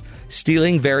vehicles,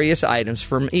 stealing various items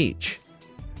from each.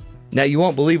 Now, you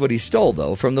won't believe what he stole,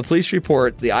 though. From the police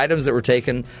report, the items that were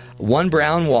taken: one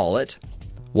brown wallet,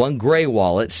 one gray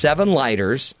wallet, 7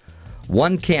 lighters,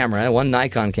 one camera, one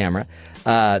Nikon camera,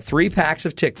 3 packs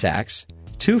of Tic Tacs,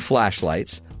 2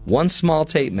 flashlights, 1 small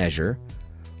tape measure,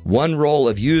 1 roll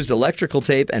of used electrical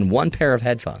tape, and 1 pair of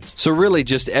headphones. So really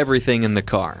just everything in the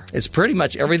car. It's pretty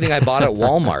much everything I bought at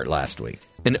Walmart last week.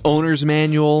 An owner's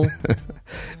manual.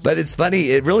 But it's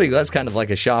funny, it really was kind of like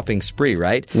a shopping spree,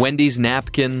 right? Wendy's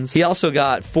napkins. He also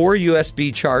got 4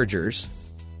 USB chargers,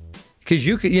 because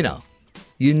you could,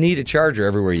 you need a charger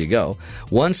everywhere you go.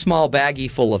 1 small baggie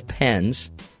full of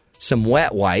pens, some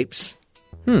wet wipes,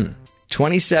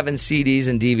 27 CDs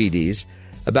and DVDs,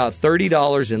 about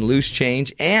 $30 in loose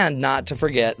change, and not to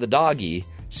forget the doggy,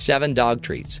 7 dog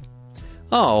treats.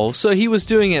 Oh, so he was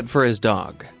doing it for his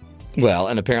dog. Well,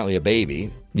 and apparently a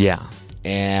baby. Yeah.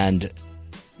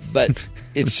 But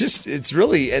it's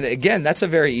really, and again, that's a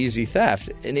very easy theft.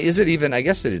 And is it even, I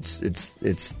guess that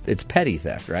it's petty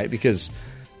theft, right? Because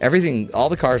all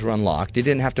the cars were unlocked. You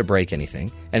didn't have to break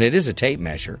anything. And it is a tape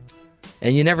measure.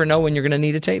 And you never know when you're going to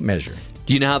need a tape measure.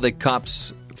 Do you know how the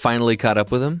cops finally caught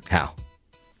up with him? How?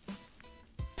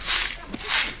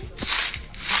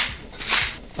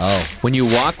 Oh. When you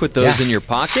walk with those in your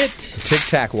pocket?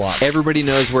 Tic-tac walk. Everybody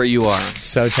knows where you are.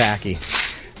 So tacky.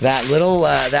 That little,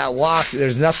 that walk,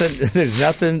 there's nothing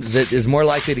that is more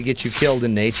likely to get you killed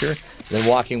in nature than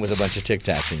walking with a bunch of Tic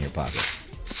Tacs in your pocket.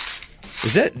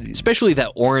 Is it? Especially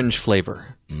that orange flavor.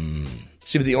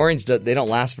 See, but the orange, they don't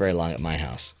last very long at my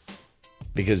house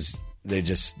because they're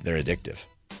addictive.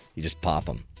 You just pop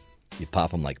them. You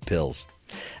pop them like pills.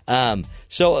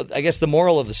 So I guess the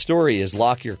moral of the story is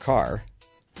lock your car,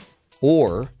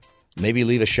 or maybe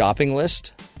leave a shopping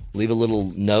list, leave a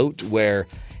little note where,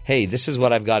 hey, this is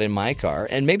what I've got in my car.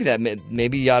 And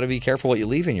maybe you ought to be careful what you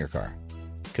leave in your car,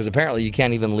 because apparently you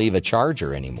can't even leave a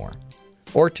charger anymore.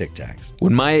 Or Tic Tacs.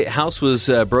 When my house was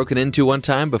broken into one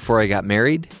time before I got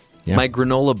married, my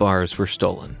granola bars were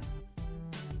stolen.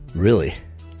 Really?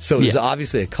 So it was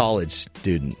obviously a college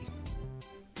student.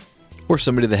 Or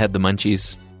somebody that had the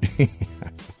munchies.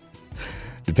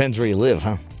 Depends where you live,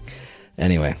 huh?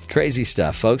 Anyway, crazy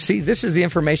stuff, folks. See, this is the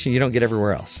information you don't get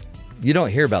everywhere else. You don't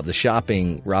hear about the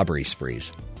shopping robbery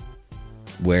sprees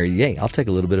where, I'll take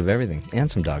a little bit of everything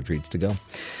and some dog treats to go.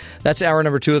 That's hour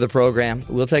number 2 of the program.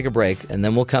 We'll take a break, and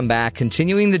then we'll come back,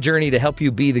 continuing the journey to help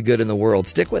you be the good in the world.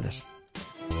 Stick with us.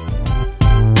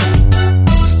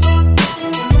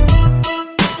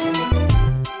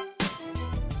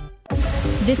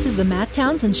 This is the Matt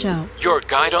Townsend Show. Your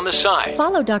guide on the side.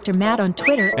 Follow Dr. Matt on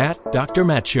Twitter At Dr.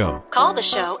 Matt Show. Call the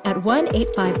show at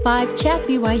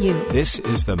 1-855-CHAT-BYU. This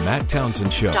is the Matt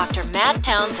Townsend Show. Dr. Matt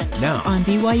Townsend Now on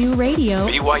BYU Radio.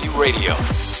 BYU Radio.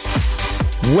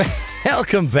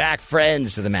 Welcome back,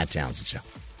 friends, to the Matt Townsend Show.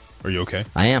 Are you okay?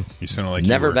 I am. You sounded like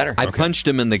never you were. better. I punched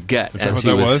him in the gut Is that as what he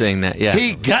that was was? saying that. Yeah.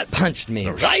 He gut punched me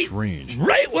That was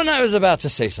right when I was about to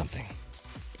say something.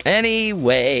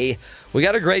 Anyway, we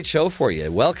got a great show for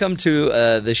you. Welcome to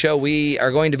the show. We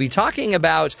are going to be talking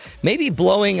about maybe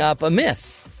blowing up a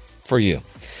myth for you.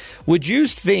 Would you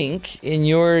think in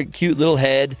your cute little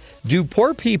head, do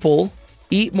poor people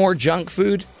eat more junk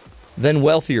food than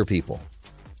wealthier people?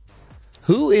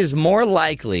 Who is more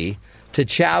likely to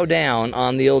chow down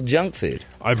on the old junk food?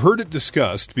 I've heard it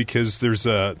discussed because there's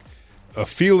a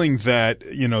feeling that,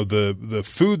 the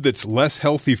food that's less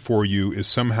healthy for you is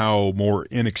somehow more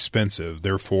inexpensive.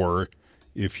 Therefore,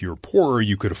 if you're poorer,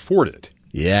 you could afford it.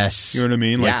 Yes. You know what I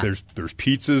mean? Yeah. Like there's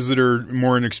pizzas that are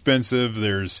more inexpensive.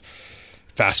 There's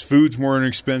fast food's more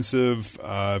inexpensive.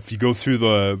 If you go through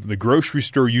the grocery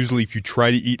store, usually if you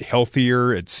try to eat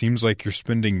healthier, it seems like you're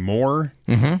spending more.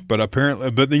 Mm-hmm.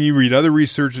 But then you read other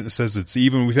research and it says it's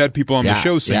even. We've had people on the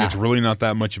show saying it's really not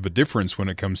that much of a difference when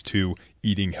it comes to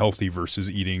eating healthy versus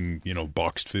eating,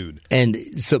 boxed food. And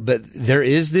so, but there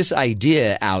is this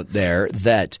idea out there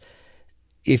that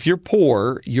if you're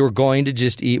poor, you're going to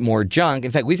just eat more junk. In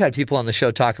fact, we've had people on the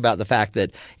show talk about the fact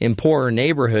that in poorer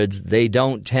neighborhoods, they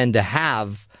don't tend to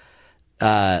have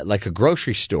like a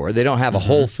grocery store. They don't have a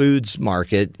Whole Foods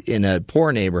market in a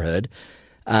poor neighborhood.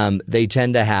 They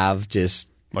tend to have just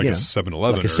like a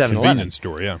 7-Eleven like a or a convenience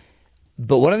store, yeah.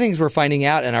 But one of the things we're finding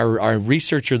out, and our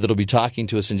researcher that will be talking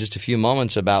to us in just a few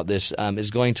moments about this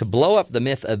is going to blow up the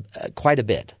myth quite a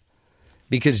bit.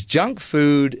 Because junk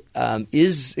food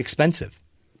is expensive.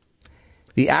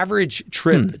 The average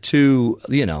trip to,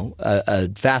 a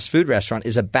fast food restaurant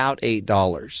is about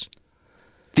 $8.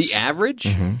 The average?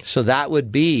 Mm-hmm. So that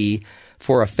would be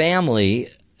for a family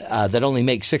that only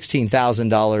makes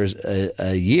 $16,000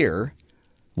 a year.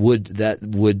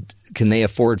 Can they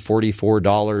afford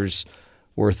 $44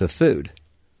 worth of food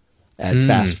at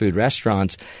fast food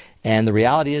restaurants? And the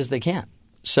reality is they can't.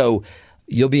 So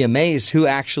you'll be amazed who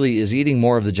actually is eating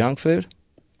more of the junk food.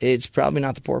 It's probably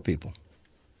not the poor people.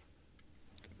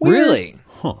 Really?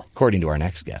 Huh. According to our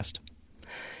next guest.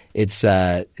 It's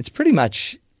pretty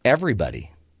much everybody.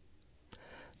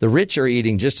 The rich are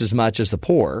eating just as much as the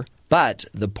poor, but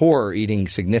the poor are eating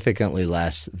significantly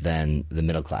less than the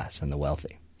middle class and the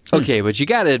wealthy. Okay, but you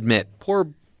got to admit,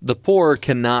 the poor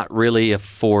cannot really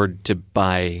afford to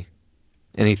buy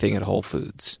anything at Whole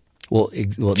Foods. Well,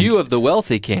 few of the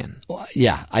wealthy can. Well,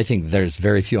 yeah, I think there's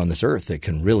very few on this earth that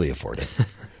can really afford it.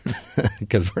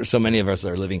 Because so many of us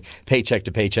are living paycheck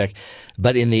to paycheck.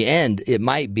 But in the end, it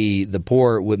might be the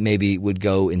poor would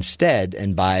go instead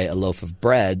and buy a loaf of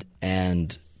bread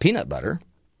and peanut butter,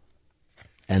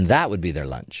 and that would be their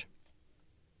lunch.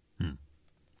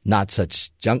 Not such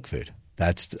junk food.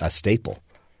 That's a staple.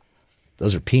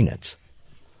 Those are peanuts.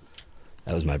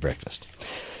 That was my breakfast.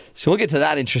 So we'll get to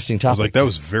that interesting topic. I was like, that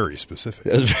was very specific.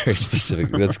 That was very specific.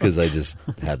 That's because I just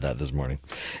had that this morning.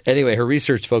 Anyway, her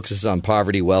research focuses on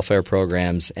poverty, welfare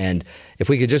programs, and if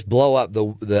we could just blow up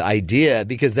the idea,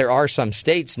 because there are some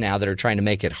states now that are trying to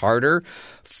make it harder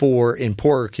in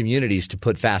poorer communities to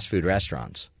put fast food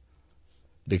restaurants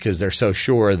because they're so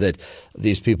sure that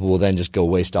these people will then just go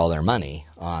waste all their money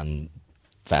on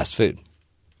fast food.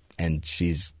 And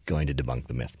she's going to debunk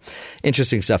the myth.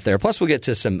 Interesting stuff there. Plus, we'll get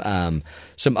to some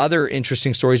other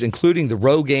interesting stories, including the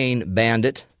Rogaine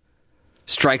bandit.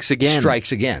 Strikes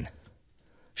again.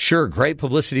 Sure, great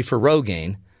publicity for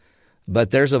Rogaine,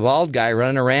 but there's a bald guy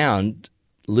running around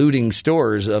looting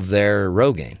stores of their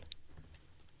Rogaine.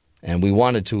 And we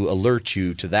wanted to alert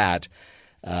you to that.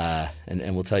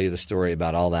 And we'll tell you the story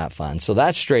about all that fun. So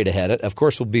that's straight ahead. Of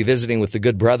course, we'll be visiting with the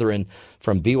good brethren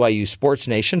from BYU Sports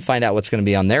Nation, find out what's going to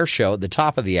be on their show at the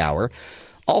top of the hour.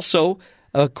 Also,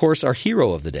 of course, our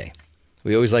hero of the day.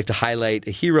 We always like to highlight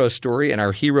a hero story, and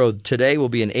our hero today will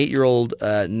be an 8-year-old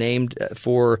named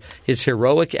for his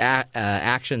heroic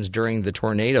actions during the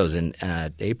tornadoes in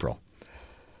April.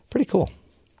 Pretty cool.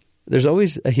 There's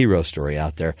always a hero story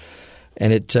out there.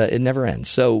 And it never ends.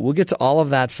 So we'll get to all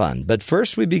of that fun. But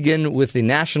first we begin with the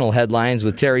national headlines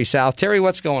with Terry South. Terry,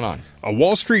 what's going on? A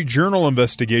Wall Street Journal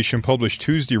investigation published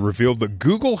Tuesday revealed that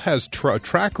Google has a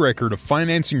track record of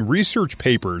financing research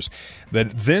papers that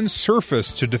then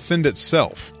surface to defend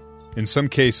itself. in some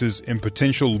cases in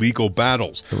potential legal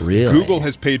battles. Really? Google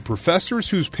has paid professors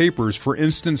whose papers, for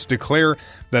instance, declare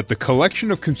that the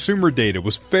collection of consumer data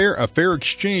was a fair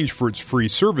exchange for its free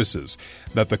services,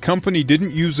 that the company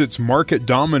didn't use its market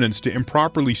dominance to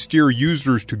improperly steer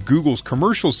users to Google's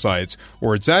commercial sites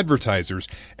or its advertisers,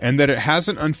 and that it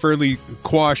hasn't unfairly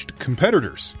quashed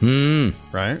competitors.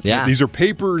 Right? Yeah. These are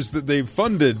papers that they've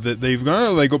funded, that they've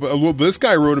gone, well, this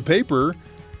guy wrote a paper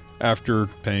after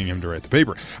paying him to write the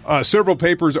paper. Several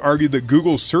papers argue that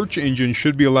Google's search engine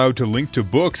should be allowed to link to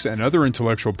books and other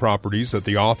intellectual properties that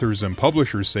the authors and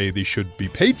publishers say they should be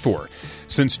paid for.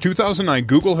 Since 2009,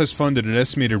 Google has funded an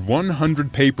estimated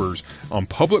 100 papers on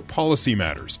public policy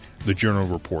matters. The journal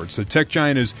reports the tech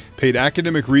giant has paid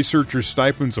academic researchers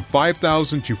stipends of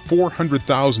 $5,000 to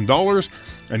 $400,000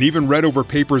 and even read over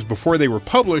papers before they were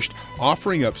published,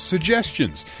 offering up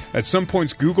suggestions. At some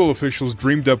points, Google officials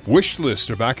dreamed up wish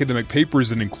lists of academic papers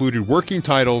that included working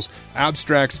titles,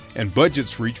 abstracts, and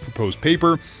budgets for each proposed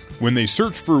paper. When they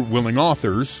search for willing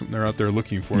authors, they're out there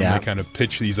looking for them, they kind of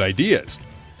pitch these ideas.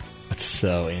 That's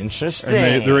so interesting.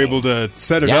 And they're able to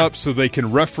set it up so they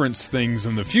can reference things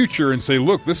in the future and say,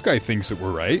 look, this guy thinks that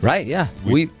we're right. Right, yeah.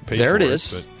 There it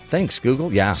is. Thanks,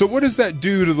 Google. Yeah. So what does that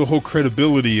do to the whole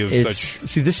credibility of such?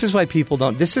 See, this is why people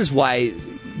don't. This is why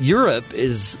Europe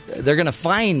they're going to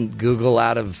fine Google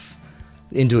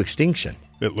into extinction.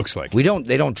 It looks like they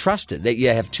don't trust it. You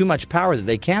have too much power that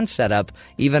they can set up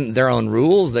even their own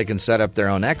rules. They can set up their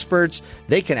own experts.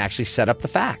 They can actually set up the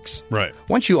facts. Right.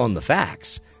 Once you own the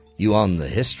facts, you own the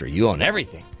history. You own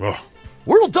everything. Oh.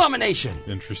 World domination.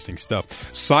 Interesting stuff.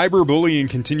 Cyberbullying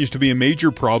continues to be a major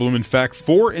problem. In fact,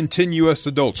 4 in 10 U.S.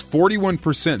 adults,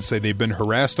 41%, say they've been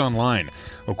harassed online.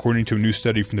 According to a new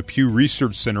study from the Pew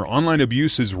Research Center, online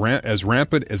abuse is as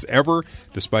rampant as ever,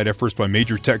 despite efforts by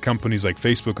major tech companies like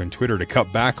Facebook and Twitter to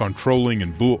cut back on trolling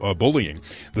and bullying.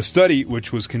 The study,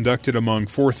 which was conducted among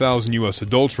 4,000 U.S.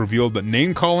 adults, revealed that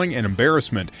name-calling and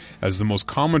embarrassment as the most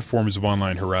common forms of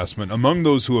online harassment. Among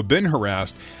those who have been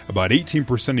harassed, about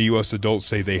 18% of U.S. adults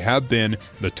say they have been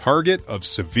the target of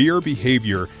severe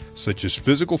behavior such as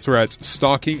physical threats,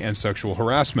 stalking, and sexual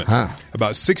harassment.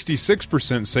 About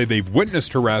 66% say they've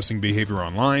witnessed harassing behavior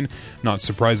online, not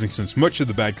surprising since much of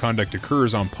the bad conduct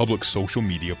occurs on public social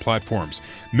media platforms.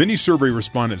 Many survey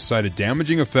respondents cited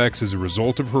damaging effects as a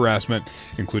result of harassment,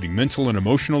 including mental and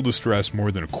emotional distress.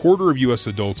 More than a quarter of U.S.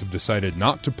 adults have decided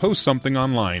not to post something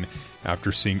online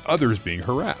after seeing others being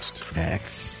harassed.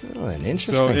 Excellent.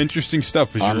 Interesting. So interesting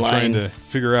stuff as you're trying to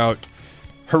figure out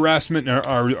harassment.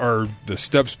 Are the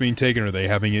steps being taken? Are they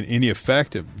having any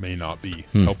effect? It may not be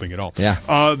helping at all.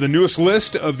 Yeah. The newest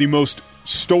list of the most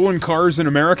stolen cars in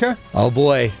America. Oh,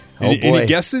 boy. Any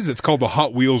guesses? It's called the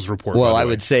Hot Wheels report. Well, I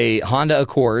would say Honda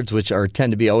Accords, which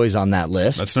tend to be always on that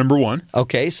list. That's number one.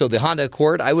 Okay, so the Honda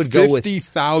Accord, I would go with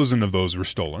 50,000 of those were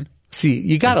stolen. See,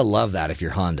 you got to love that if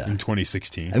you're Honda. In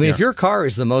 2016. I mean, if your car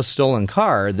is the most stolen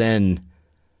car, then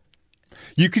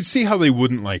you could see how they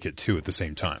wouldn't like it, too, at the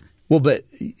same time. Well, but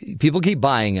people keep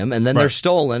buying them, and then they're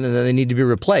stolen, and then they need to be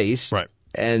replaced. Right.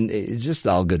 And it's just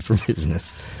all good for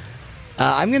business.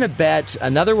 I'm going to bet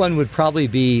another one would probably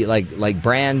be like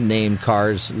brand name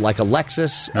cars, like a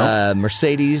Lexus,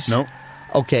 Mercedes. No.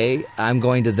 Okay, I'm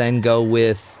going to then go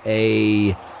with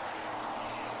the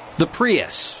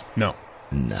Prius. No.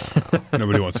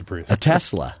 Nobody wants a Prius. A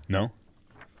Tesla. No.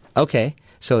 Okay.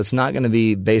 So it's not going to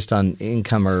be based on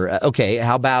income or okay.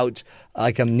 How about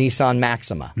like a Nissan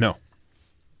Maxima? No.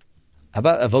 How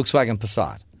about a Volkswagen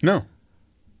Passat? No.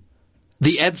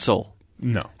 The Edsel?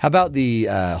 No. How about the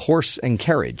horse and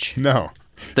carriage? No.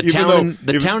 The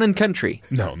town and country?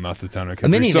 No, not the town and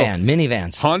country. A minivan.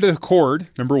 Minivans. Honda Accord,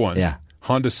 number one. Yeah.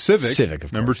 Honda Civic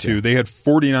of number course, two. Yeah. They had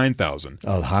 49,000.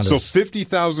 Oh, Honda. So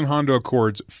 50,000 Honda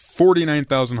Accords,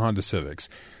 49,000 Honda Civics.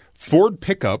 Ford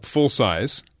pickup, full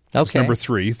size. Okay. Number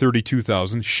 3,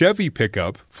 32,000. Chevy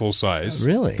pickup, full size.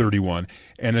 Really? 31.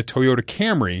 And a Toyota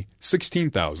Camry,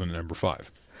 16,000, number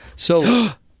 5. So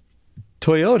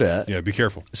Toyota. Yeah, be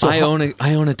careful. So I own a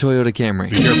Toyota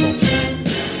Camry. Be careful.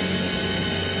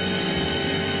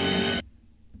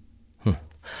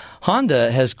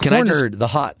 Honda has cornered the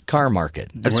hot car market.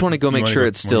 I just want to go make sure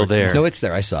it's still there. No, it's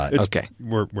there. I saw it. Okay.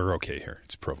 We're okay here.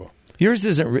 It's Provo. Yours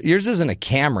isn't a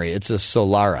Camry. It's a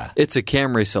Solara. It's a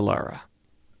Camry Solara.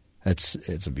 It's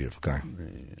a beautiful car.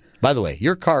 By the way,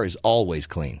 your car is always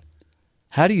clean.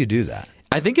 How do you do that?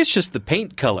 I think it's just the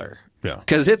paint color. Yeah.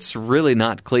 Because it's really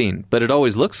not clean, but it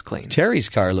always looks clean. Terry's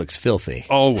car looks filthy.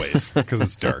 Always, because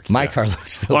it's dark. My car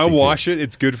looks filthy. Well, I wash it.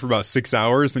 It's good for about 6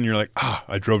 hours. Then you're like,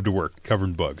 I drove to work covered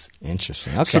in bugs.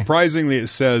 Interesting. Okay. Surprisingly, it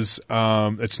says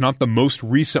it's not the most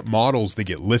recent models that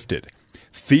get lifted.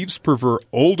 thieves prefer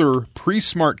older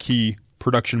pre-smart key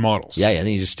production models. Yeah, and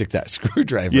then you just stick that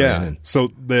screwdriver in. Yeah.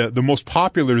 So the most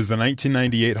popular is the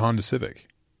 1998 Honda Civic.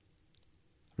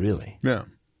 Really? Yeah.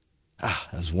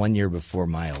 That was 1 year before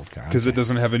my old car. Because it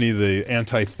doesn't have any of the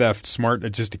anti-theft smart,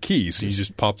 it's just a key, so you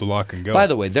just pop the lock and go. By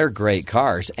the way, they're great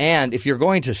cars. And if you're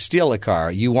going to steal a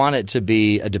car, you want it to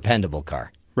be a dependable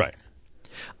car. Right.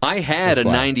 I had That's a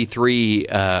why. 93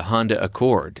 Honda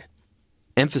Accord.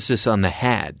 Emphasis on the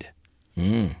had.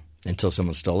 Until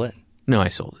someone stole it? No, I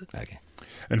sold it. Okay.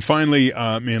 And finally,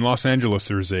 in Los Angeles,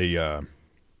 there's a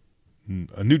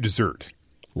new dessert.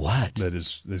 What? That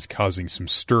is causing some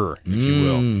stir, if you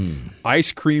will.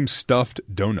 Ice cream stuffed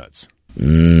donuts.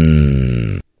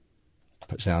 Now,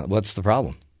 what's the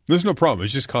problem? There's no problem.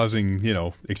 It's just causing,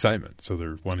 excitement. So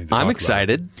they're wanting to talk I'm about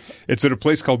excited. it. It's at a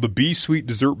place called the Bee Sweet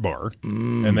Dessert Bar,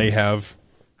 and they have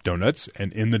donuts,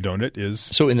 and in the donut is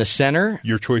So in the center,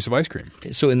 your choice of ice cream.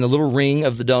 so in the little ring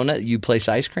of the donut, you place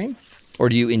ice cream? Or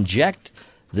do you inject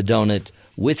the donut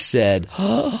with said...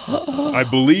 I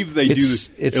believe they do this.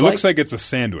 It's It looks like it's a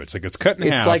sandwich. Like it's cut in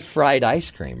half. It's like fried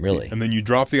ice cream, really. And then you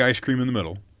drop the ice cream in the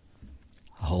middle.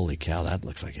 Holy cow, that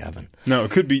looks like heaven. No,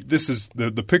 it could be. This is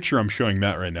the picture I'm showing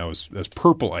Matt right now is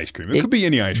purple ice cream. It could be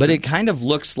any ice cream. But it kind of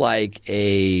looks like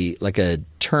a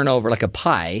turnover, like a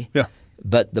pie. Yeah.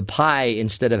 But the pie,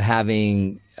 instead of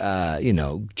having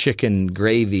chicken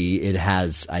gravy, it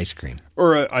has ice cream.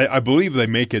 Or I believe they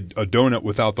make a donut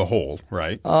without the hole,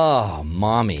 right? Oh,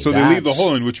 mommy. So they leave the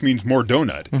hole in, which means more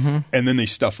donut, and then they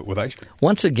stuff it with ice cream.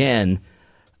 Once again,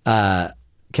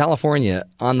 California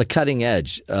on the cutting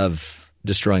edge of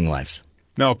destroying lives.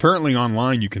 Now, apparently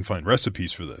online you can find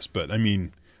recipes for this, but I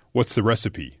mean, what's the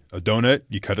recipe? A donut,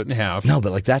 you cut it in half. No,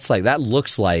 but that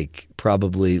looks like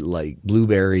probably like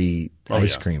blueberry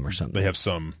ice cream or something. They have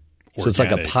some organic, so it's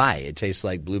like a pie. It tastes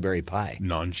like blueberry pie.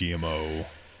 Non-GMO.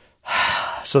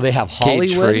 So they have Hollywood.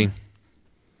 Cage-free.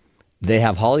 They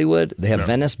have Hollywood. They have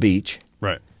Venice Beach.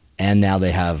 Right. And now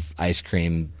they have ice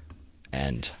cream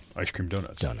and ice cream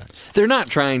donuts. They're not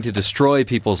trying to destroy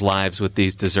people's lives with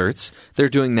these desserts. They're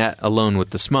doing that alone with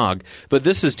the smog. But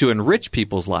this is to enrich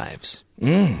people's lives.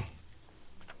 You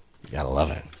gotta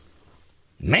love it.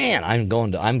 Man, I'm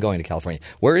going to California.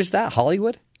 Where is that?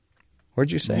 Hollywood?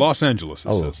 Where'd you say? Los Angeles,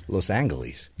 it says. Los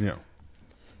Angeles. Yeah.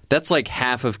 That's like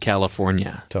half of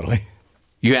California. Totally.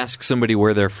 You ask somebody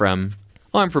where they're from.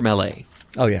 Oh, I'm from L.A.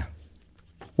 Oh, yeah.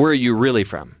 Where are you really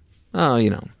from? Oh,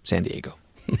 San Diego.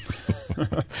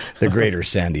 The greater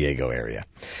San Diego area.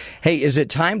 Hey, is it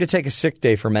time to take a sick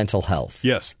day for mental health?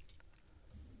 Yes.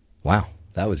 Wow,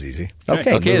 that was easy.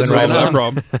 Okay, moving right no on.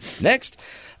 problem. Next.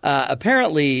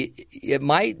 Apparently, it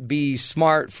might be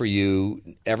smart for you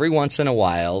every once in a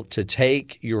while to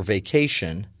take your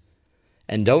vacation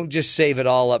and don't just save it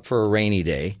all up for a rainy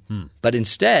day, but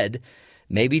instead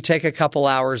maybe take a couple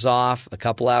hours off, a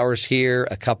couple hours here,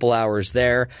 a couple hours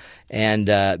there, and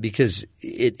because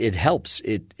it helps.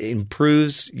 It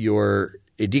improves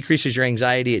it decreases your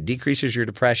anxiety, it decreases your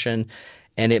depression,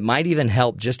 and it might even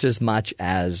help just as much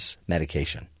as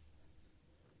medication.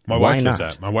 My Why wife does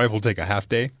not? that. My wife will take a half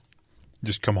day,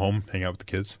 just come home, hang out with the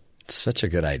kids. It's such a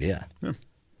good idea. Yeah.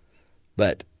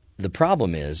 But the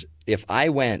problem is, if I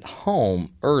went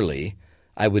home early,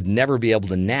 I would never be able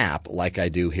to nap like I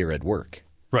do here at work.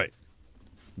 Right.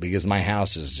 Because my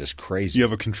house is just crazy. You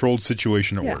have a controlled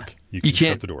situation at work. You can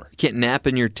shut the door. You can't nap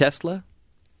in your Tesla?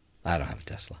 I don't have a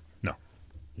Tesla. No.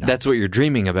 That's what you're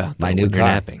dreaming about, though, My new when car. you're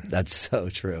napping. That's so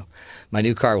true. My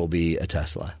new car will be a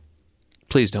Tesla.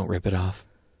 Please don't rip it off.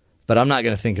 But I'm not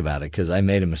going to think about it because I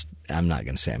made a mistake. I'm not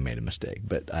going to say I made a mistake,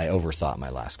 but I overthought my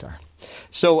last car.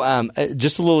 So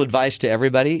just a little advice to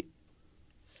everybody.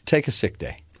 Take a sick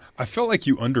day. I felt like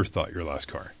you underthought your last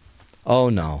car. Oh,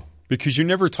 no. Because you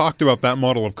never talked about that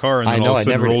model of car and then all of a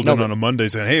sudden rolled in on a Monday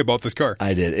saying, hey, about this car.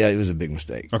 I did. It was a big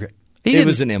mistake. Okay. It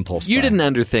was an impulse You buy. didn't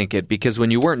underthink it because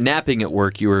when you weren't napping at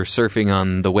work, you were surfing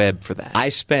on the web for that. I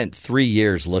spent 3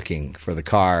 years looking for the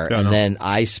car, and then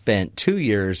I spent 2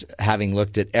 years having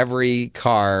looked at every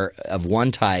car of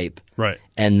one type. Right.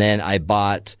 And then I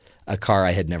bought a car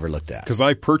I had never looked at. Because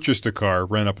I purchased a car,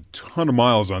 ran up a ton of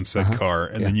miles on said car,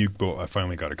 and then I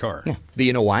finally got a car. Yeah. But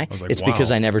you know why? I was like, It's wow. because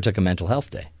I never took a mental health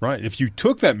day. Right. If you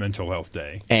took that mental health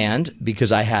day. And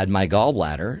because I had my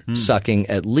gallbladder sucking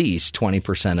at least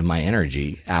 20% of my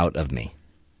energy out of me.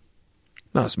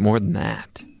 No, it's more than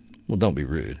that. Well, don't be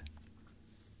rude.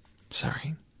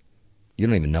 Sorry. You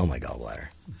don't even know my gallbladder.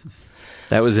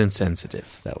 That was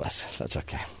insensitive. That's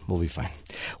okay. We'll be fine.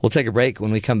 We'll take a break.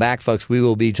 When we come back, folks, we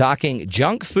will be talking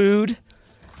junk food.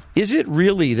 Is it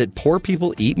really that poor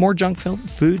people eat more junk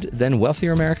food than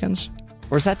wealthier Americans?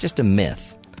 Or is that just a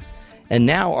myth? And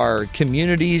now are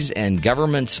communities and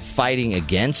governments fighting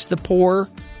against the poor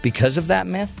because of that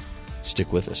myth?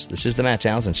 Stick with us. This is the Matt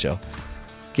Townsend Show,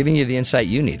 giving you the insight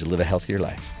you need to live a healthier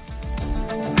life.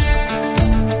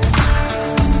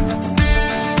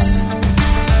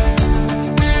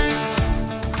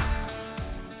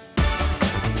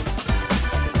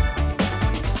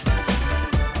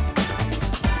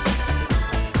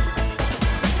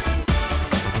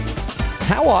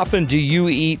 How often do you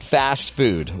eat fast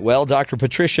food? Well, Dr.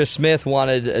 Patricia Smith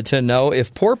wanted to know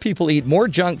if poor people eat more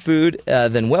junk food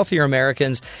than wealthier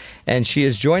Americans, and she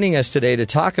is joining us today to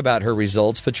talk about her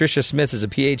results. Patricia Smith is a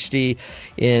Ph.D.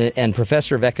 and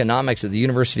professor of economics at the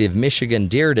University of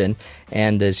Michigan-Dearborn,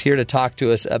 and is here to talk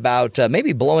to us about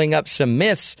maybe blowing up some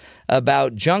myths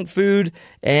about junk food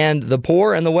and the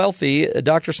poor and the wealthy.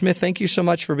 Dr. Smith, thank you so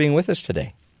much for being with us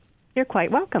today. You're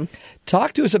quite welcome.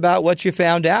 Talk to us about what you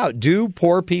found out. Do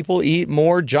poor people eat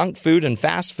more junk food and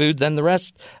fast food than the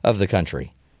rest of the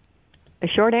country? The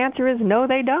short answer is no,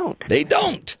 they don't. They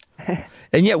don't.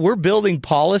 And yet we're building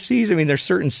policies. I mean, there's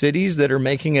certain cities that are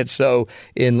making it so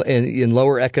in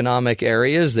lower economic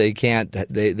areas they can't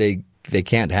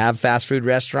have fast food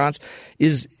restaurants.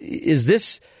 Is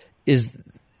this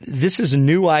a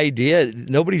new idea?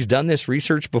 Nobody's done this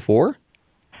research before?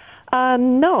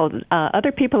 No,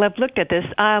 other people have looked at this.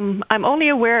 I'm only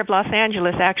aware of Los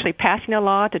Angeles actually passing a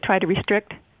law to try to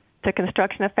restrict the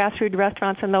construction of fast food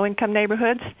restaurants in low-income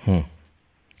neighborhoods.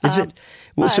 Is it?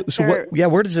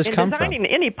 Where does this come from? In designing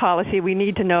any policy, we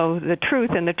need to know the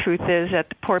truth, and the truth is that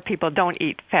the poor people don't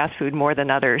eat fast food more than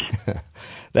others.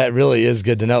 That really is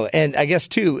good to know. And I guess,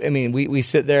 too, I mean, we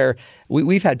sit there.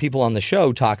 We've had people on the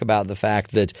show talk about the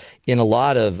fact that in a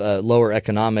lot of lower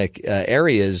economic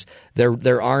areas,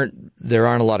 there aren't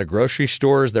a lot of grocery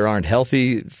stores. There aren't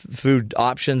healthy food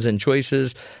options and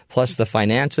choices, plus the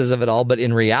finances of it all. But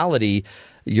in reality,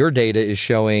 your data is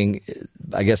showing,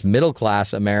 I guess,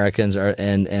 middle-class Americans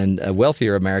and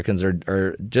wealthier Americans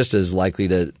are just as likely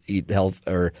to eat health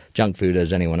or junk food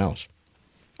as anyone else.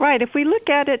 Right. If we look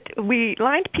at it, we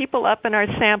lined people up in our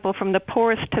sample from the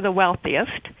poorest to the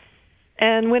wealthiest.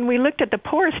 And when we looked at the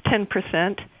poorest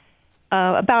 10%,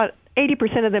 about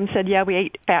 80% of them said, yeah, we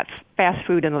ate fast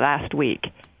food in the last week.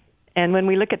 And when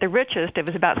we look at the richest, it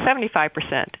was about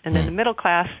 75%. And in the middle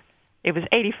class, it was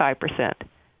 85%.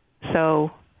 So,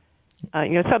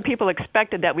 some people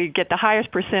expected that we'd get the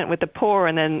highest percent with the poor,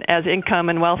 and then as income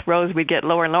and wealth rose, we'd get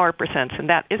lower and lower percents, and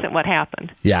that isn't what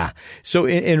happened. Yeah. So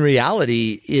in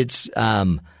reality, it's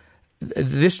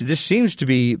this seems to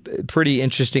be pretty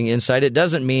interesting insight. It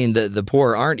doesn't mean that the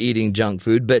poor aren't eating junk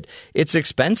food, but it's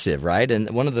expensive, right?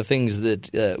 And one of the things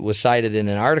that was cited in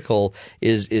an article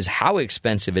is how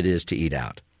expensive it is to eat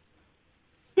out.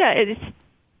 Yeah,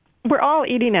 we're all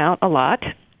eating out a lot,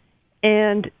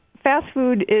 and fast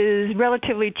food is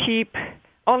relatively cheap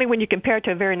only when you compare it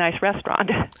to a very nice restaurant.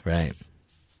 Right.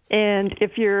 And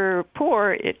if you're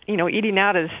poor, eating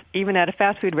out is, even at a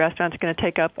fast food restaurant, is going to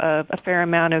take up a fair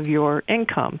amount of your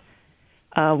income.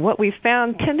 What we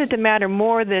found tended to matter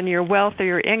more than your wealth or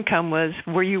your income was,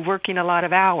 were you working a lot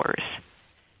of hours?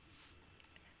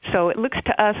 So it looks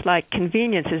to us like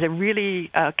convenience is a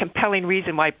really compelling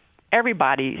reason why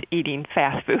everybody's eating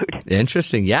fast food.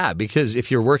 Interesting, yeah, because if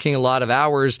you're working a lot of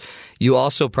hours, you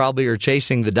also probably are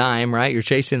chasing the dime, right? You're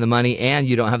chasing the money, and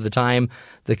you don't have the time.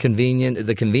 The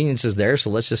convenience is there, so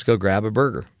let's just go grab a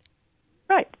burger.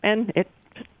 Right, and it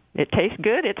tastes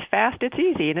good, it's fast, it's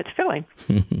easy, and it's filling.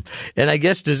 And I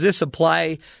guess, does this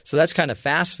apply? So that's kind of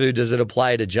fast food. Does it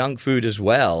apply to junk food as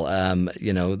well?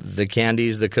 The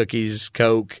candies, the cookies,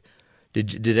 Coke.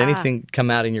 Did anything come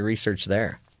out in your research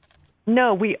there?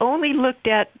 No, we only looked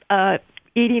at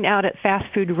eating out at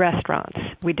fast food restaurants.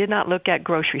 We did not look at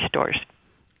grocery stores.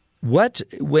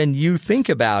 When you think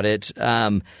about it,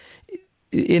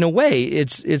 in a way,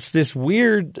 it's this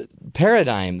weird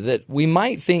paradigm that we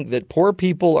might think that poor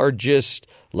people are just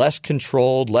less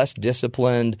controlled, less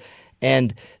disciplined.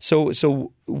 And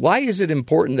so why is it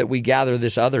important that we gather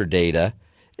this other data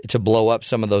to blow up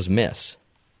some of those myths?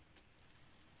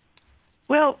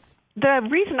 Well, the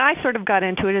reason I sort of got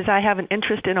into it is I have an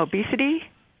interest in obesity.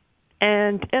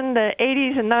 And in the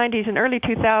 80s and 90s and early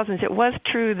 2000s, it was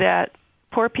true that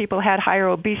poor people had higher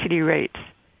obesity rates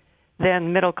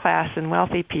than middle class and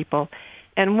wealthy people.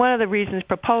 And one of the reasons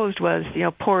proposed was,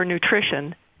 poor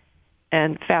nutrition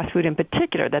and fast food in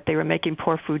particular, that they were making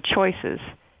poor food choices.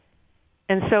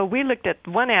 And so we looked at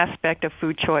one aspect of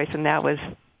food choice, and that was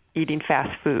eating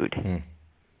fast food.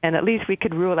 And at least we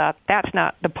could rule out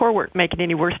the poor weren't making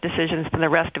any worse decisions than the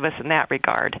rest of us in that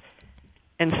regard.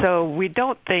 And so we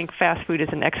don't think fast food is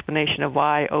an explanation of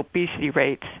why obesity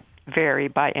rates vary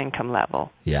by income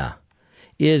level. Yeah.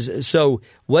 So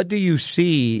what do you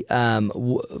see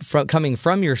coming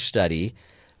from your study?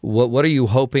 What are you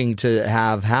hoping to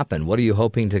have happen? What are you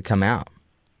hoping to come out?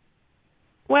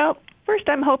 Well, first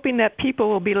I'm hoping that people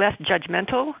will be less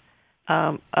judgmental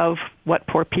of what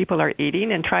poor people are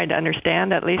eating and trying to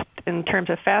understand, at least in terms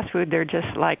of fast food, they're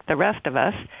just like the rest of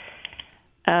us.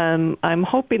 I'm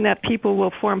hoping that people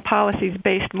will form policies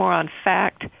based more on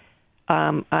fact.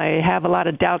 I have a lot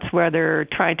of doubts whether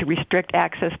trying to restrict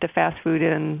access to fast food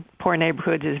in poor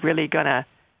neighborhoods is really going to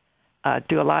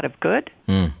do a lot of good.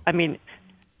 I mean,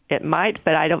 it might,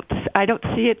 but I don't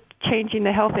see it changing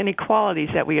the health inequalities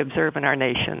that we observe in our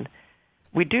nation.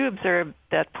 We do observe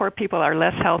that poor people are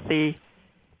less healthy,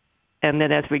 and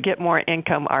that as we get more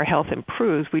income, our health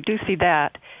improves. We do see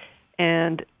that,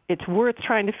 and it's worth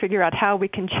trying to figure out how we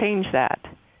can change that.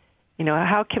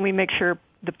 How can we make sure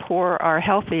the poor are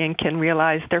healthy and can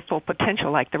realize their full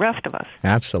potential like the rest of us?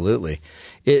 Absolutely.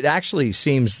 It actually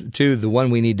seems, too, the one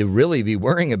we need to really be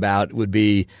worrying about would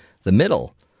be the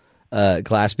middle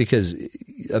class, because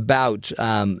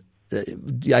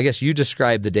I guess you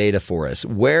described the data for us.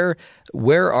 Where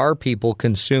are people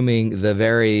consuming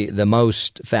the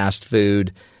most fast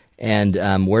food,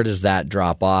 and where does that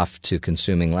drop off to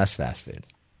consuming less fast food?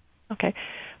 Okay.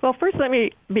 Well, first let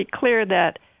me be clear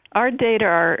that our data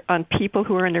are on people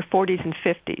who are in their 40s and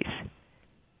 50s,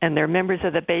 and they're members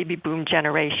of the baby boom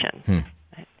generation.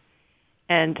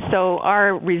 And so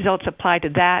our results apply to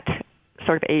that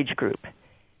sort of age group.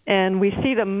 And we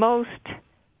see the most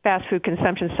fast food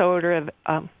consumption sort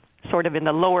of in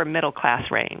the lower middle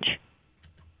class range.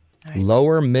 Right.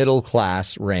 Lower middle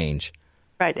class range.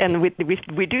 Right, and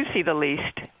we do see the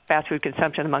least fast food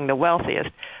consumption among the wealthiest,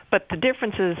 but the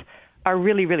differences are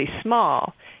really, really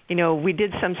small. We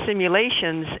did some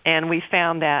simulations, and we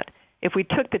found that if we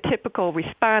took the typical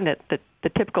respondent, the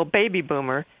typical baby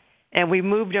boomer, and we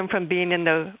moved them from being in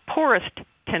the poorest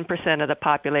 10% of the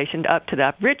population up to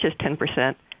the richest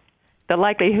 10%, the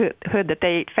likelihood that they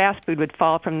ate fast food would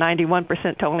fall from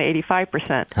 91% to only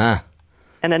 85%.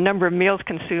 And the number of meals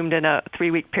consumed in a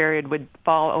 3-week period would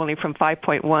fall only from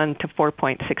 5.1 to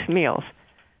 4.6 meals.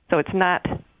 So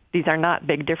these are not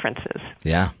big differences.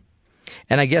 Yeah.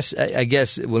 And I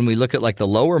guess when we look at like the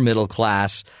lower middle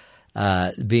class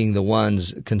being the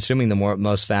ones consuming the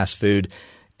most fast food,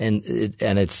 and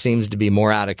it seems to be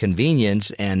more out of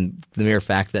convenience and the mere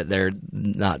fact that they're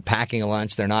not packing a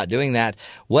lunch, they're not doing that.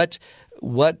 What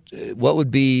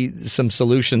would be some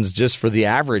solutions just for the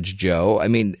average Joe? I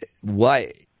mean,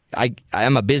 why?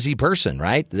 I'm a busy person,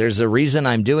 right? There's a reason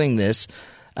I'm doing this.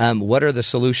 What are the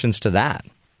solutions to that?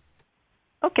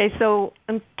 Okay, so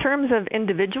in terms of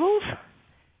individuals,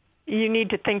 you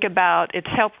need to think about, it's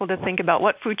helpful to think about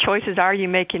what food choices are you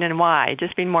making and why,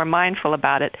 just being more mindful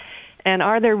about it. And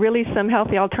are there really some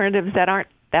healthy alternatives that aren't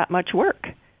that much work,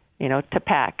 to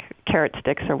pack, carrot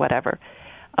sticks or whatever?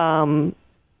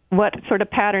 What sort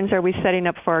of patterns are we setting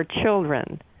up for our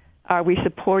children? Are we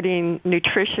supporting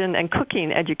nutrition and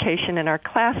cooking education in our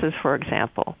classes, for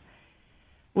example?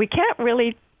 We can't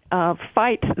really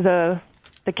fight the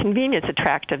convenience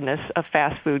attractiveness of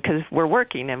fast food because we're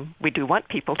working and we do want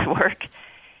people to work.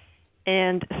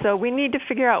 And so we need to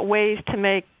figure out ways to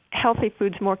make healthy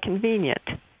foods more convenient,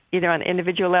 either on an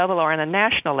individual level or on a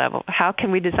national level. How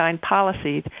can we design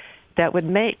policies that would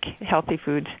make healthy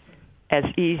foods as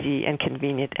easy and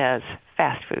convenient as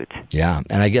fast foods? Yeah,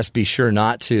 and I guess be sure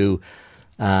not to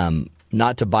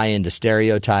buy into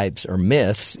stereotypes or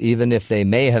myths, even if they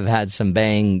may have had some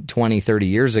bang 20, 30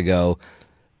 years ago.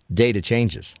 Data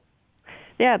changes.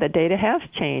 Yeah, the data has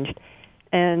changed.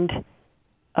 And,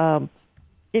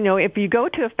 if you go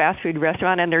to a fast food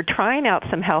restaurant and they're trying out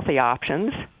some healthy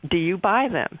options, do you buy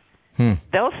them?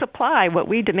 They'll supply what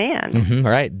we demand. Mm-hmm,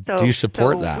 right. So, do you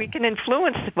support that? We can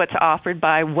influence what's offered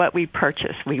by what we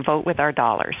purchase. We vote with our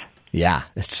dollars. Yeah,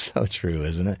 that's so true,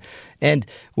 isn't it? And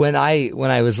when I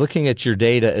was looking at your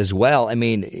data as well, I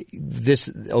mean,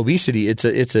 this obesity, it's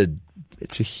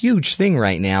a huge thing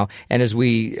right now. And as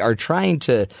we are trying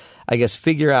to, I guess,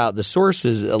 figure out the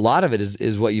sources, a lot of it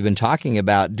is what you've been talking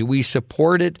about. Do we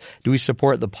support it? Do we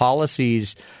support the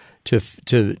policies to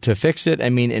fix it? I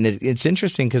mean, and it's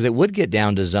interesting because it would get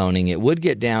down to zoning. It would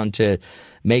get down to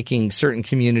making certain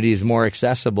communities more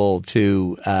accessible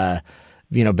to,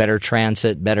 better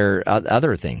transit, better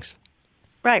other things.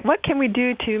 Right. What can we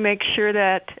do to make sure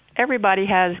that everybody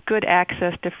has good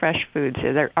access to fresh foods?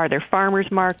 Are there farmers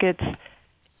markets?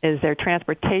 Is there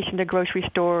transportation to grocery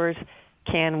stores?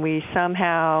 Can we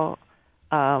somehow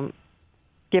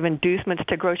give inducements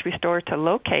to grocery stores to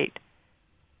locate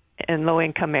in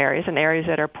low-income areas and areas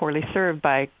that are poorly served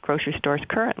by grocery stores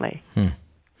currently?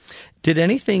 Did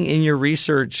anything in your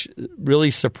research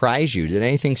really surprise you? Did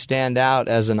anything stand out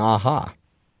as an aha?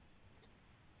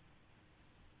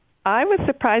 I was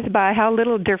surprised by how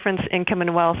little difference income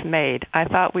and wealth made. I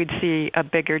thought we'd see a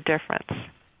bigger difference.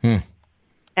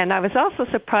 And I was also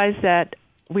surprised that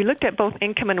we looked at both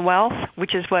income and wealth,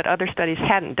 which is what other studies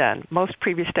hadn't done. Most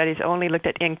previous studies only looked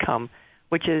at income,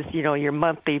 which is, your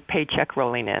monthly paycheck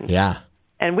rolling in. Yeah.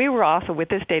 And we were also, with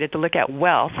this data, to look at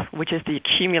wealth, which is the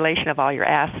accumulation of all your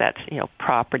assets,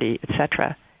 property,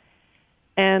 etc.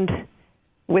 And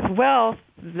with wealth,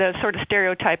 the sort of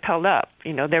stereotype held up.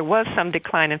 There was some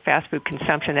decline in fast food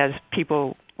consumption as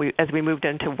we moved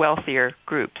into wealthier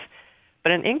groups.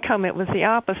 But in income, it was the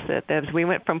opposite. As we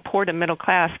went from poor to middle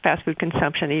class, fast food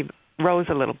consumption rose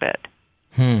a little bit.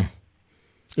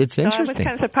 It's interesting. So I was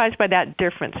kind of surprised by that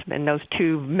difference in those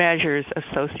two measures of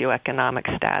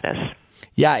socioeconomic status.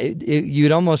 Yeah,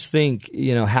 you'd almost think,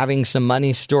 having some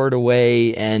money stored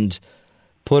away and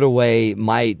put away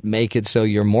might make it so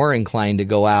you're more inclined to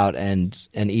go out and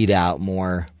eat out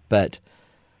more, but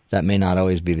that may not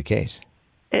always be the case.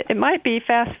 It might be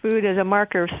fast food as a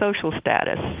marker of social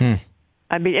status.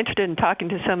 I'd be interested in talking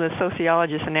to some of the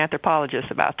sociologists and anthropologists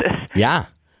about this. Yeah.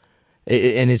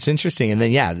 And it's interesting. And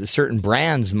then, certain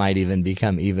brands might even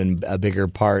become even a bigger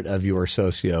part of your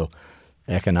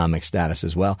socioeconomic status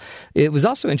as well. It was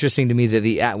also interesting to me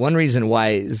that one reason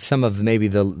why some of maybe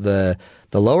the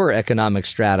lower economic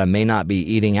strata may not be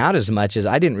eating out as much is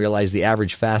I didn't realize the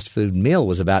average fast food meal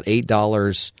was about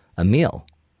 $8 a meal.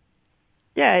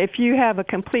 Yeah, if you have a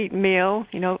complete meal,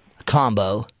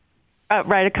 combo.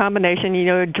 Right, a combination,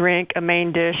 a drink, a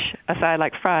main dish, a side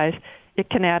like fries, it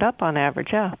can add up on average,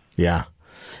 yeah. Yeah.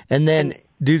 And then,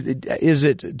 is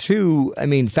it too,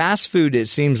 fast food, it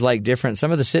seems like different.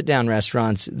 Some of the sit-down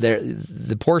restaurants,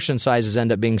 the portion sizes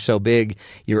end up being so big,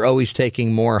 you're always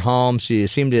taking more home, so you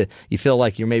feel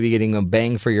like you're maybe getting a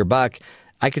bang for your buck.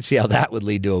 I could see how that would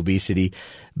lead to obesity.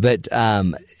 But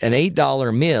an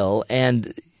 $8 meal,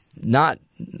 and not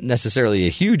necessarily a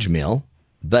huge meal,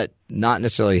 but not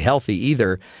necessarily healthy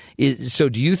either. So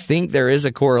do you think there is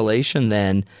a correlation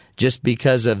then, just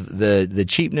because of the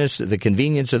cheapness, the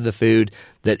convenience of the food,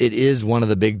 that it is one of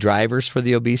the big drivers for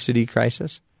the obesity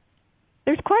crisis?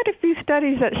 There's quite a few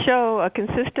studies that show a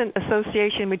consistent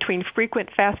association between frequent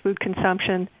fast food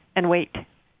consumption and weight.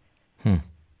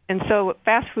 And so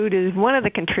fast food is one of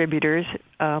the contributors.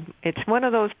 It's one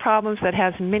of those problems that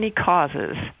has many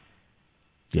causes.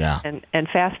 Yeah. And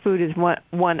fast food is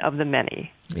one of the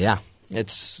many. Yeah.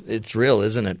 It's real,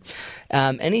 isn't it?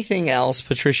 Anything else,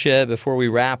 Patricia, before we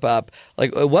wrap up?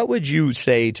 Like, what would you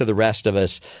say to the rest of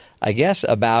us, I guess,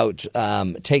 about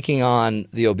taking on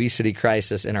the obesity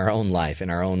crisis in our own life, in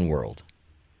our own world?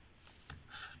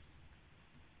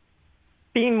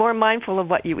 Being more mindful of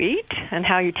what you eat and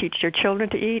how you teach your children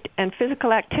to eat, and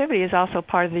physical activity is also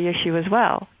part of the issue as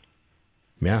well.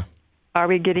 Yeah. Are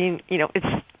we getting,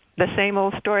 it's the same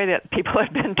old story that people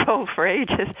have been told for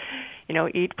ages.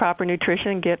 Eat proper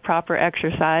nutrition, get proper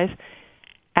exercise.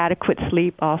 Adequate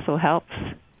sleep also helps.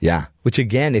 Yeah, which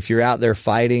again, if you're out there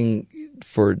fighting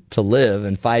to live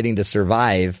and fighting to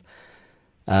survive,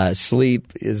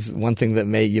 sleep is one thing that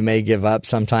you may give up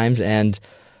sometimes, and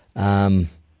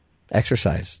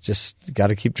exercise. Just got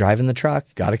to keep driving the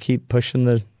truck, got to keep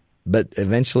pushing but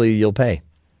eventually you'll pay.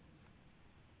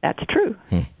 That's true.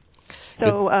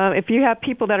 So if you have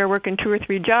people that are working 2 or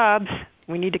 3 jobs,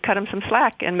 we need to cut them some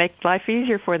slack and make life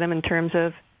easier for them in terms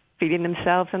of feeding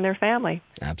themselves and their family.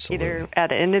 Absolutely. Either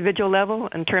at an individual level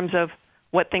in terms of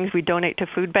what things we donate to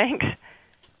food banks,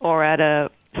 or at a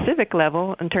civic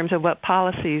level in terms of what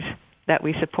policies that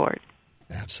we support.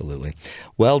 Absolutely.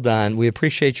 Well done. We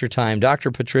appreciate your time.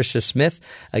 Dr. Patricia Smith,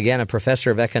 again, a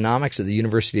professor of economics at the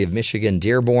University of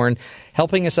Michigan-Dearborn,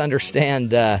 helping us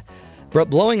understand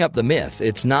blowing up the myth.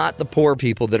 It's not the poor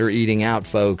people that are eating out,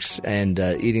 folks, and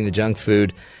eating the junk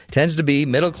food. It tends to be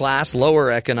middle class,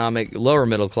 lower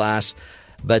middle class,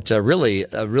 but really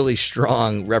a really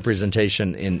strong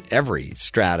representation in every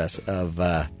stratus of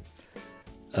the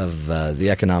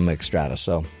economic strata.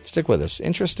 So stick with us.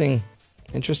 Interesting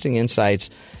insights.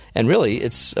 And really,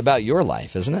 it's about your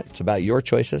life, isn't it? It's about your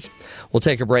choices. We'll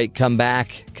take a break, come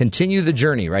back, continue the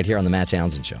journey right here on The Matt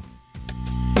Townsend Show.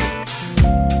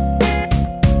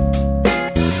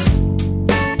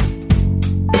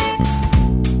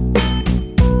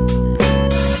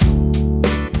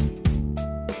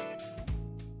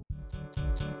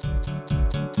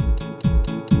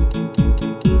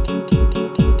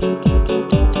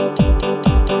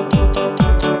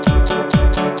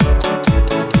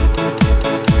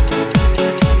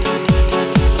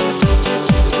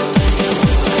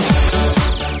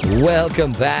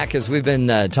 Welcome back. As we've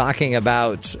been talking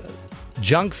about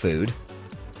junk food,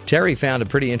 Terry found a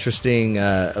pretty interesting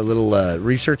little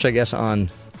research, I guess, on...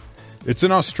 It's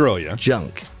in Australia.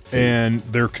 Junk. And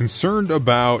they're concerned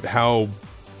about how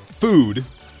food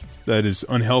that is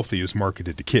unhealthy is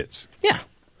marketed to kids. Yeah.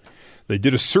 They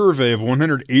did a survey of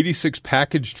 186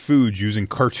 packaged foods using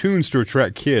cartoons to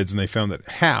attract kids, and they found that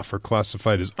half are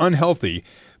classified as unhealthy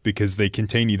because they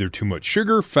contain either too much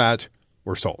sugar, fat,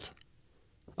 or salt.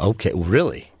 Okay,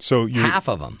 really? So half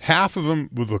of them? Half of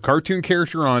them with a cartoon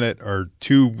character on it are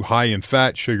too high in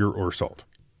fat, sugar, or salt.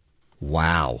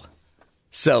 Wow.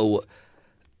 So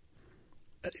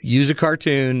use a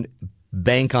cartoon,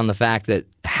 bank on the fact that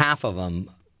half of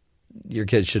them your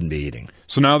kids shouldn't be eating.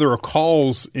 So now there are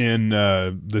calls in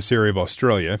this area of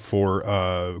Australia for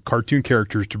cartoon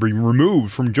characters to be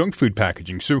removed from junk food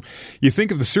packaging. So you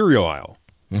think of the cereal aisle,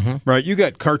 right? You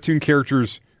got cartoon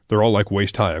characters. They're all like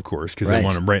waist high, of course, because they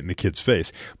want them right in the kid's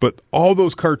face. But all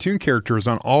those cartoon characters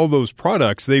on all those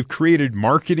products, they've created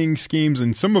marketing schemes,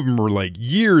 and some of them are like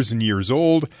years and years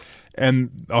old,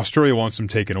 and Australia wants them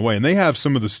taken away. And they have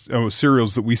some of the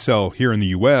cereals that we sell here in the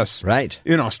U.S.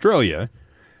 in Australia.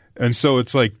 And so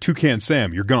it's like Toucan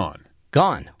Sam, you're gone.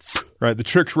 Gone. Right? The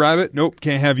Trix Rabbit, nope,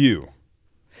 can't have you.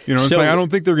 You know, it's like I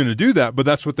don't think they're going to do that, but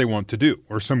that's what they want to do,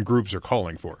 or some groups are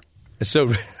calling for.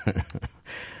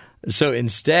 So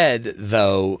instead,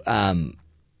 though,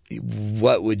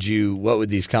 what would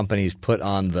these companies put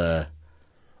on the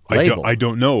label? I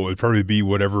don't know. It would probably be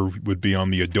whatever would be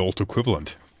on the adult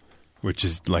equivalent, which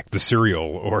is like the cereal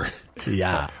or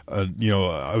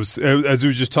I was as we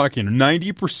were just talking.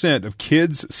 90% of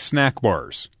kids' snack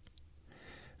bars,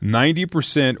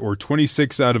 90% or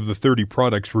 26 out of the 30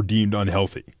 products were deemed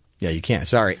unhealthy. Yeah, you can't.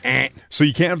 Sorry. So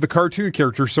you can't have the cartoon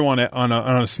character. So on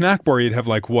a snack bar, you'd have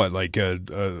like what, like a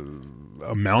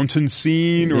mountain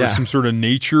scene or some sort of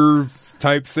nature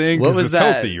type thing. What was it's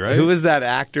that? Healthy, right? Who was that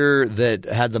actor that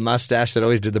had the mustache that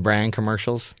always did the brand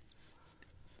commercials?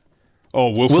 Oh,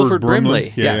 Wilford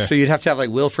Brimley. Yeah, so you'd have to have like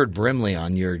Wilford Brimley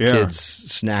on your kid's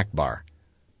snack bar.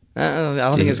 I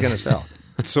don't think it's going to sell.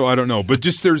 So I don't know, but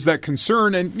just there's that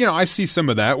concern, and I see some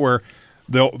of that where.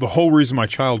 The whole reason my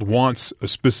child wants a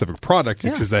specific product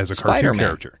is because that has a cartoon Spider-Man.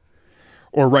 character.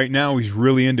 Or right now he's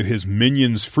really into his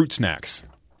Minions fruit snacks.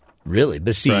 Really?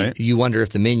 But see, you wonder if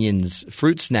the Minions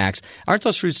fruit snacks – aren't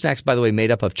those fruit snacks, by the way, made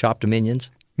up of chopped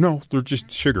Minions? No, they're just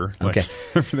sugar like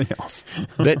everything else.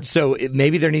 But so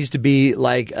maybe there needs to be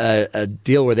like a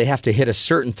deal where they have to hit a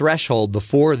certain threshold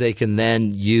before they can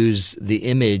then use the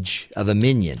image of a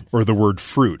Minion. Or the word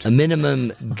fruit. A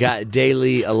minimum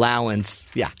daily allowance.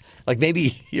 Yeah. Like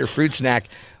maybe your fruit snack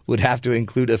would have to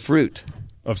include a fruit.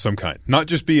 Of some kind. Not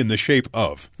just be in the shape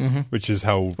of, which is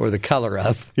how... Or the color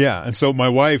of. Yeah. And so my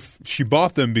wife, she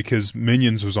bought them because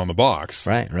Minions was on the box.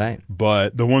 Right.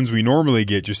 But the ones we normally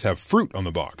get just have fruit on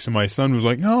the box. And my son was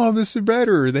like, no, this is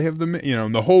better. They have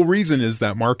and the whole reason is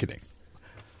that marketing.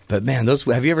 But man,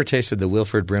 have you ever tasted the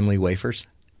Wilford Brimley wafers?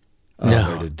 Oh, No.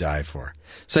 they're to die for.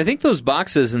 So I think those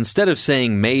boxes, instead of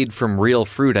saying made from real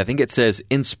fruit, I think it says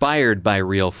inspired by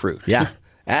real fruit. Yeah.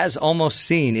 As almost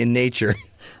seen in nature.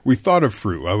 We thought of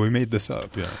fruit. Well, we made this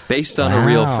up. Yeah. Based on a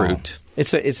real fruit.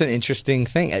 It's an interesting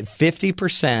thing.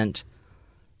 50%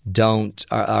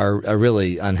 are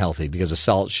really unhealthy because of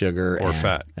salt, sugar, or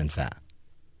fat. And fat.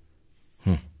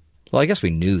 Well, I guess we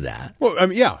knew that. Well, I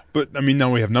mean, yeah, but I mean,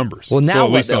 now we have numbers. Well, now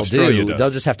at what least they'll Australia do, does. they'll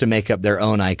just have to make up their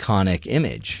own iconic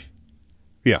image.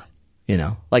 Yeah.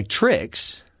 Like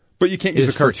Trix. But you can't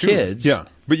use a cartoon. For kids. Yeah,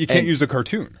 but you can't use a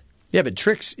cartoon. Yeah, but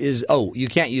Trix is, you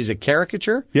can't use a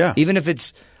caricature? Yeah. Even if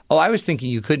it's, I was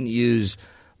thinking you couldn't use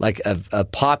like a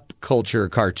pop culture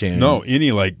cartoon. No,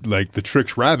 any like the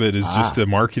Trix Rabbit is just a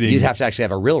marketing. You'd have to actually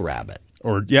have a real rabbit.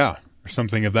 Or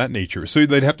something of that nature. So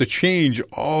they'd have to change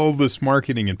all this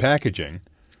marketing and packaging.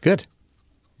 Good.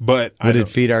 But would it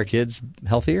feed our kids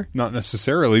healthier? Not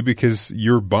necessarily, because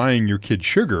you're buying your kid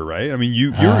sugar, right? I mean,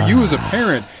 you as a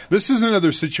parent, this is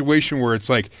another situation where it's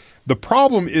like the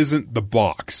problem isn't the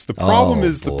box. The problem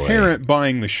is the parent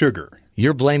buying the sugar.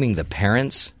 You're blaming the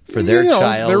parents for their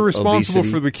child they're responsible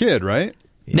obesity? for the kid, right?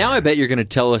 Yeah. Now I bet you're going to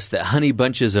tell us that Honey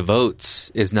Bunches of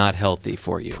Oats is not healthy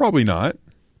for you. Probably not.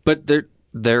 But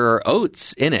there are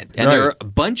oats in it, and there are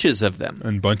bunches of them.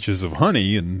 And bunches of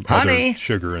honey and other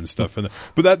sugar and stuff.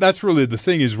 But that's really the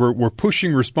thing is we're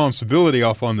pushing responsibility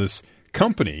off on this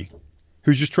company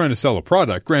who's just trying to sell a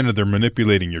product. Granted, they're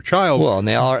manipulating your child. Well, and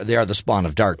they are the spawn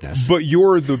of darkness. But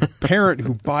you're the parent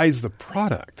who buys the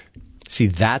product. See,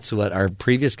 that's what our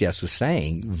previous guest was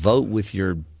saying. Vote with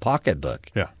your pocketbook.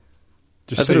 Yeah.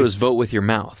 I thought it was vote with your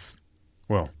mouth.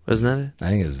 Well. Wasn't that it? I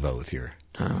think it was vote with your...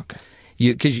 Oh, okay.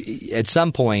 Because at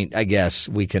some point, I guess,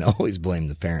 we can always blame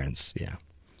the parents. Yeah.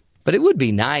 But it would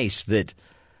be nice that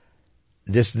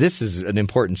this is an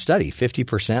important study.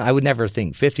 50%. I would never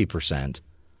think 50%.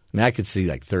 I mean, I could see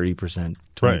like 30%,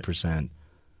 20%. Right.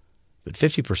 But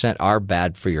 50% are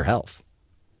bad for your health.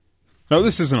 No,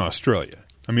 this is in Australia.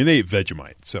 I mean, they eat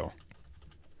Vegemite, so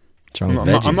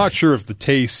I'm not sure if the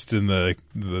taste and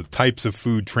the types of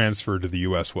food transfer to the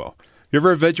U.S. well. You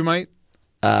ever have Vegemite?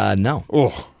 No.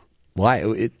 Oh.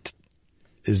 Why?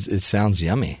 It sounds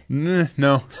yummy.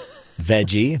 No.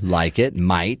 Veggie, like it,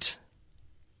 might.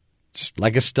 Just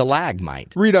like a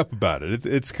stalagmite. Read up about it.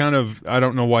 It's kind of, I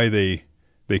don't know why they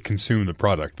consume the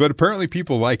product, but apparently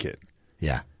people like it.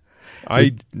 Yeah.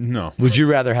 No. Would you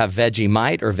rather have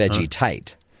Vegemite or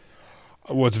Vegetite?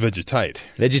 What's Vegetite?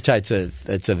 Vegetite's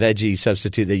it's a veggie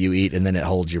substitute that you eat, and then it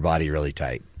holds your body really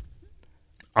tight.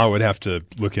 I would have to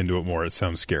look into it more. It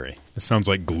sounds scary. It sounds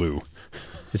like glue.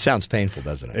 It sounds painful,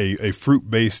 doesn't it? A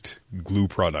fruit-based glue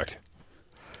product.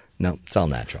 No, it's all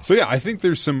natural. So, yeah, I think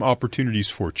there's some opportunities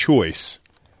for choice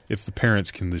if the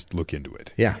parents can just look into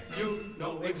it. Yeah. You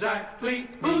know exactly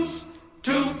who's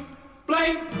to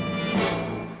blame.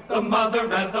 The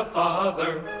mother and the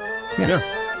father.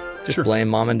 Yeah. Just sure. blame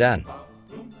mom and dad.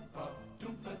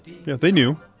 Yeah, they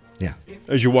knew. Yeah.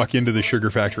 As you walk into the sugar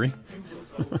factory.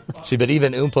 See, but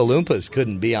even Oompa Loompas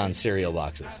couldn't be on cereal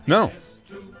boxes. No.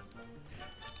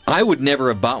 I would never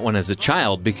have bought one as a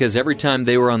child because every time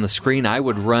they were on the screen, I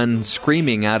would run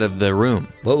screaming out of the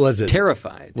room. What was it?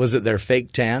 Terrified. Was it their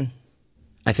fake tan?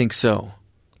 I think so.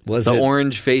 Was the it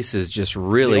orange faces just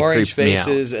really the orange creeped me out.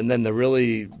 faces and then the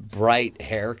really bright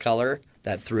hair color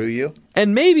that threw you?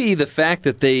 And maybe the fact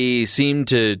that they seemed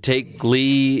to take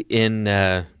glee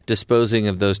in disposing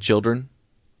of those children.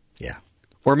 Yeah.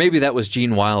 Or maybe that was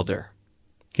Gene Wilder.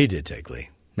 He did take glee.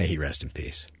 May he rest in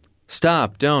peace.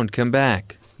 Stop, don't, come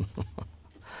back.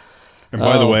 And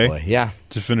by the way, boy. Yeah.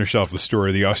 To finish off the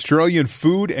story, the Australian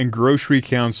Food and Grocery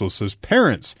Council says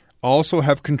parents also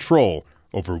have control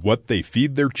over what they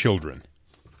feed their children.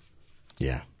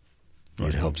 Yeah.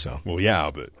 You'd hope so. Well, yeah,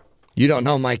 but... You don't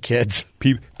know my kids.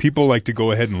 People like to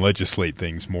go ahead and legislate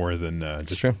things more than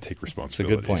just true. take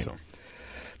responsibility. It's a good point. So.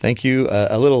 Thank you.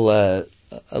 A little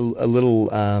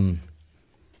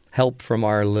help from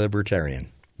our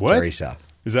libertarian, What? Terry South.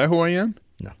 Is that who I am?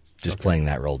 No, just playing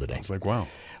that role today. I was like, wow.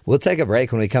 We'll take a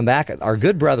break. When we come back, our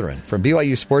good brethren from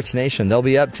BYU Sports Nation, they'll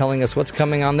be up telling us what's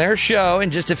coming on their show in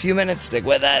just a few minutes. Stick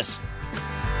with us.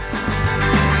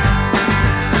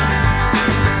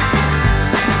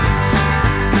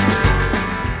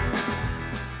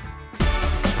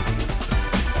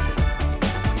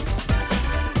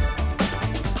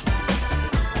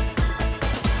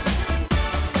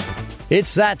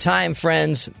 It's that time,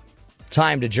 friends.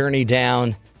 Time to journey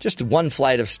down just one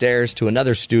flight of stairs to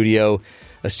another studio,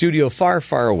 a studio far,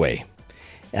 far away,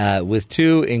 with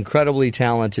two incredibly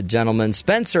talented gentlemen.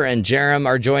 Spencer and Jerem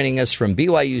are joining us from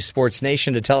BYU Sports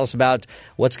Nation to tell us about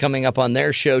what's coming up on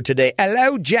their show today.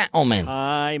 Hello, gentlemen.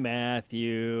 Hi,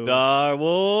 Matthew. Star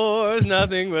Wars,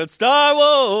 nothing but Star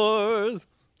Wars.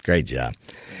 Great job.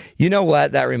 You know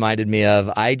what that reminded me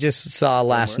of? I just saw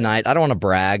last night. I don't want to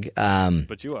brag.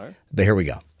 But you are. But here we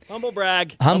go. Humble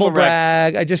brag. Humble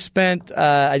brag. I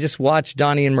just watched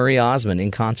Donnie and Marie Osmond in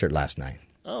concert last night.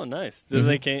 Oh, nice.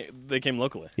 They came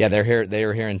locally. Yeah, they're here. They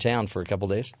were here in town for a couple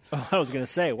days. Oh, I was going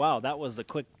to say, wow, that was a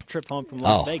quick trip home from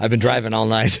Las Vegas. I've been driving all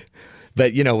night.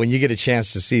 But, you know, when you get a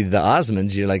chance to see the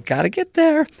Osmonds, you're like, got to get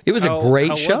there. It was a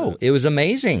great show. It was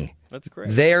amazing. That's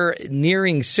great. They're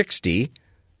nearing 60,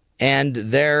 and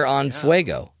they're on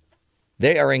Fuego.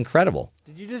 They are incredible.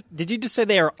 Did you just say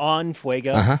they are on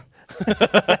Fuego? Uh-huh.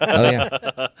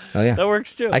 Oh, yeah. That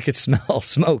works, too. I could smell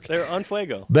smoke. They're on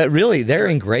Fuego. But really, they're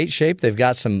in great shape. They've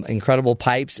got some incredible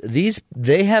pipes.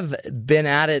 They have been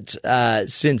at it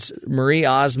since Marie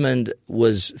Osmond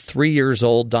was 3 years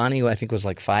old. Donnie, I think, was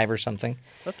like 5 or something.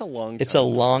 That's a long time. It's a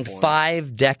long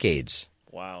 5 decades.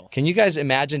 Wow. Can you guys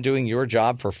imagine doing your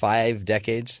job for 5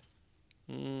 decades?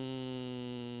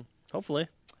 Hopefully.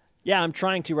 Yeah, I'm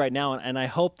trying to right now, and I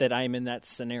hope that I'm in that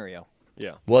scenario.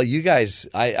 Yeah. Well, you guys,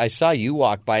 I saw you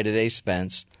walk by today,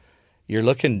 Spence. You're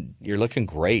looking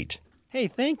great. Hey,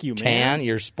 thank you, man. Tan.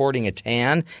 You're sporting a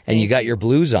tan, and you got your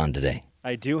blues on today.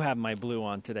 I do have my blue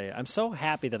on today. I'm so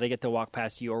happy that I get to walk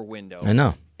past your window. I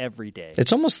know. Every day.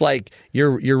 It's almost like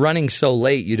you're running so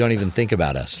late you don't even think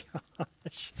about us.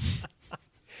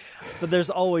 But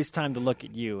there's always time to look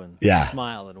at you and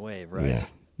smile and wave, right? Yeah.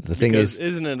 The thing is,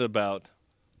 isn't it about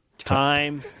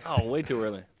time? Oh, way too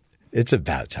early. It's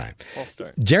about time. I'll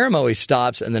start. Jerem always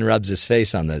stops and then rubs his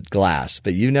face on the glass,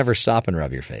 but you never stop and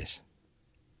rub your face.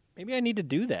 Maybe I need to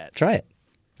do that. Try it.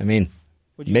 I mean,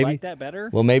 Would you like that better?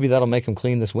 Well, maybe that'll make him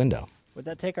clean this window. Would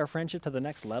that take our friendship to the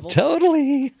next level?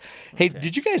 Totally. Hey,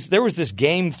 did you guys? There was this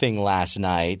game thing last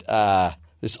night.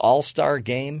 This all-star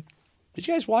game. Did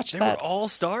you guys watch There that? were all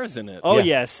stars in it. Oh,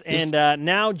 yes. And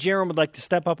now Jerome would like to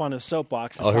step up on his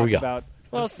soapbox and here we talk go. about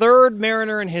the third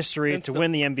Mariner in history to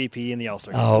win the MVP in the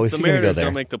All-Star game. Oh, is the he going to go Mariners there?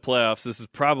 don't make the playoffs. This is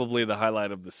probably the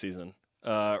highlight of the season.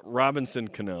 Robinson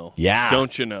Cano. Yeah.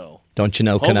 Don't you know? Don't you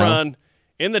know, Home Cano? run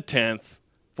in the 10th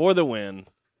for the win.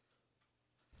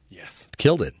 Yes.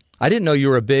 Killed it. I didn't know you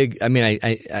were a big. I mean,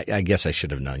 I guess I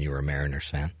should have known you were a Mariners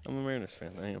fan. I'm a Mariners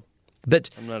fan. I am.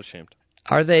 But I'm not ashamed.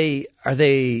 Are they?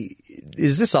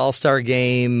 Is this All-Star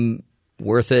game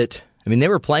worth it? I mean, they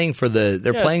were playing for the.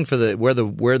 They're playing for the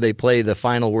where they play the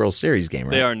final World Series game,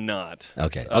 right? They are not.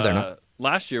 Okay. Oh, they're not.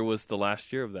 Last year was the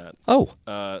last year of that. Oh.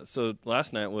 So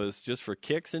last night was just for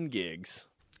kicks and gigs.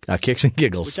 Kicks and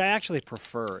giggles. Which I actually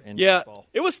prefer in Yeah, baseball.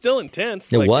 it was still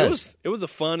intense. It was. It was a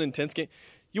fun, intense game.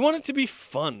 You want it to be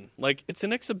fun. Like, it's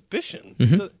an exhibition.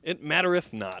 Mm-hmm. It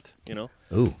mattereth not, you know?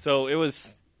 Ooh. So it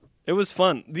was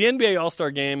fun. The NBA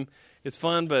All-Star Game is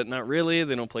fun, but not really.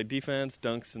 They don't play defense,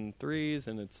 dunks and threes,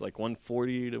 and it's like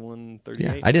 140 to 138.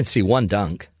 Yeah, I didn't see one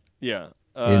dunk. Yeah.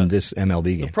 In this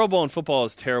MLB game. The Pro Bowl in football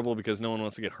is terrible because no one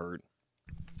wants to get hurt.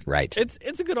 Right.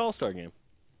 It's a good All-Star game.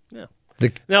 Yeah.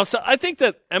 Now, so I think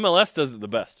that MLS does it the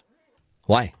best.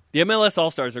 Why? The MLS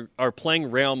All-Stars are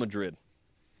playing Real Madrid.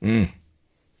 Mm.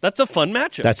 That's a fun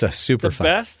matchup. That's a super fun. The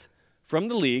best from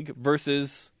the league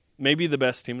versus maybe the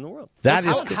best team in the world.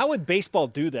 How would baseball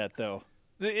do that, though?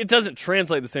 It doesn't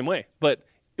translate the same way. But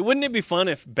wouldn't it be fun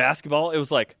if basketball, it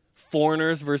was like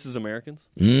foreigners versus Americans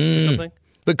or something?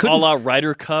 But couldn't, a la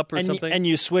Ryder Cup or something? And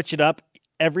you switch it up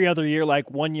every other year,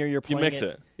 like 1 year you're playing you mix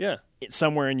it. Yeah.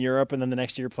 Somewhere in Europe, and then the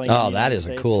next year you're playing Oh, in the that United is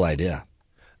States. a cool idea.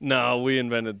 No, we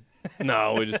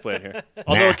just play it here.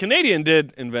 Although a Canadian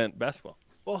did invent basketball.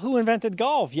 Well, who invented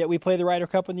golf? Yet we play the Ryder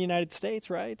Cup in the United States,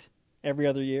 right? Every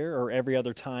other year or every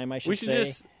other time, I should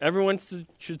say. Everyone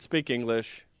should speak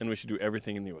English, and we should do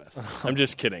everything in the U.S. I'm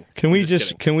just kidding. Can we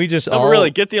just all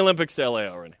really get the Olympics to L.A.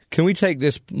 already? Can we take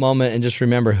this moment and just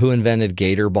remember who invented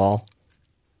Gator Ball?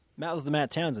 That was the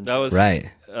Matt Townsend show. That was right.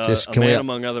 A man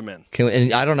among other men.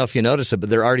 And I don't know if you noticed it, but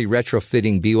they're already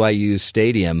retrofitting BYU's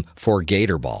stadium for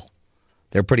Gator Ball.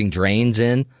 They're putting drains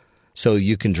in, so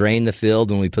you can drain the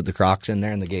field when we put the Crocs in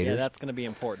there and the Gators. Yeah, that's going to be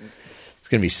important. It's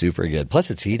going to be super good.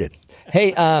 Plus, it's heated.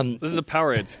 Hey, this is a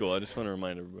Powerade school. I just want to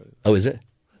remind everybody. Oh, is it?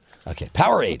 Okay,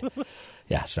 Powerade.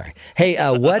 Yeah, sorry. Hey,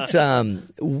 what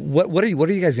are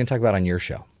you guys going to talk about on your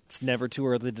show? It's never too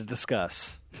early to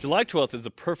discuss. July 12th is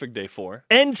a perfect day for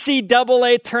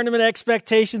NCAA tournament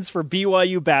expectations for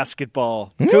BYU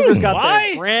basketball. Cougars got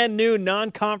their brand new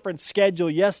non-conference schedule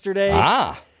yesterday.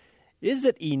 Is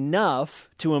it enough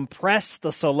to impress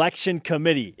the selection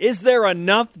committee? Is there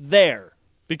enough there?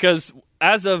 Because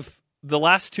as of the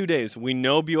last 2 days, we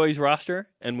know BYU's roster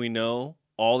and we know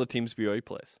all the teams BYU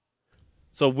plays.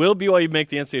 So will BYU make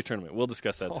the NCAA tournament? We'll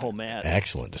discuss that. Oh, man.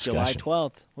 Excellent discussion. July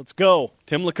 12th. Let's go.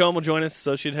 Tim Lacombe will join us,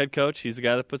 associate head coach. He's the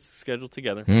guy that puts the schedule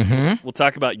together. Mm-hmm. We'll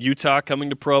talk about Utah coming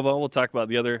to Provo. We'll talk about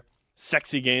the other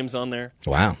sexy games on there.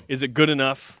 Wow. Is it good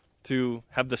enough to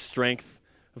have the strength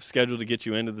of schedule to get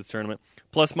you into the tournament?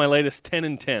 Plus my latest 10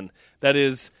 and 10. That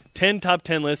is 10 top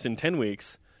 10 lists in 10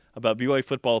 weeks about BYU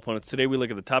football opponents. Today we look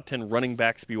at the top 10 running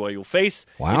backs BYU will face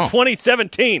in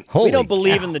 2017. We don't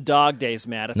believe in the dog days,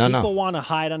 Matt. If No. people want to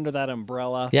hide under that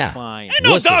umbrella, fine. Ain't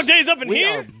no dog days up in we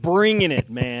here. are bringing it,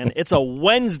 man. It's a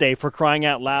Wednesday, for crying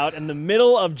out loud, in the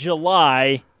middle of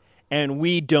July, and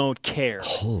we don't care.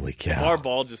 Holy cow. Our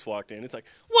ball just walked in. It's like,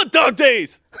 what dog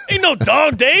days? Ain't no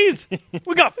dog days.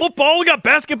 We got football. We got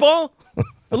basketball.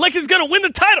 Alexa's going to win the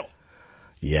title.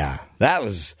 Yeah, that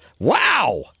was,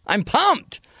 wow. I'm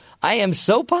pumped. I am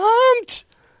so pumped.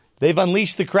 They've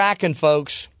unleashed the Kraken,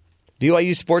 folks.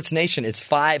 BYU Sports Nation. It's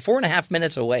 4.5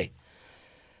 minutes away.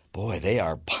 Boy, they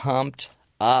are pumped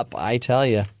up, I tell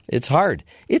you. It's hard.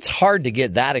 It's hard to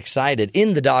get that excited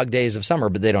in the dog days of summer,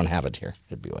 but they don't have it here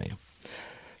at BYU.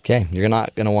 Okay, you're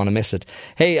not going to want to miss it.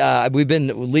 Hey, we've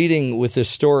been leading with this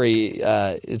story.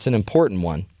 It's an important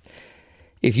one.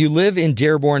 If you live in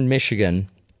Dearborn, Michigan,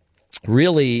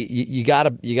 really, you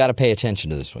gotta pay attention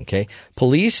to this one, okay?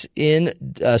 Police in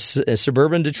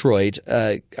suburban Detroit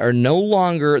are no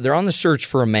longer, they're on the search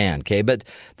for a man, okay? But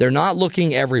they're not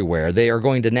looking everywhere. They are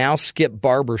going to now skip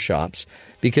barbershops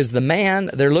because the man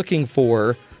they're looking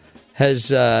for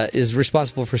is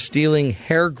responsible for stealing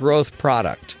hair growth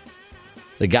product.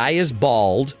 The guy is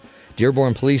bald.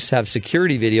 Dearborn police have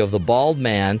security video of the bald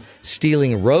man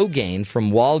stealing Rogaine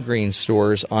from Walgreens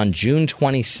stores on June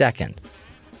 22nd.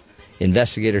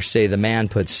 Investigators say the man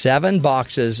put 7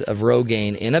 boxes of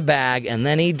Rogaine in a bag and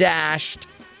then he dashed.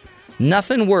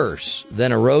 Nothing worse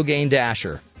than a Rogaine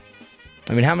dasher.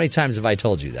 I mean, how many times have I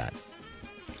told you that?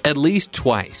 At least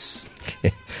twice.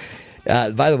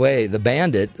 By the way, the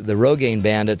bandit, the Rogaine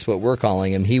bandit's what we're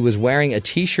calling him, he was wearing a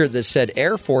T-shirt that said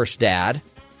Air Force Dad.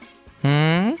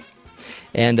 And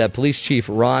Police Chief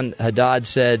Ron Haddad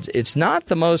said, it's not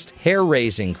the most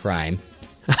hair-raising crime.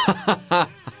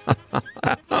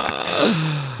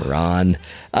 Ron.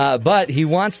 But he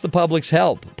wants the public's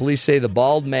help. Police say the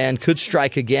bald man could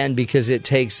strike again because it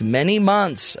takes many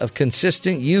months of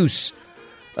consistent use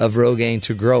of Rogaine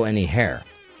to grow any hair.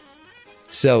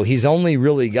 So he's only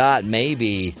really got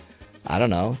maybe,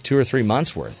 2 or 3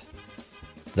 months worth.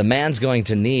 The man's going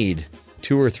to need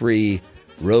 2 or 3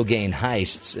 Rogaine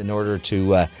heists in order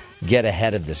to get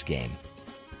ahead of this game.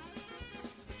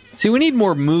 See, we need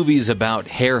more movies about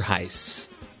hair heists.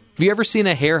 Have you ever seen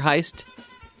a hair heist?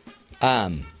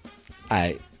 I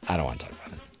don't want to talk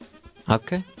about it.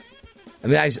 Okay. I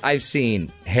mean, I've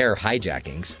seen hair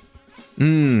hijackings.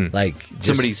 Like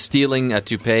somebody stealing a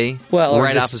toupee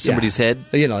right off of somebody's head?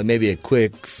 Maybe a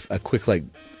quick like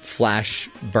flash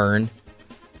burn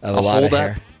of a lot of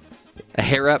hair. A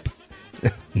hair up?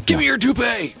 Give me your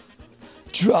toupee!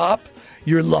 Drop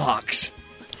your locks.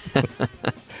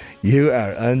 You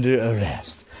are under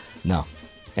arrest. No.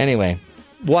 Anyway,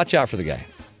 watch out for the guy.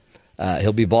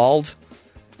 He'll be bald,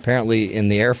 apparently in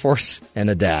the Air Force, and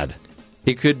a dad.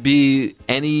 He could be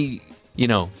any,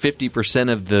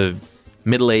 50% of the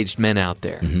middle-aged men out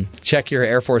there. Mm-hmm. Check your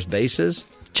Air Force bases.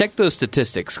 Check those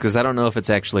statistics, because I don't know if it's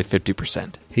actually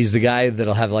 50%. He's the guy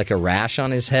that'll have like a rash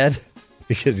on his head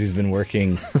because he's been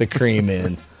working the cream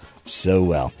in so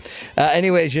well.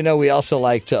 Anyways, we also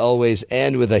like to always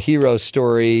end with a hero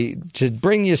story to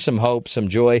bring you some hope, some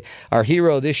joy. Our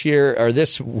hero this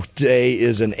day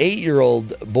is an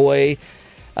 8-year-old boy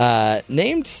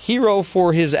named Hero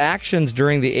for his actions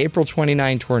during the April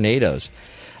 29 tornadoes.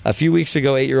 A few weeks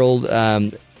ago, 8-year-old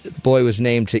boy was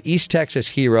named to East Texas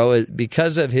Hero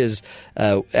because of his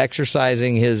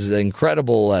exercising his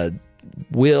incredible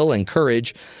will and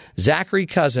courage. Zachary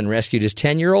Cousin rescued his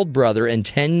 10-year-old brother and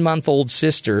 10-month-old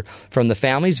sister from the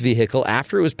family's vehicle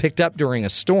after it was picked up during a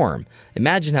storm.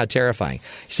 Imagine how terrifying.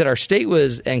 He said, our state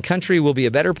and country will be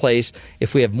a better place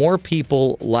if we have more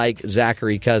people like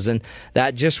Zachary Cousin.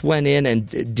 That just went in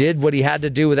and did what he had to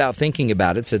do without thinking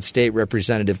about it, said State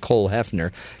Representative Cole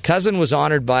Hefner. Cousin was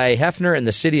honored by Hefner in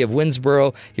the city of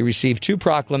Winsboro. He received 2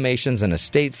 proclamations and a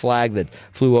state flag that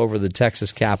flew over the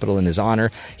Texas Capitol in his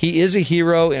honor. He is a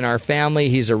hero in our family.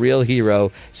 He's a real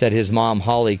hero, said his mom,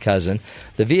 Holly Cousin.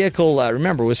 The vehicle,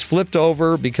 remember, was flipped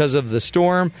over because of the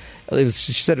storm. She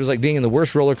said it was like being in the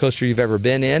worst roller coaster you've ever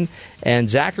been in. And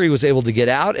Zachary was able to get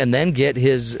out and then get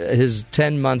his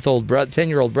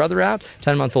 10-year-old brother out,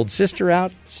 10-month-old sister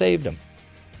out, saved him.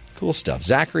 Cool stuff.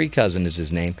 Zachary Cousin is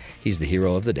his name. He's the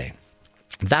hero of the day.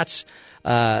 That's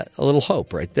a little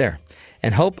hope right there.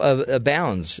 And hope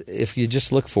abounds if you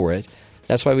just look for it.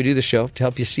 That's why we do the show, to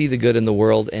help you see the good in the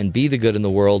world and be the good in the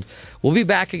world. We'll be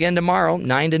back again tomorrow,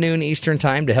 9 to noon Eastern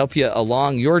Time, to help you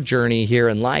along your journey here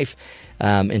in life.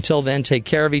 Until then, take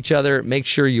care of each other. Make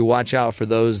sure you watch out for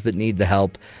those that need the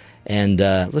help. And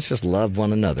let's just love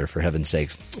one another, for heaven's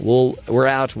sakes. We're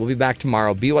out. We'll be back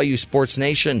tomorrow. BYU Sports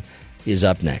Nation is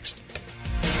up next.